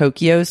locales like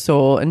Tokyo,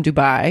 Seoul, and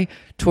Dubai.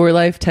 Tour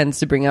life tends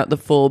to bring out the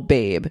full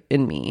babe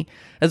in me,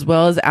 as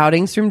well as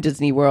outings from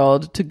Disney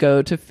World to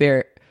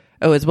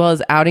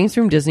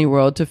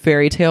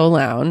Fairy Tale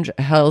Lounge,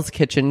 a Hell's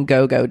Kitchen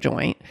go-go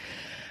joint.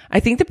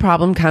 I think the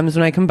problem comes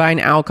when I combine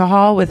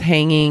alcohol with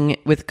hanging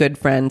with good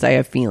friends I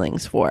have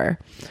feelings for.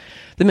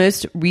 The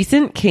most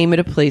recent came at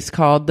a place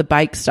called The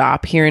Bike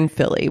Stop here in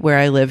Philly, where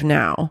I live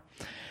now.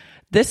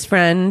 This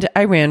friend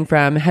I ran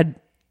from had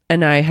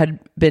and I had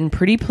been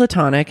pretty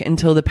platonic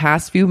until the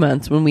past few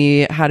months when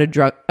we had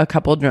a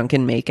couple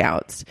drunken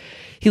makeouts.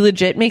 He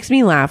legit makes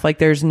me laugh like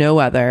there's no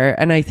other,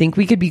 and I think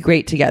we could be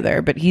great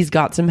together, but he's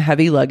got some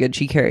heavy luggage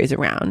he carries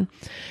around.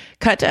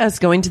 Cut to us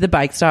going to the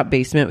bike stop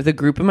basement with a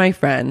group of my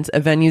friends, a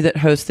venue that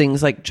hosts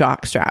things like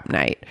Jockstrap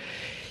Night.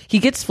 He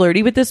gets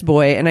flirty with this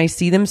boy, and I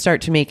see them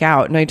start to make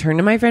out, and I turn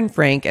to my friend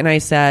Frank, and I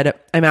said,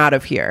 I'm out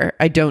of here.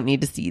 I don't need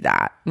to see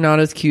that.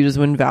 Not as cute as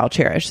when Val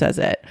Cherish says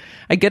it.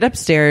 I get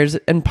upstairs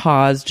and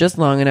pause just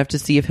long enough to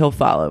see if he'll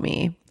follow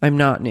me. I'm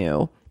not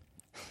new.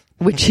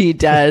 Which he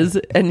does,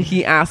 and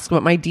he asks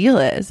what my deal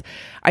is.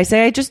 I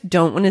say I just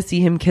don't want to see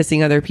him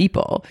kissing other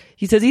people.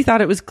 He says he thought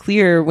it was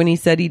clear when he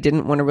said he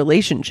didn't want a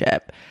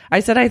relationship.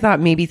 I said I thought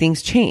maybe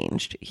things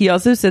changed. He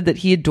also said that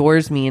he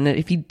adores me and that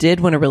if he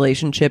did want a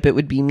relationship, it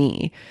would be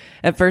me.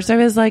 At first I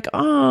was like,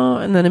 oh,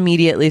 and then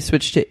immediately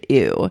switched to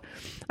ew.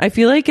 I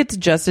feel like it's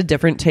just a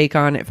different take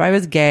on if I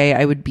was gay,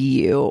 I would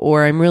be you,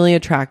 or I'm really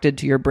attracted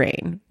to your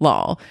brain.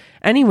 Lol.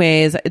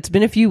 Anyways, it's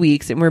been a few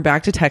weeks and we're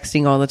back to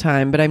texting all the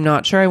time, but I'm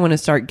not sure I want to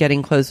start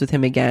getting close with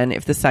him again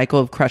if the cycle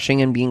of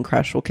crushing and being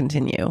crushed will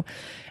continue.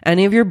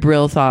 Any of your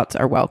Brill thoughts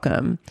are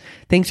welcome.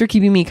 Thanks for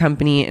keeping me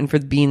company and for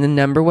being the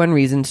number one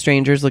reason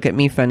strangers look at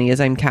me funny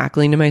as I'm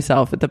cackling to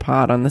myself at the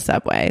pod on the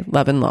subway.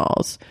 Love and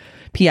lols.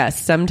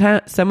 P.S.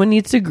 Someone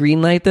needs to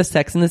greenlight the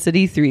Sex and the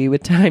City 3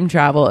 with time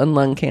travel and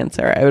lung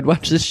cancer. I would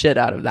watch the shit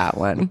out of that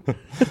one.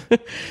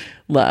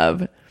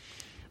 Love.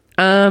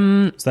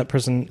 Does that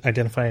person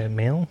identify a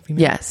male?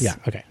 Female? Yes. Yeah.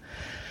 Okay.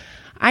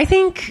 I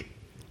think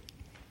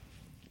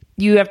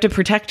you have to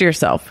protect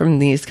yourself from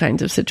these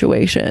kinds of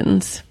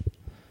situations.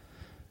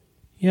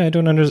 Yeah, I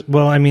don't understand.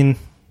 Well, I mean,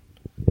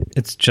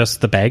 it's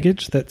just the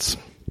baggage that's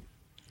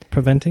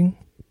preventing.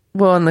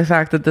 Well, and the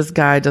fact that this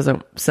guy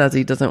says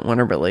he doesn't want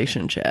a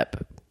relationship.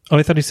 Oh,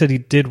 I thought he said he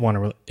did want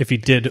a if he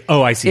did.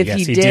 Oh, I see. If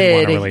yes, he did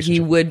want a did, relationship. he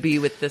would be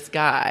with this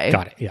guy.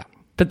 Got it. Yeah.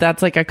 But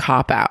that's like a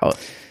cop-out.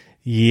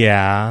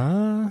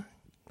 Yeah.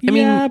 I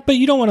mean, but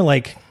you don't want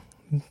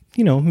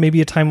to maybe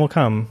a time will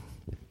come.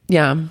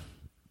 Yeah.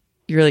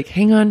 You're like,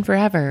 hang on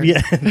forever.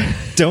 Yeah.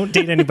 Don't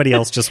date anybody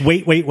else. Just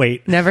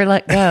wait. Never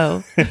let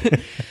go.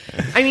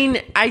 I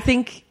mean, I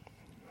think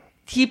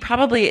he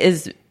probably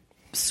is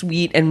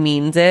sweet and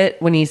means it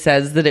when he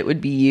says that it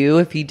would be you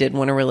if he did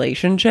want a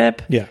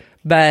relationship. Yeah.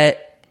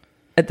 But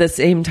at the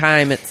same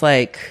time, it's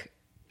like,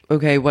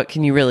 okay, what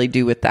can you really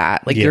do with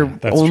that? Like, Yeah, your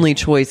that's only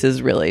choice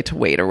is really to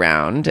wait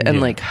around and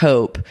like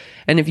hope.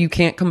 And if you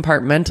can't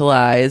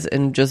compartmentalize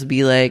and just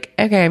be like,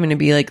 okay, I'm going to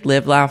be like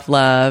live, laugh,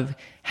 love,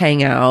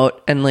 hang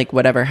out, and like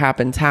whatever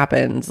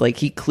happens, like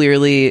he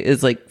clearly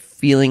is like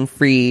feeling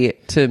free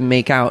to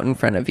make out in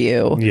front of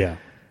you. Yeah.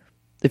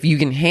 If you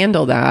can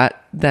handle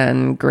that,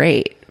 then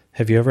great.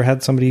 Have you ever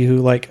had somebody who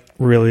like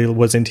really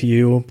was into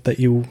you that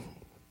you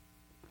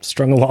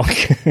strung along?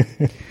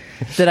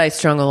 That I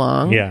strung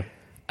along? Yeah.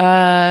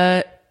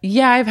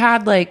 Yeah, I've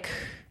had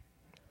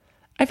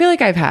I feel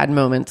like I've had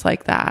moments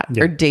like that,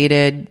 or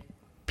dated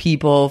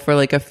people for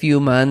like a few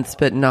months,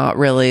 but not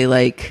really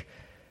like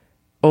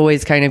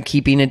always kind of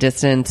keeping a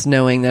distance,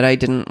 knowing that I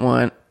didn't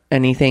want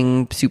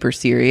anything super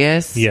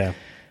serious. Yeah.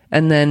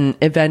 And then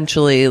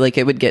eventually like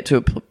it would get to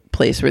a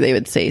place where they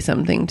would say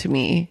something to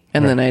me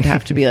and then I'd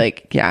have to be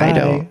like,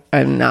 yeah,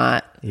 I'm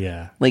not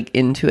like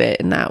into it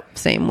in that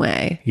same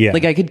way. Yeah.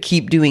 Like I could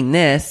keep doing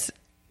this,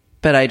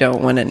 but I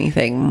don't want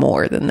anything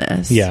more than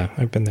this. Yeah,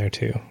 I've been there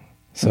too.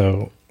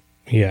 So,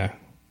 yeah.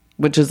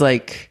 Which is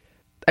like,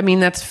 I mean,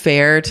 that's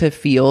fair to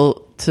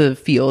feel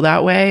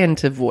that way and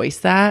to voice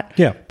that.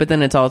 Yeah. But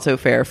then it's also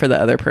fair for the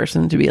other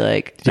person to be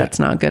like, that's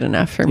not good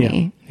enough for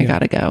me. I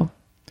gotta go.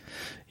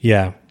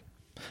 Yeah.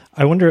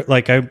 I wonder,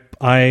 like,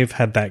 I've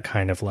had that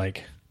kind of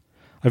like,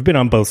 I've been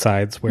on both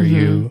sides where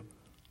you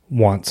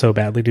want so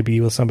badly to be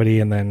with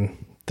somebody and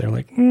then they're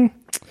like, and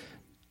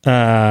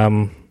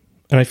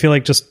I feel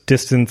like just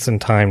distance and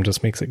time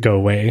just makes it go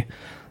away.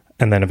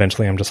 And then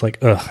eventually I'm just like,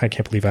 ugh, I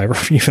can't believe I ever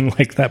even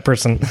liked that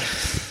person.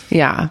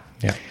 Yeah.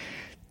 Yeah.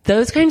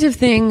 Those kinds of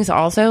things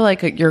also,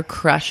 like your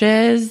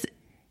crushes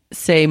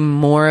say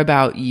more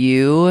about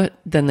you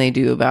than they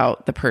do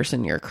about the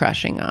person you're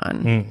crushing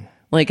on.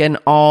 Like, and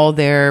all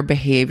their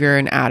behavior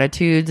and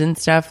attitudes and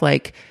stuff,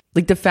 like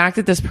the fact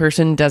that this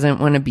person doesn't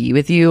want to be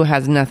with you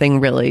has nothing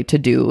really to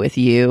do with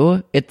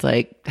you. It's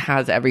like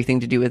has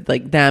everything to do with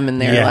like them and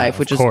their life,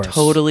 which is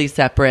totally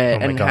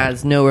separate and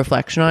has no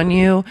reflection on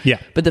you. Yeah.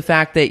 But the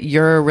fact that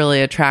you're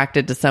really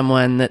attracted to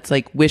someone that's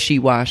like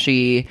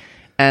wishy-washy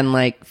and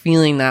like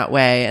feeling that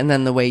way, and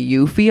then the way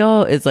you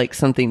feel is like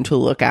something to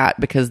look at,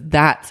 because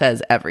that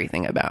says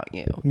everything about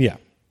you. Yeah.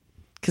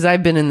 Because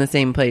I've been in the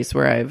same place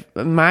where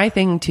my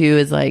thing too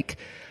is like,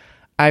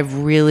 I've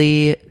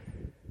really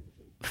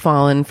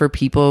fallen for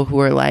people who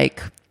are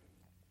like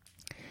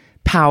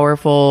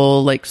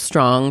powerful, like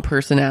strong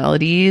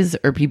personalities,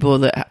 or people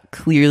that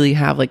clearly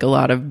have like a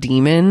lot of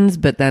demons,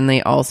 but then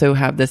they also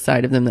have this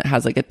side of them that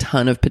has like a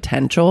ton of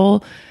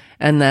potential.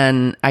 And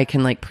then I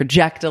can like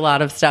project a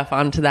lot of stuff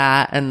onto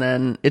that. And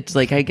then it's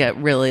like I get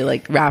really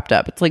like wrapped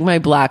up. It's like my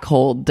black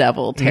hole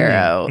devil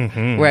tarot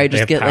where I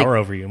just They have get power like,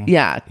 over you.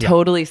 Yeah,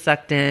 totally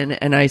sucked in.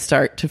 And I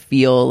start to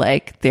feel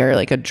like they're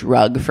like a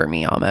drug for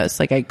me almost.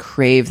 Like I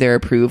crave their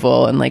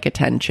approval and like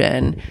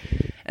attention.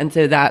 And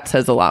so that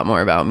says a lot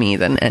more about me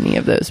than any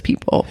of those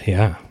people.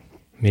 Yeah.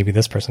 Maybe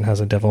this person has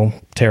a devil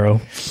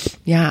tarot.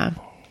 Yeah.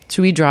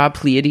 Should we draw a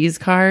Pleiades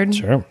card?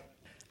 Sure.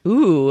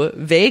 Ooh,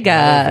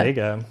 Vega.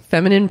 Vega.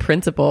 Feminine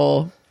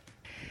principle.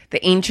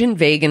 The ancient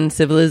Vegan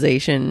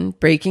civilization,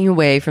 breaking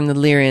away from the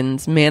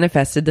Lyrians,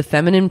 manifested the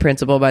feminine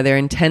principle by their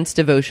intense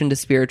devotion to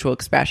spiritual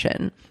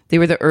expression. They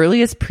were the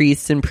earliest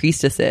priests and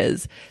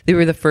priestesses. They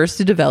were the first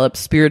to develop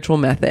spiritual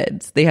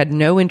methods. They had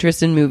no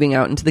interest in moving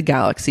out into the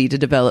galaxy to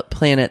develop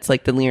planets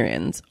like the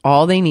Lyrians.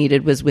 All they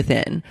needed was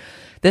within.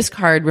 This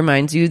card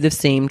reminds you the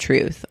same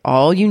truth.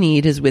 All you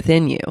need is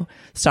within you.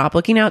 Stop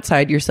looking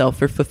outside yourself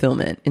for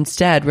fulfillment.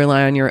 Instead,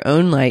 rely on your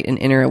own light and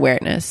inner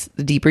awareness.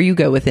 The deeper you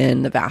go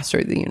within, the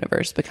vaster the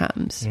universe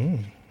becomes.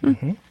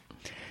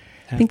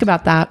 Think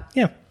about that.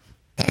 Yeah.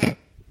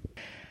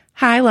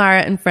 Hi,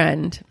 Lara and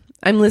friend.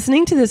 I'm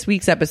listening to this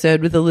week's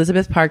episode with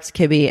Elizabeth Parks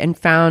Kibbe and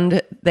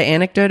found the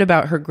anecdote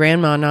about her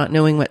grandma not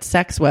knowing what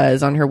sex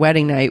was on her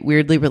wedding night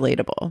weirdly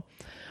relatable.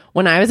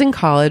 When I was in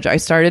college, I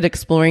started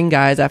exploring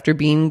guys after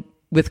being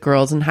with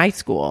girls in high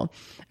school.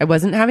 I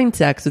wasn't having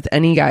sex with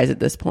any guys at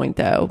this point,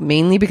 though,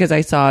 mainly because I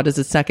saw it as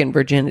a second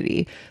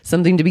virginity,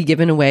 something to be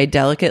given away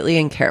delicately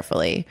and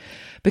carefully.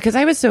 Because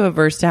I was so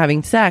averse to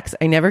having sex,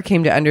 I never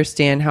came to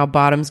understand how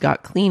bottoms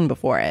got clean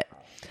before it.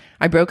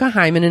 I broke a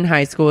hymen in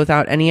high school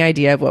without any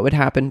idea of what would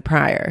happen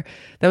prior.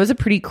 That was a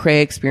pretty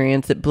cray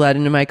experience that bled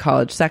into my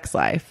college sex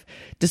life.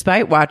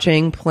 Despite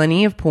watching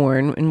plenty of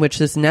porn in which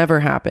this never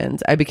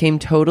happens, I became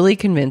totally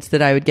convinced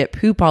that I would get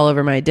poop all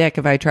over my dick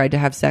if I tried to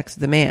have sex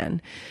with a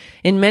man.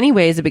 In many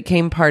ways, it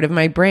became part of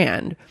my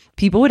brand.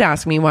 People would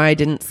ask me why I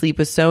didn't sleep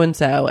with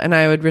so-and-so, and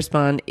I would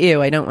respond,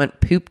 ew, I don't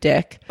want poop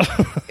dick.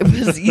 It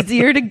was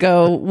easier to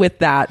go with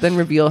that than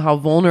reveal how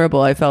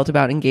vulnerable I felt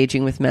about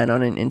engaging with men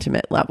on an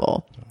intimate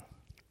level.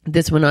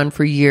 This went on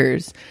for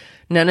years.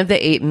 None of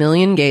the 8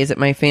 million gays at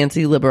my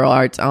fancy liberal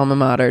arts alma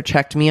mater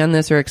checked me on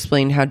this or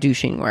explained how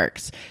douching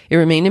works. It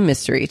remained a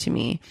mystery to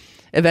me.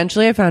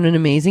 Eventually, I found an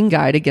amazing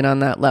guy to get on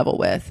that level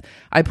with.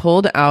 I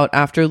pulled out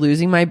after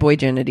losing my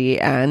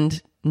boyginity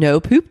and no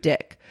poop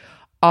dick.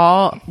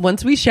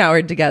 Once we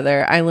showered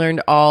together, I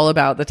learned all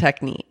about the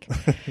technique.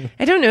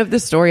 I don't know if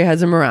this story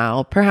has a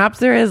morale. Perhaps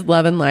there is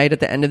love and light at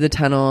the end of the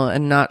tunnel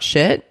and not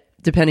shit,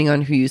 depending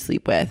on who you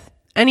sleep with.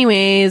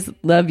 Anyways,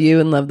 love you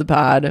and love the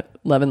pod.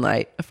 Love and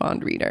light, a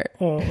fond reader.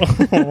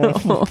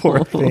 Oh,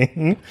 poor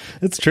thing.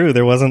 It's true.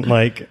 There wasn't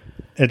like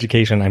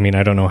education. I mean,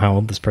 I don't know how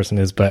old this person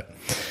is, but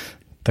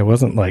there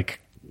wasn't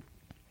like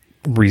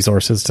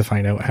resources to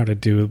find out how to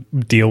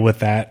deal with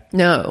that.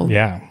 No.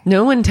 Yeah.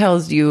 No one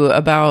tells you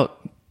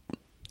about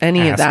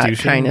any of that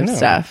kind of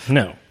stuff.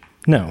 No.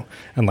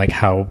 And like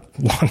how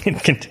long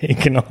it can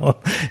take and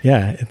all.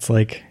 Yeah. It's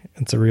like,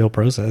 it's a real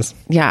process.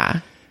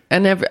 Yeah.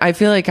 And I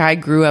feel like I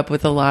grew up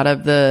with a lot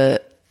of the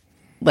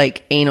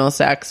like anal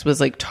sex was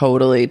like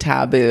totally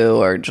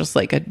taboo or just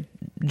like a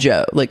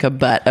joke, like a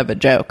butt of a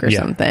joke or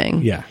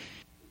something. Yeah.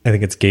 I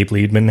think it's Gabe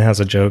Liedman has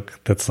a joke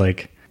that's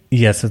like,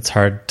 yes, it's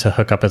hard to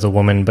hook up as a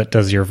woman, but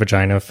does your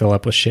vagina fill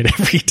up with shit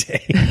every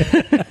day?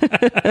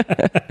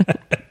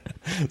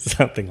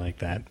 Something like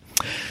that.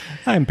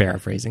 I'm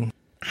paraphrasing.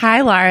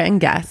 Hi, Lara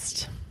and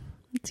guest.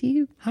 It's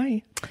you.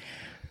 Hi.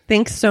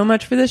 Thanks so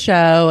much for the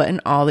show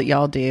and all that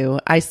y'all do.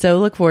 I so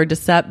look forward to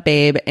Sup,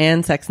 Babe,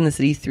 and Sex and the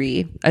City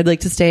 3. I'd like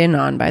to stay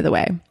anon, by the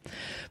way.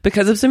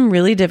 Because of some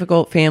really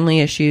difficult family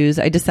issues,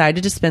 I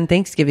decided to spend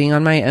Thanksgiving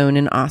on my own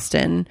in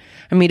Austin.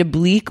 I made a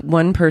bleak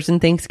one-person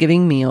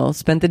Thanksgiving meal,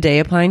 spent the day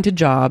applying to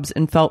jobs,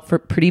 and felt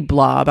pretty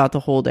blah about the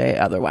whole day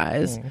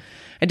otherwise.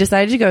 I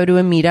decided to go to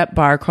a meetup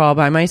bar crawl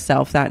by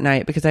myself that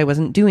night because I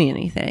wasn't doing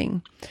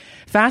anything.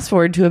 Fast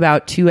forward to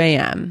about 2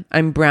 a.m.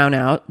 I'm brown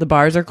out, the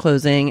bars are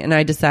closing, and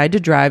I decide to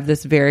drive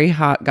this very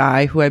hot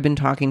guy who I've been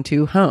talking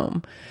to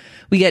home.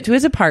 We get to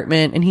his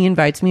apartment, and he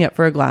invites me up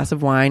for a glass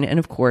of wine, and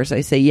of course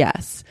I say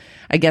yes.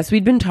 I guess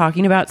we'd been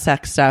talking about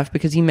sex stuff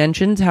because he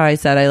mentions how I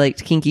said I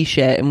liked kinky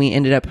shit, and we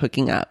ended up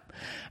hooking up.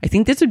 I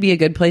think this would be a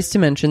good place to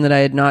mention that I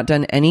had not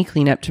done any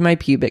cleanup to my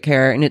pubic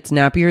hair, and it's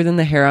nappier than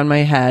the hair on my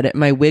head, and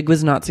my wig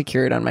was not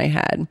secured on my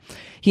head.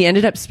 He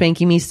ended up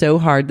spanking me so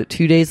hard that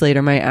 2 days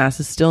later my ass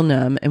is still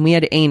numb, and we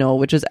had anal,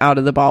 which was out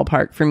of the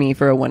ballpark for me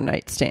for a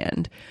one-night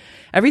stand.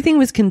 Everything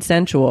was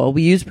consensual.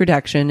 We used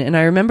protection, and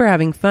I remember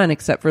having fun,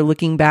 except for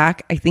looking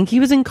back, I think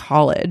he was in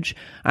college.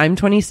 I'm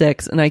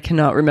 26, and I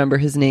cannot remember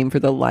his name for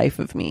the life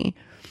of me.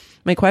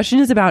 My question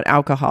is about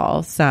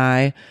alcohol.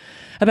 Sigh.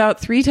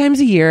 About 3 times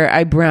a year,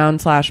 I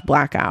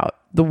brown/black out.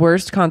 The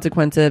worst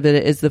consequence of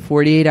it is the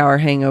 48-hour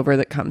hangover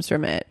that comes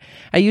from it.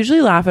 I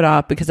usually laugh it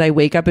off because I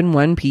wake up in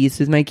one piece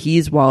with my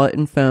keys, wallet,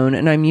 and phone,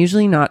 and I'm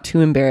usually not too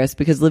embarrassed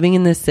because living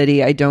in this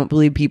city, I don't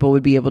believe people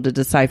would be able to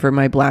decipher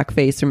my black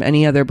face from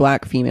any other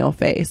black female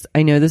face.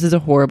 I know this is a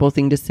horrible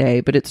thing to say,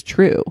 but it's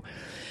true.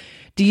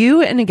 Do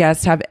you and a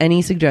guest have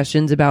any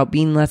suggestions about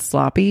being less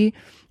sloppy?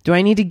 Do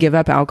I need to give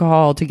up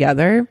alcohol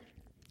altogether?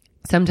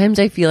 Sometimes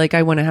I feel like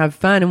I want to have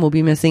fun and will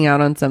be missing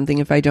out on something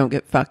if I don't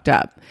get fucked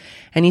up.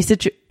 Any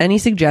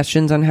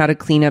suggestions on how to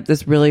clean up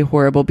this really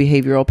horrible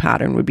behavioral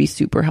pattern would be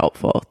super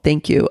helpful.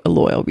 Thank you, a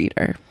loyal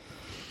reader.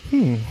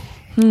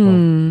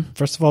 Well,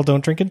 first of all,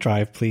 don't drink and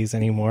drive, please,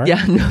 anymore.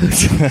 Yeah, no.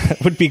 That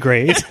would be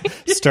great.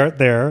 Start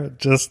there.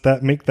 Just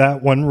make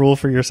that one rule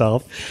for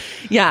yourself.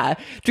 Yeah,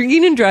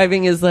 drinking and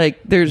driving is like,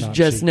 there's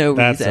just no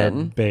That's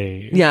reason. a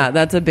babe. Yeah,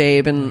 that's a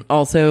babe. And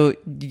also,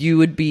 you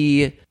would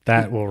be...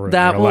 That will ruin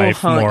That your will life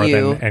haunt more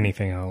you. than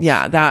anything else.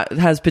 Yeah, that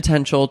has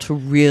potential to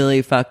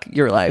really fuck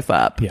your life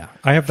up. Yeah.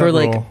 I have that for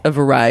like rule. a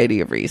variety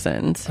of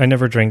reasons. I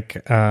never drink,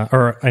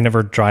 or I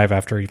never drive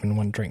after even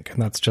one drink.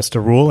 And that's just a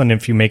rule. And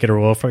if you make it a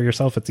rule for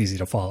yourself, it's easy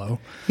to follow.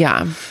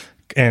 Yeah.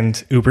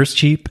 And Uber's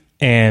cheap,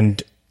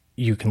 and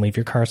you can leave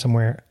your car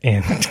somewhere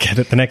and get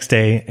it the next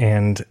day.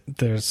 And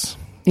there's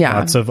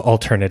lots of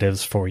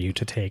alternatives for you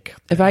to take.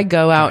 If I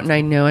go out and I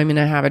know I'm going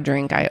to have a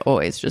drink, I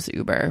always just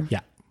Uber.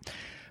 Yeah.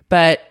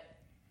 But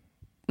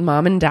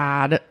mom and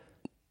dad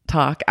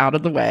talk out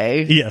of the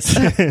way. Yes.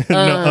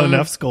 No,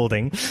 enough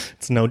scolding.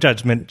 It's no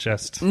judgment,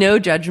 just... No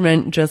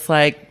judgment, just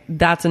like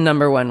that's a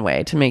number one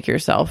way to make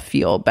yourself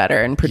feel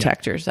better and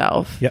protect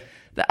yourself. Yep.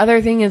 The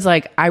other thing is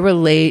like I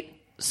relate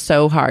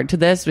so hard to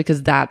this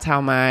because that's how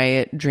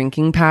my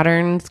drinking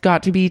patterns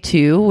got to be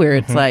too, where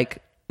it's like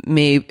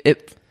maybe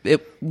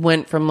it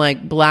went from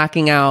like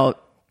blacking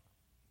out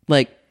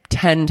like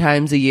 10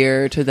 times a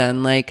year to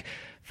then like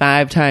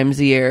 5 times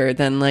a year,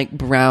 then like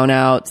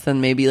brownouts,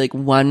 then maybe like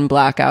 1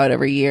 blackout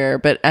every year.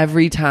 But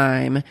every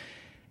time,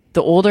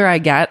 the older I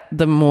get,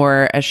 the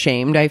more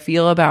ashamed I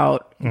feel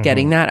about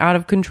getting that out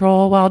of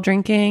control while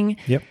drinking.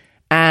 Yep.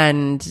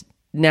 And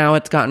now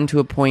it's gotten to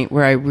a point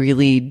where I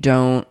really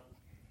don't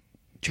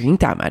drink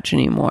that much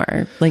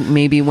anymore. Like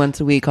maybe once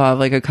a week I'll have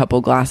like a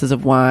couple glasses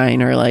of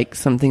wine or like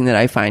something that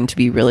I find to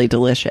be really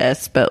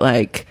delicious. But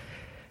like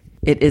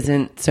it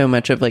isn't so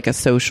much of like a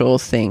social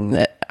thing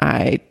that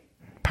I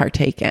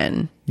partake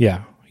in.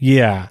 Yeah.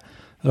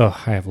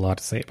 Oh, I have a lot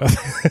to say about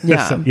that.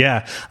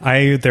 Yeah.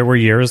 So, there were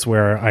years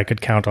where I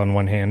could count on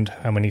one hand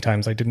how many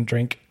times I didn't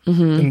drink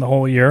in the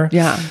whole year.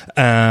 Yeah.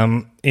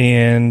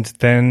 And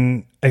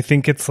then I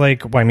think it's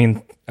like,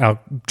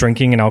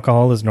 drinking and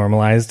alcohol is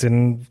normalized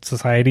in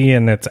society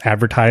and it's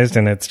advertised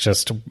and it's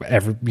just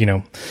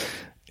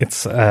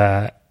it's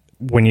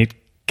when you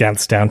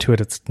gets down to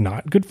it, it's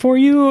not good for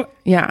you.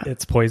 Yeah.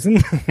 It's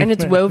poison. And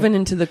it's woven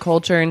into the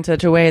culture in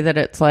such a way that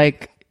it's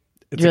like,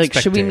 you're like,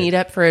 should we meet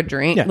up for a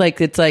drink? Yeah.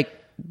 Like, it's like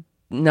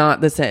not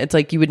the same. It's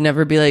like you would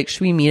never be like, should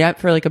we meet up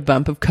for like a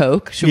bump of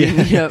Coke? Should we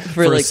meet up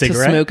for a like to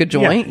cigarette? smoke a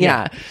joint?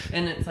 Yeah.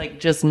 And it's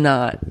like just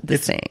not the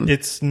same.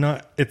 It's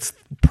not. It's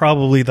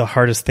probably the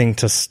hardest thing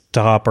to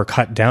stop or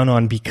cut down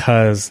on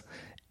because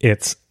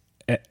it's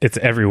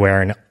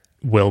everywhere and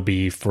will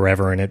be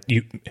forever. And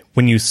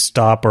when you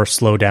stop or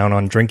slow down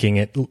on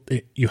drinking,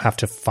 you have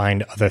to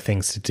find other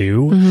things to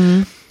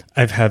do.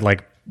 I've had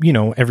like,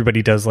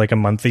 everybody does like a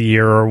month a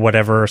year or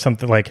whatever or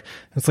something. Like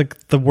it's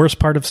like the worst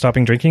part of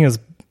stopping drinking is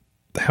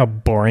how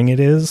boring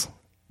it is.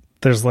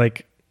 There's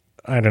like,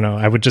 I don't know,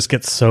 I would just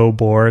get so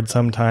bored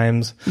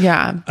sometimes.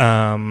 Yeah.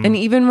 And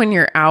even when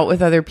you're out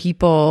with other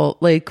people,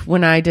 like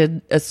when I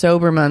did a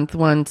sober month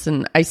once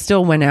and I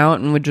still went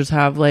out and would just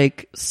have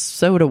like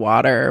soda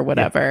water or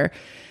whatever. Yeah.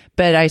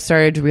 But I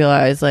started to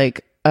realize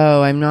like,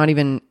 oh, I'm not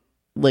even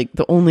like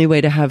the only way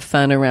to have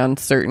fun around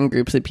certain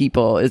groups of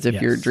people is if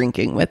you're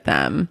drinking with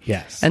them.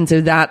 Yes. And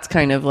so that's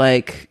kind of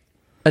like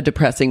a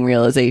depressing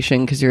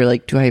realization because you're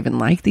like, do I even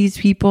like these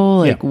people?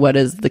 Like, what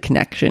is the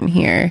connection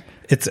here?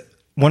 It's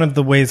one of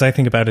the ways I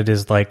think about it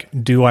is like,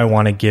 do I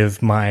want to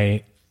give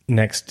my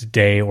next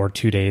day or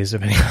 2 days,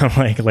 depending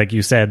on like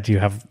you said, you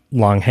have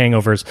long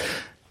hangovers.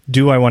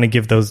 Do I want to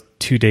give those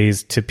 2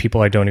 days to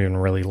people I don't even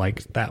really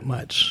like that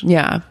much?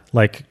 Yeah.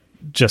 Like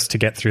just to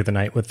get through the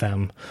night with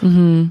them.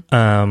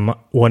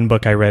 One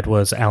book I read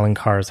was Alan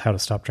Carr's How to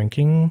Stop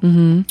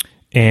Drinking.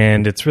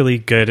 And it's really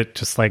good at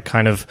just like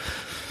kind of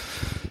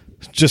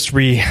just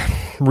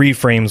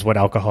reframes what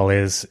alcohol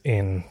is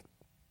and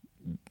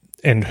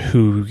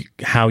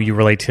how you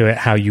relate to it,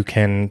 how you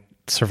can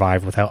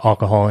survive without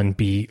alcohol and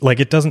be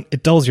like, it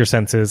dulls your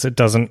senses. It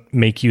doesn't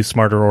make you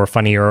smarter or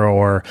funnier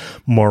or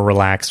more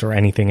relaxed or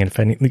anything. And if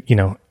any,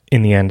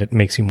 in the end, it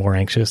makes you more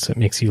anxious. It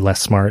makes you less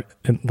smart.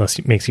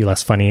 It makes you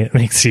less funny. It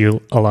makes you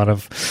a lot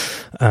of,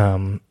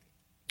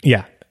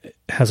 it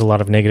has a lot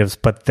of negatives.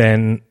 But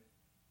then,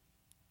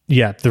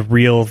 the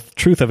real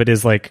truth of it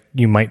is like,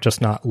 you might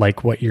just not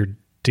like what you're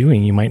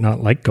doing. You might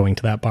not like going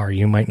to that bar.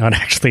 You might not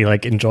actually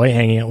like enjoy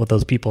hanging out with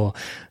those people.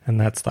 And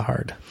that's the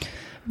hard.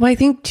 Well, I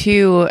think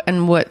too,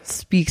 and what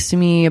speaks to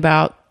me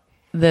about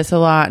this a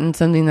lot and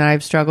something that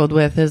I've struggled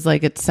with is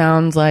like, it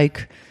sounds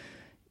like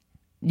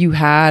you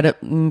had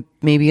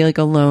maybe like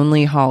a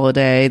lonely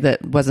holiday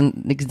that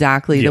wasn't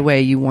exactly the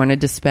way you wanted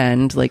to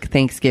spend like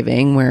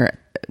Thanksgiving, where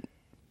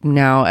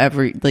now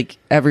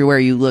everywhere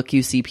you look,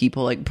 you see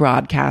people like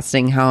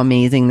broadcasting how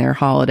amazing their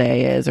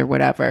holiday is or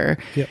whatever.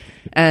 Yep.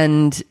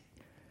 And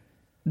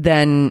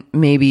then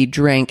maybe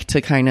drink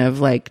to kind of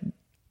like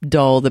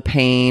dull the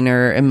pain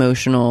or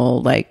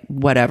emotional, like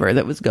whatever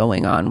that was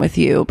going on with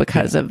you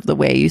because of the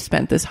way you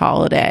spent this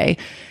holiday.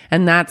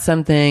 And that's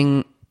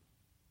something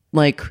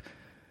like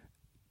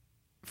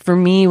for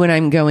me, when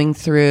I'm going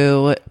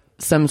through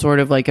some sort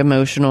of like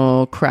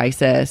emotional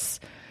crisis,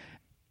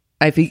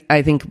 I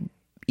think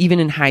even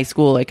in high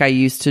school, like I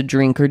used to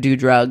drink or do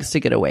drugs to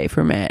get away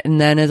from it. And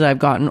then as I've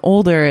gotten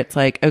older, it's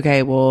like,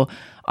 okay, well,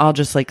 I'll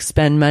just like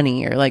spend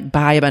money or like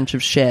buy a bunch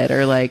of shit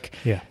or like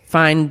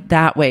find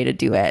that way to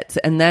do it.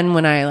 And then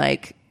when I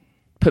like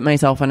put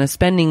myself on a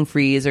spending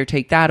freeze or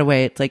take that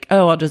away, it's like,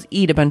 oh, I'll just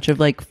eat a bunch of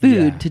like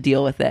food to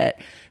deal with it.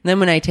 And then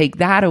when I take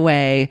that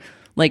away,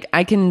 like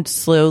I can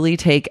slowly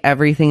take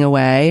everything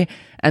away.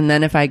 And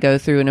then if I go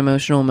through an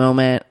emotional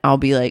moment, I'll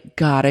be like,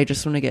 God, I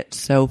just want to get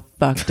so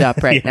fucked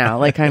up right now.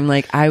 Like, I'm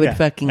like, I would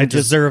fucking I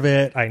deserve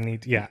it. I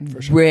need,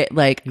 for sure.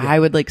 I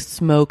would like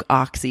smoke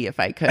Oxy if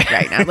I could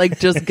right now. Like,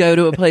 just go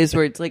to a place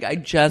where it's like, I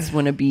just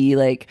want to be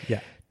like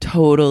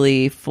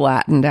totally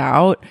flattened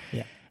out.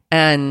 Yeah.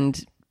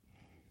 And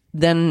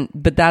then,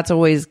 but that's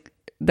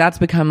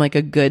become like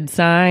a good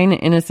sign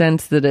in a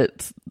sense that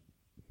it's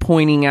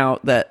pointing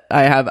out that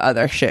I have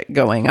other shit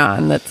going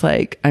on that's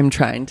like,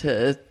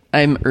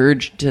 I'm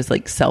urged to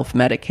like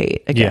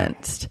self-medicate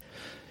against.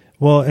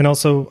 Well, and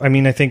also, I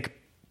mean, I think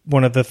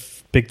one of the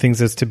big things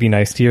is to be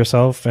nice to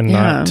yourself and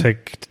not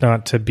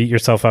to beat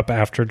yourself up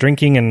after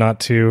drinking, and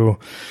not to,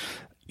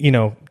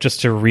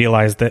 just to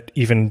realize that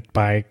even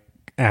by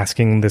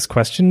asking this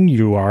question,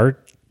 you are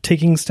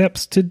taking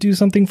steps to do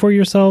something for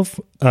yourself,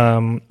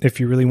 if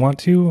you really want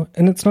to.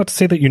 And it's not to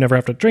say that you never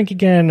have to drink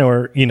again,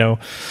 or,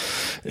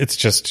 it's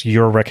just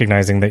you're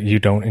recognizing that you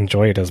don't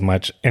enjoy it as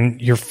much,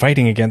 and you're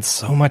fighting against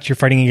so much. You're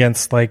fighting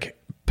against like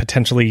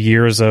potentially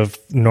years of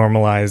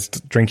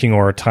normalized drinking,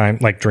 or time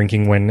like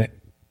drinking when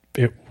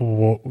it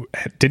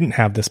didn't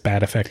have this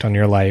bad effect on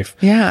your life.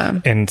 Yeah.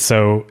 And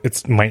so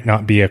it might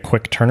not be a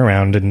quick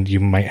turnaround, and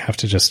you might have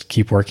to just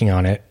keep working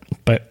on it.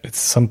 But it's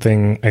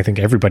something I think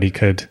everybody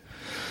could.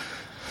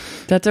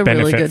 That's a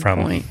really good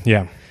point.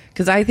 Yeah.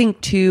 Because I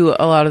think too,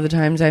 a lot of the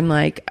times I'm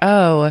like,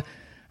 oh,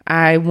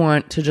 I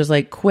want to just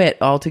like quit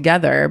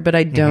altogether, but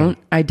I don't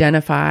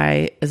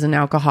identify as an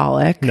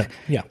alcoholic. No.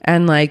 Yeah.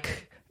 And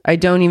like, I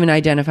don't even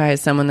identify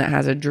as someone that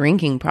has a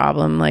drinking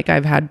problem. Like,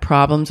 I've had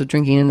problems with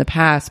drinking in the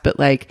past, but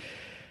like,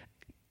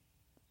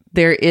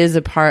 there is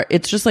a part,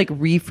 it's just like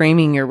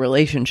reframing your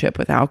relationship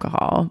with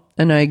alcohol.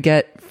 And I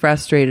get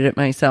frustrated at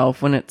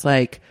myself when it's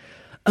like,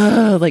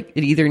 like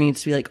it either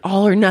needs to be like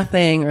all or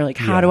nothing, or like,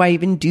 how do I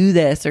even do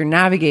this or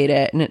navigate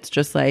it? And it's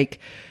just like,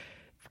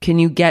 can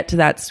you get to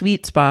that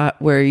sweet spot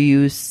where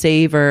you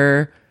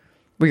savor,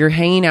 where you're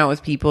hanging out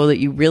with people that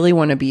you really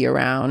want to be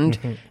around,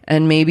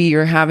 and maybe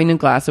you're having a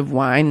glass of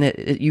wine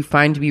that you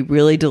find to be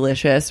really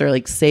delicious, or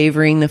like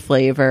savoring the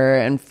flavor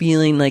and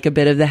feeling like a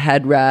bit of the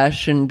head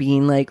rush and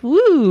being like,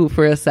 woo,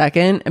 for a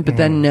second, but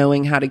then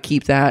knowing how to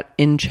keep that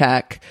in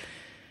check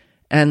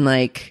and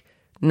like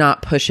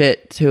not push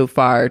it too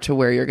far to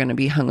where you're going to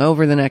be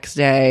hungover the next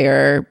day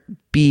or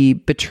be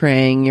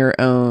betraying your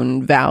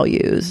own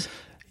values.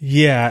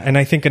 Yeah. And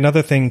I think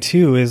another thing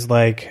too is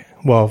like,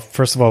 well,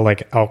 first of all,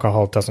 like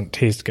alcohol doesn't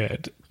taste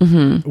good,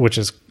 which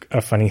is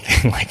a funny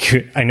thing.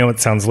 Like, I know it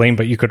sounds lame,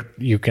 but you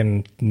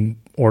can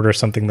order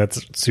something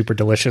that's super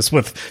delicious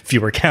with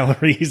fewer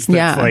calories.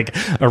 That's like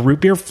a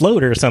root beer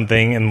float or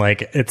something. And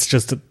like, it's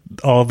just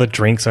all the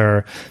drinks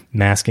are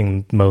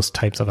masking most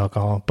types of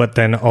alcohol. But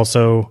then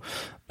also,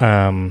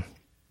 I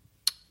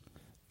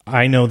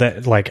know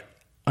that like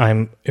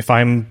if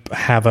I'm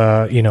have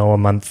a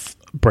month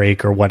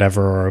break or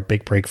whatever, or a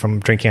big break from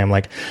drinking, I'm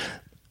like,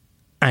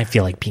 I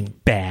feel like being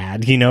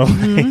bad,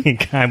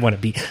 like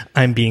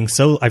I've been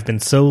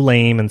so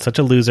lame and such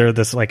a loser.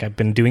 This, like, I've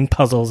been doing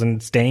puzzles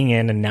and staying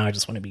in, and now I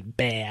just want to be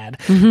bad.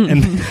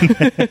 And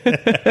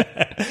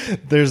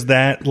there's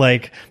that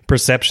like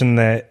perception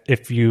that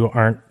if you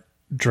aren't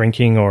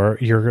drinking, or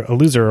you're a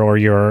loser, or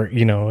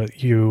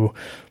you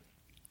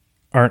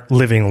aren't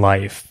living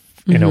life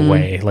in a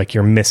way, like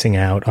you're missing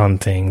out on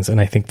things. And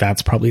I think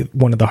that's probably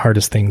one of the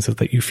hardest things, is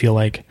that you feel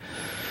like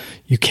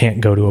you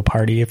can't go to a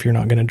party if you're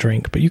not going to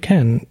drink, but you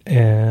can.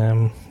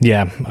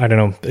 I don't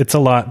know. It's a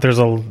lot.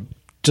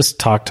 Just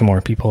talk to more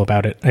people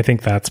about it. I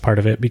think that's part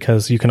of it,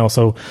 because you can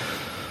also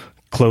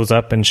close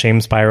up and shame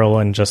spiral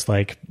and just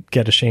like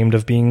get ashamed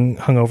of being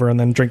hungover and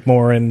then drink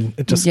more. And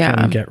it just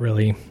can get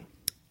really,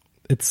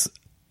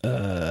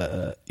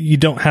 you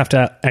don't have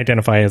to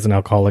identify as an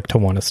alcoholic to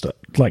want to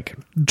like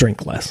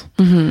drink less.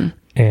 And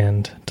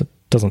it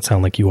doesn't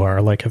sound like you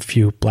are. Like a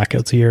few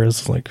blackouts a year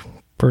is like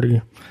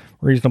pretty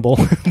reasonable.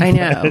 I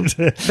know.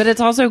 But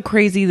it's also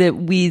crazy that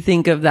we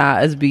think of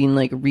that as being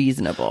like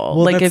reasonable.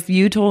 Well, like if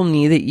you told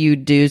me that you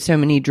do so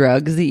many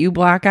drugs that you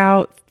black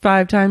out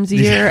 5 times a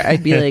year,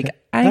 I'd be like,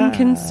 I'm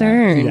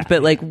concerned. Yeah.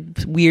 But like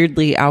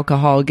weirdly,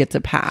 alcohol gets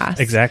a pass.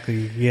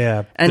 Exactly.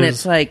 Yeah. And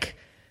it's like,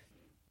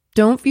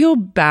 don't feel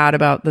bad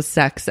about the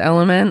sex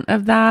element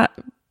of that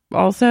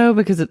also,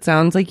 because it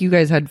sounds like you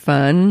guys had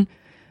fun,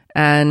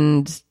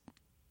 and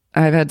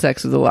I've had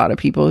sex with a lot of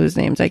people whose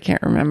names I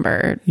can't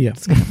remember. Yeah.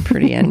 It's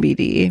pretty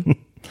NBD.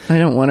 I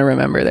don't want to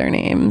remember their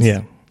names.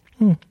 Yeah.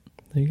 There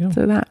you go.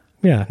 So that.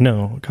 Yeah.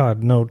 No,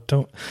 God, no,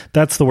 don't.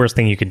 That's the worst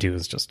thing you can do,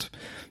 is just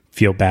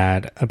feel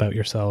bad about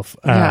yourself.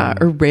 Yeah,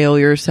 or rail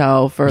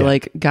yourself, or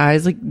like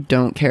guys like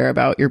don't care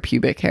about your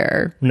pubic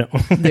hair. No.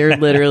 They're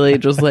literally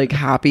just like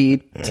happy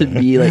to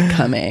be like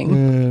coming.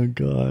 Oh,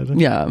 God.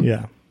 Yeah.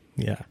 Yeah.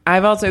 Yeah.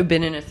 I've also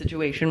been in a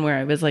situation where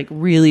I was like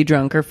really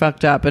drunk or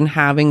fucked up and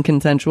having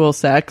consensual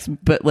sex,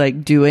 but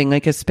like doing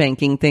like a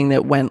spanking thing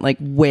that went like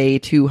way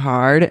too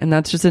hard. And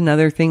that's just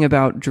another thing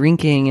about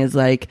drinking, is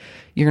like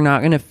you're not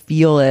going to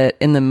feel it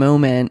in the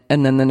moment.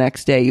 And then the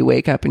next day you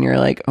wake up and you're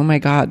like, oh my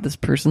God, this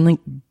person like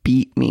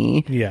beat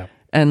me. Yeah.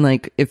 And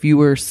like if you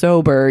were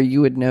sober,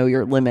 you would know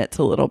your limits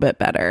a little bit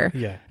better.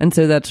 Yeah. And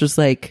so that's just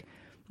like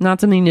not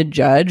something to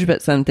judge,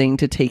 but something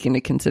to take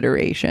into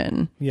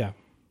consideration. Yeah.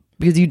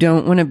 Because you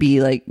don't want to be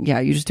like,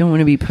 yeah, you just don't want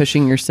to be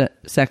pushing your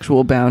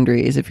sexual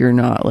boundaries if you're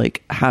not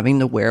like having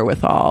the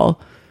wherewithal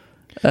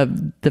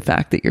of the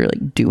fact that you're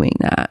like doing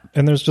that.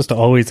 And there's just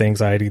always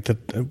anxiety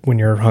that when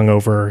you're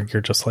hungover,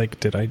 you're just like,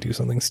 did I do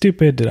something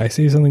stupid? Did I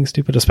say something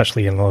stupid?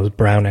 Especially in those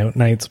brownout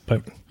nights.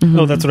 But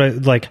that's what I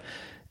like.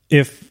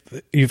 If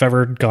you've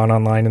ever gone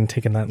online and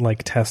taken that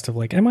like test of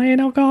like, am I an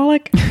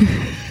alcoholic?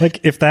 Like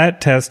if that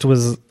test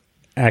was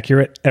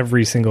accurate,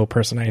 every single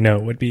person I know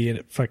would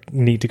be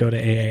need to go to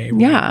AA.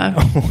 Yeah.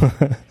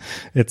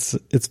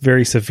 It's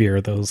very severe,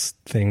 those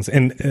things.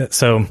 And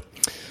so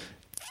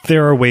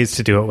there are ways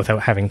to do it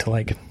without having to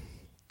like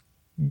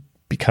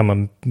become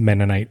a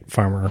Mennonite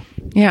farmer.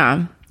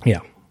 Yeah.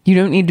 Yeah. You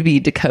don't need to be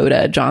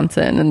Dakota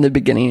Johnson in the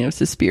beginning of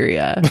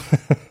Suspiria.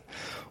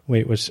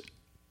 Wait, which...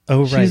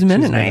 Oh, right. She's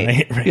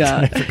Mennonite. Right. Yeah.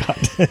 I forgot.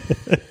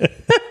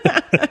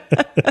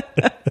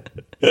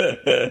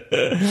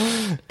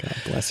 God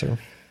bless her.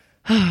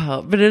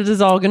 But it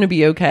is all going to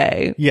be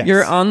okay. Yes.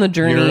 You're on the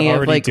journey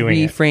You're of like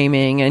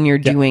reframing and you're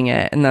doing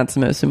it. And that's the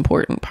most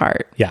important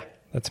part. Yeah,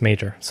 that's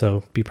major.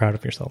 So be proud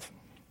of yourself.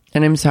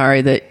 And I'm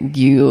sorry that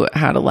you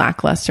had a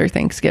lackluster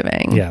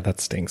Thanksgiving. Yeah, that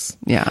stinks.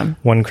 Yeah.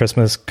 One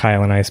Christmas,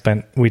 Kyle and I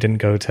we didn't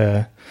go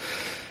to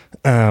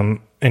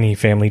any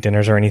family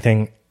dinners or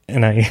anything.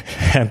 And I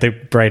had the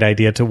bright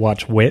idea to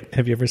watch Wit.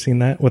 Have you ever seen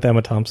that with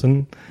Emma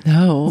Thompson?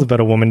 No. It's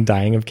about a woman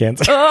dying of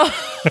cancer. Oh,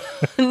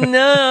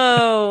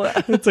 no.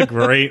 It's a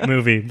great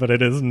movie, but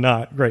it is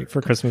not great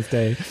for Christmas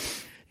Day.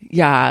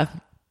 Yeah.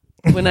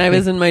 When I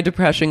was in my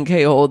depression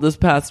K-hole this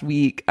past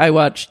week, I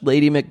watched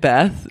Lady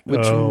Macbeth,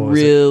 which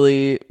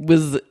really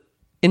was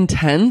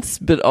intense,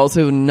 but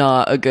also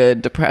not a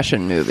good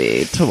depression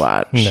movie to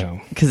watch.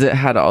 No. Because it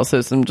had also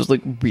some just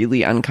like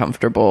really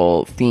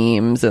uncomfortable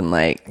themes, and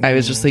like I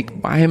was just like,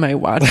 why am I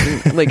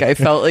watching? Like I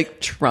felt like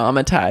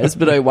traumatized,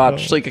 but I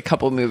watched like a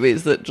couple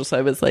movies that just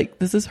I was like,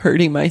 this is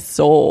hurting my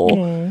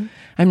soul.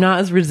 I'm not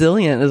as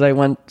resilient as I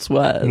once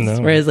was. No.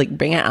 Whereas like,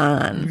 bring it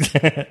on.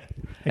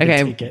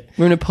 Okay, we're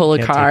going to pull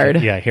a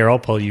card. Yeah, here, I'll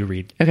pull, you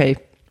read. Okay.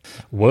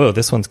 Whoa,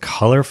 this one's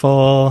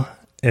colorful.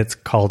 It's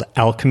called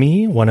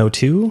Alchemy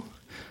 102.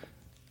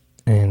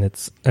 And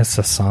it's a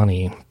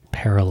Sasani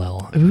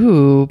parallel.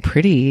 Ooh,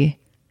 pretty.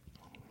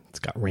 It's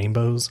got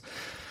rainbows.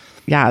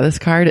 Yeah, this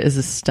card is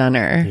a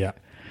stunner. Yeah.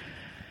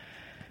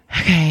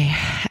 Okay.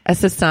 A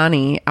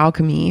Sasani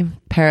alchemy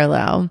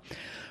parallel.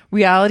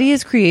 Reality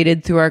is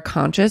created through our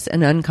conscious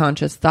and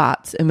unconscious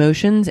thoughts,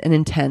 emotions, and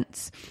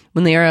intents.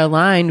 When they are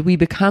aligned, we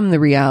become the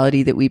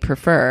reality that we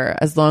prefer,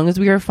 as long as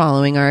we are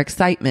following our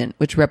excitement,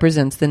 which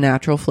represents the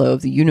natural flow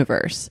of the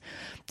universe.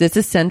 This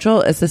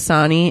essential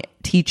Sasani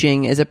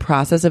teaching is a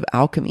process of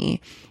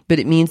alchemy, but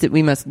it means that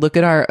we must look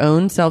at our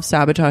own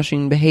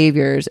self-sabotaging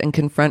behaviors and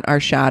confront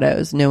our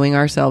shadows, knowing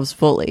ourselves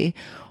fully.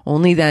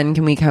 Only then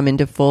can we come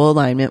into full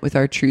alignment with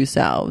our true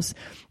selves.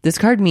 This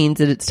card means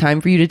that it's time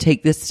for you to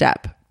take this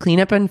step. Clean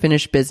up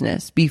unfinished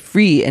business. Be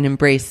free and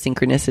embrace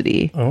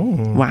synchronicity.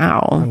 Oh.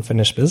 Wow.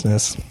 Unfinished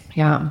business.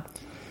 Yeah.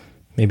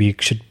 Maybe you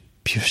should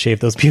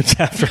shave those pubes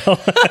after all.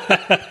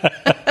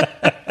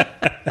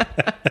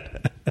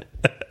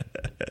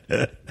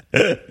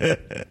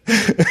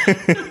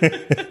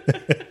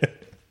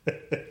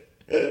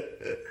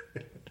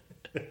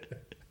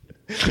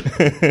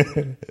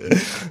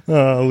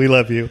 Oh, we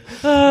love you.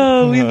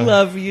 Oh, we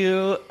love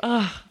you.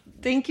 Oh,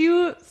 thank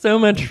you so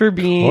much for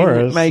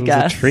being my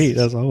guest. It's a treat,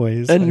 as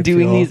always. And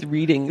doing these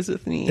readings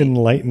with me.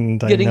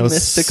 Enlightened. Getting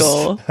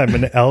mystical. I'm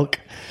an elk.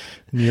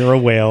 You're a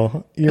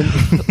whale. You're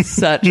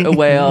such a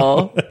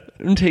whale.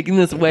 I'm taking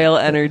this whale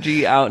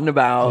energy out and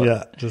about.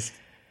 Yeah,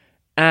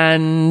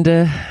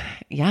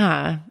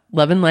 yeah,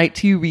 love and light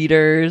to you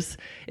readers.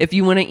 If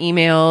you want to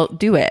email,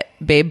 do it.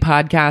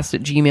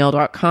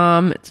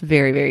 babepodcast@gmail.com. It's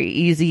very, very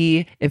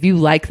easy. If you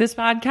like this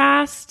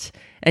podcast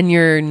and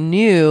you're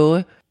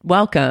new,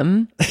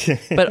 welcome.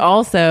 But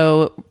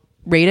also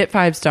rate it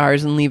 5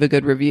 stars and leave a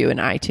good review in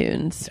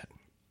iTunes.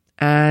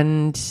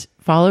 And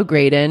follow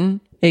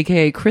Graydon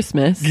aka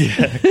Christmas.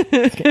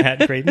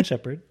 At Graydon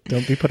Shepherd.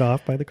 Don't be put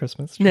off by the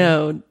Christmas tree.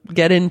 No,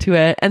 get into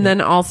it. And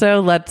then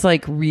also let's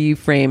like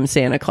reframe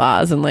Santa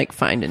Claus and like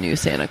find a new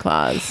Santa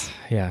Claus.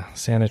 Yeah,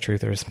 Santa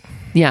truthers.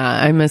 Yeah,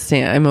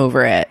 I'm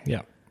over it.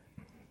 Yeah.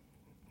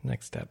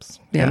 Next steps.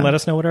 Yeah. And let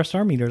us know what our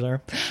star meters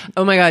are.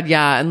 Oh my God,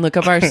 yeah. And look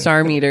up our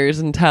star meters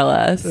and tell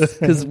us,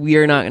 because we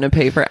are not going to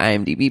pay for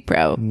IMDb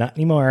Pro. Not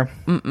anymore.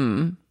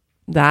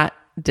 That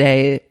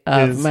day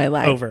of Is my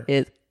life over.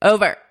 is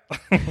over.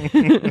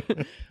 Bye.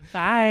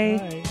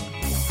 Bye.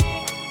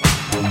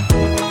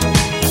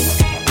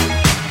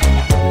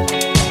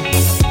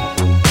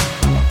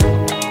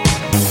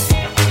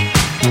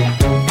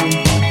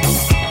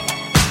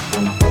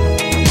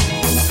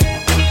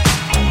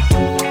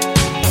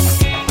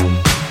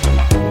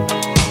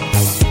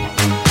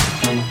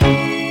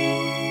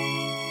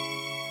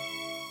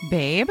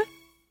 Babe?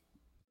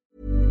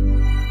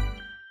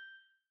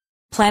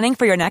 Planning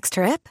for your next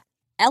trip?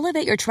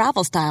 Elevate your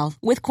travel style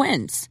with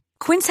Quince.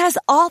 Quince has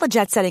all the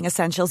jet-setting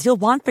essentials you'll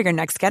want for your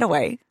next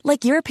getaway,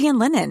 like European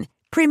linen,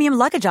 premium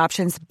luggage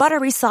options,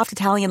 buttery soft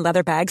Italian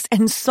leather bags,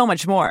 and so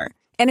much more.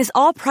 And is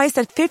all priced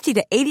at 50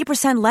 to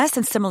 80% less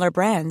than similar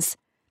brands.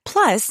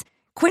 Plus,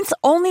 Quince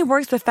only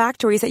works with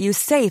factories that use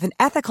safe and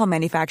ethical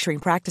manufacturing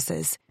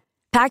practices.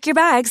 Pack your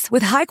bags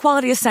with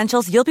high-quality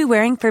essentials you'll be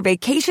wearing for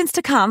vacations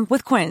to come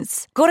with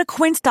Quince. Go to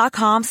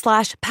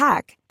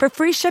quince.com/pack for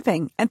free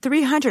shipping and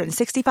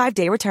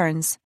 365-day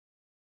returns.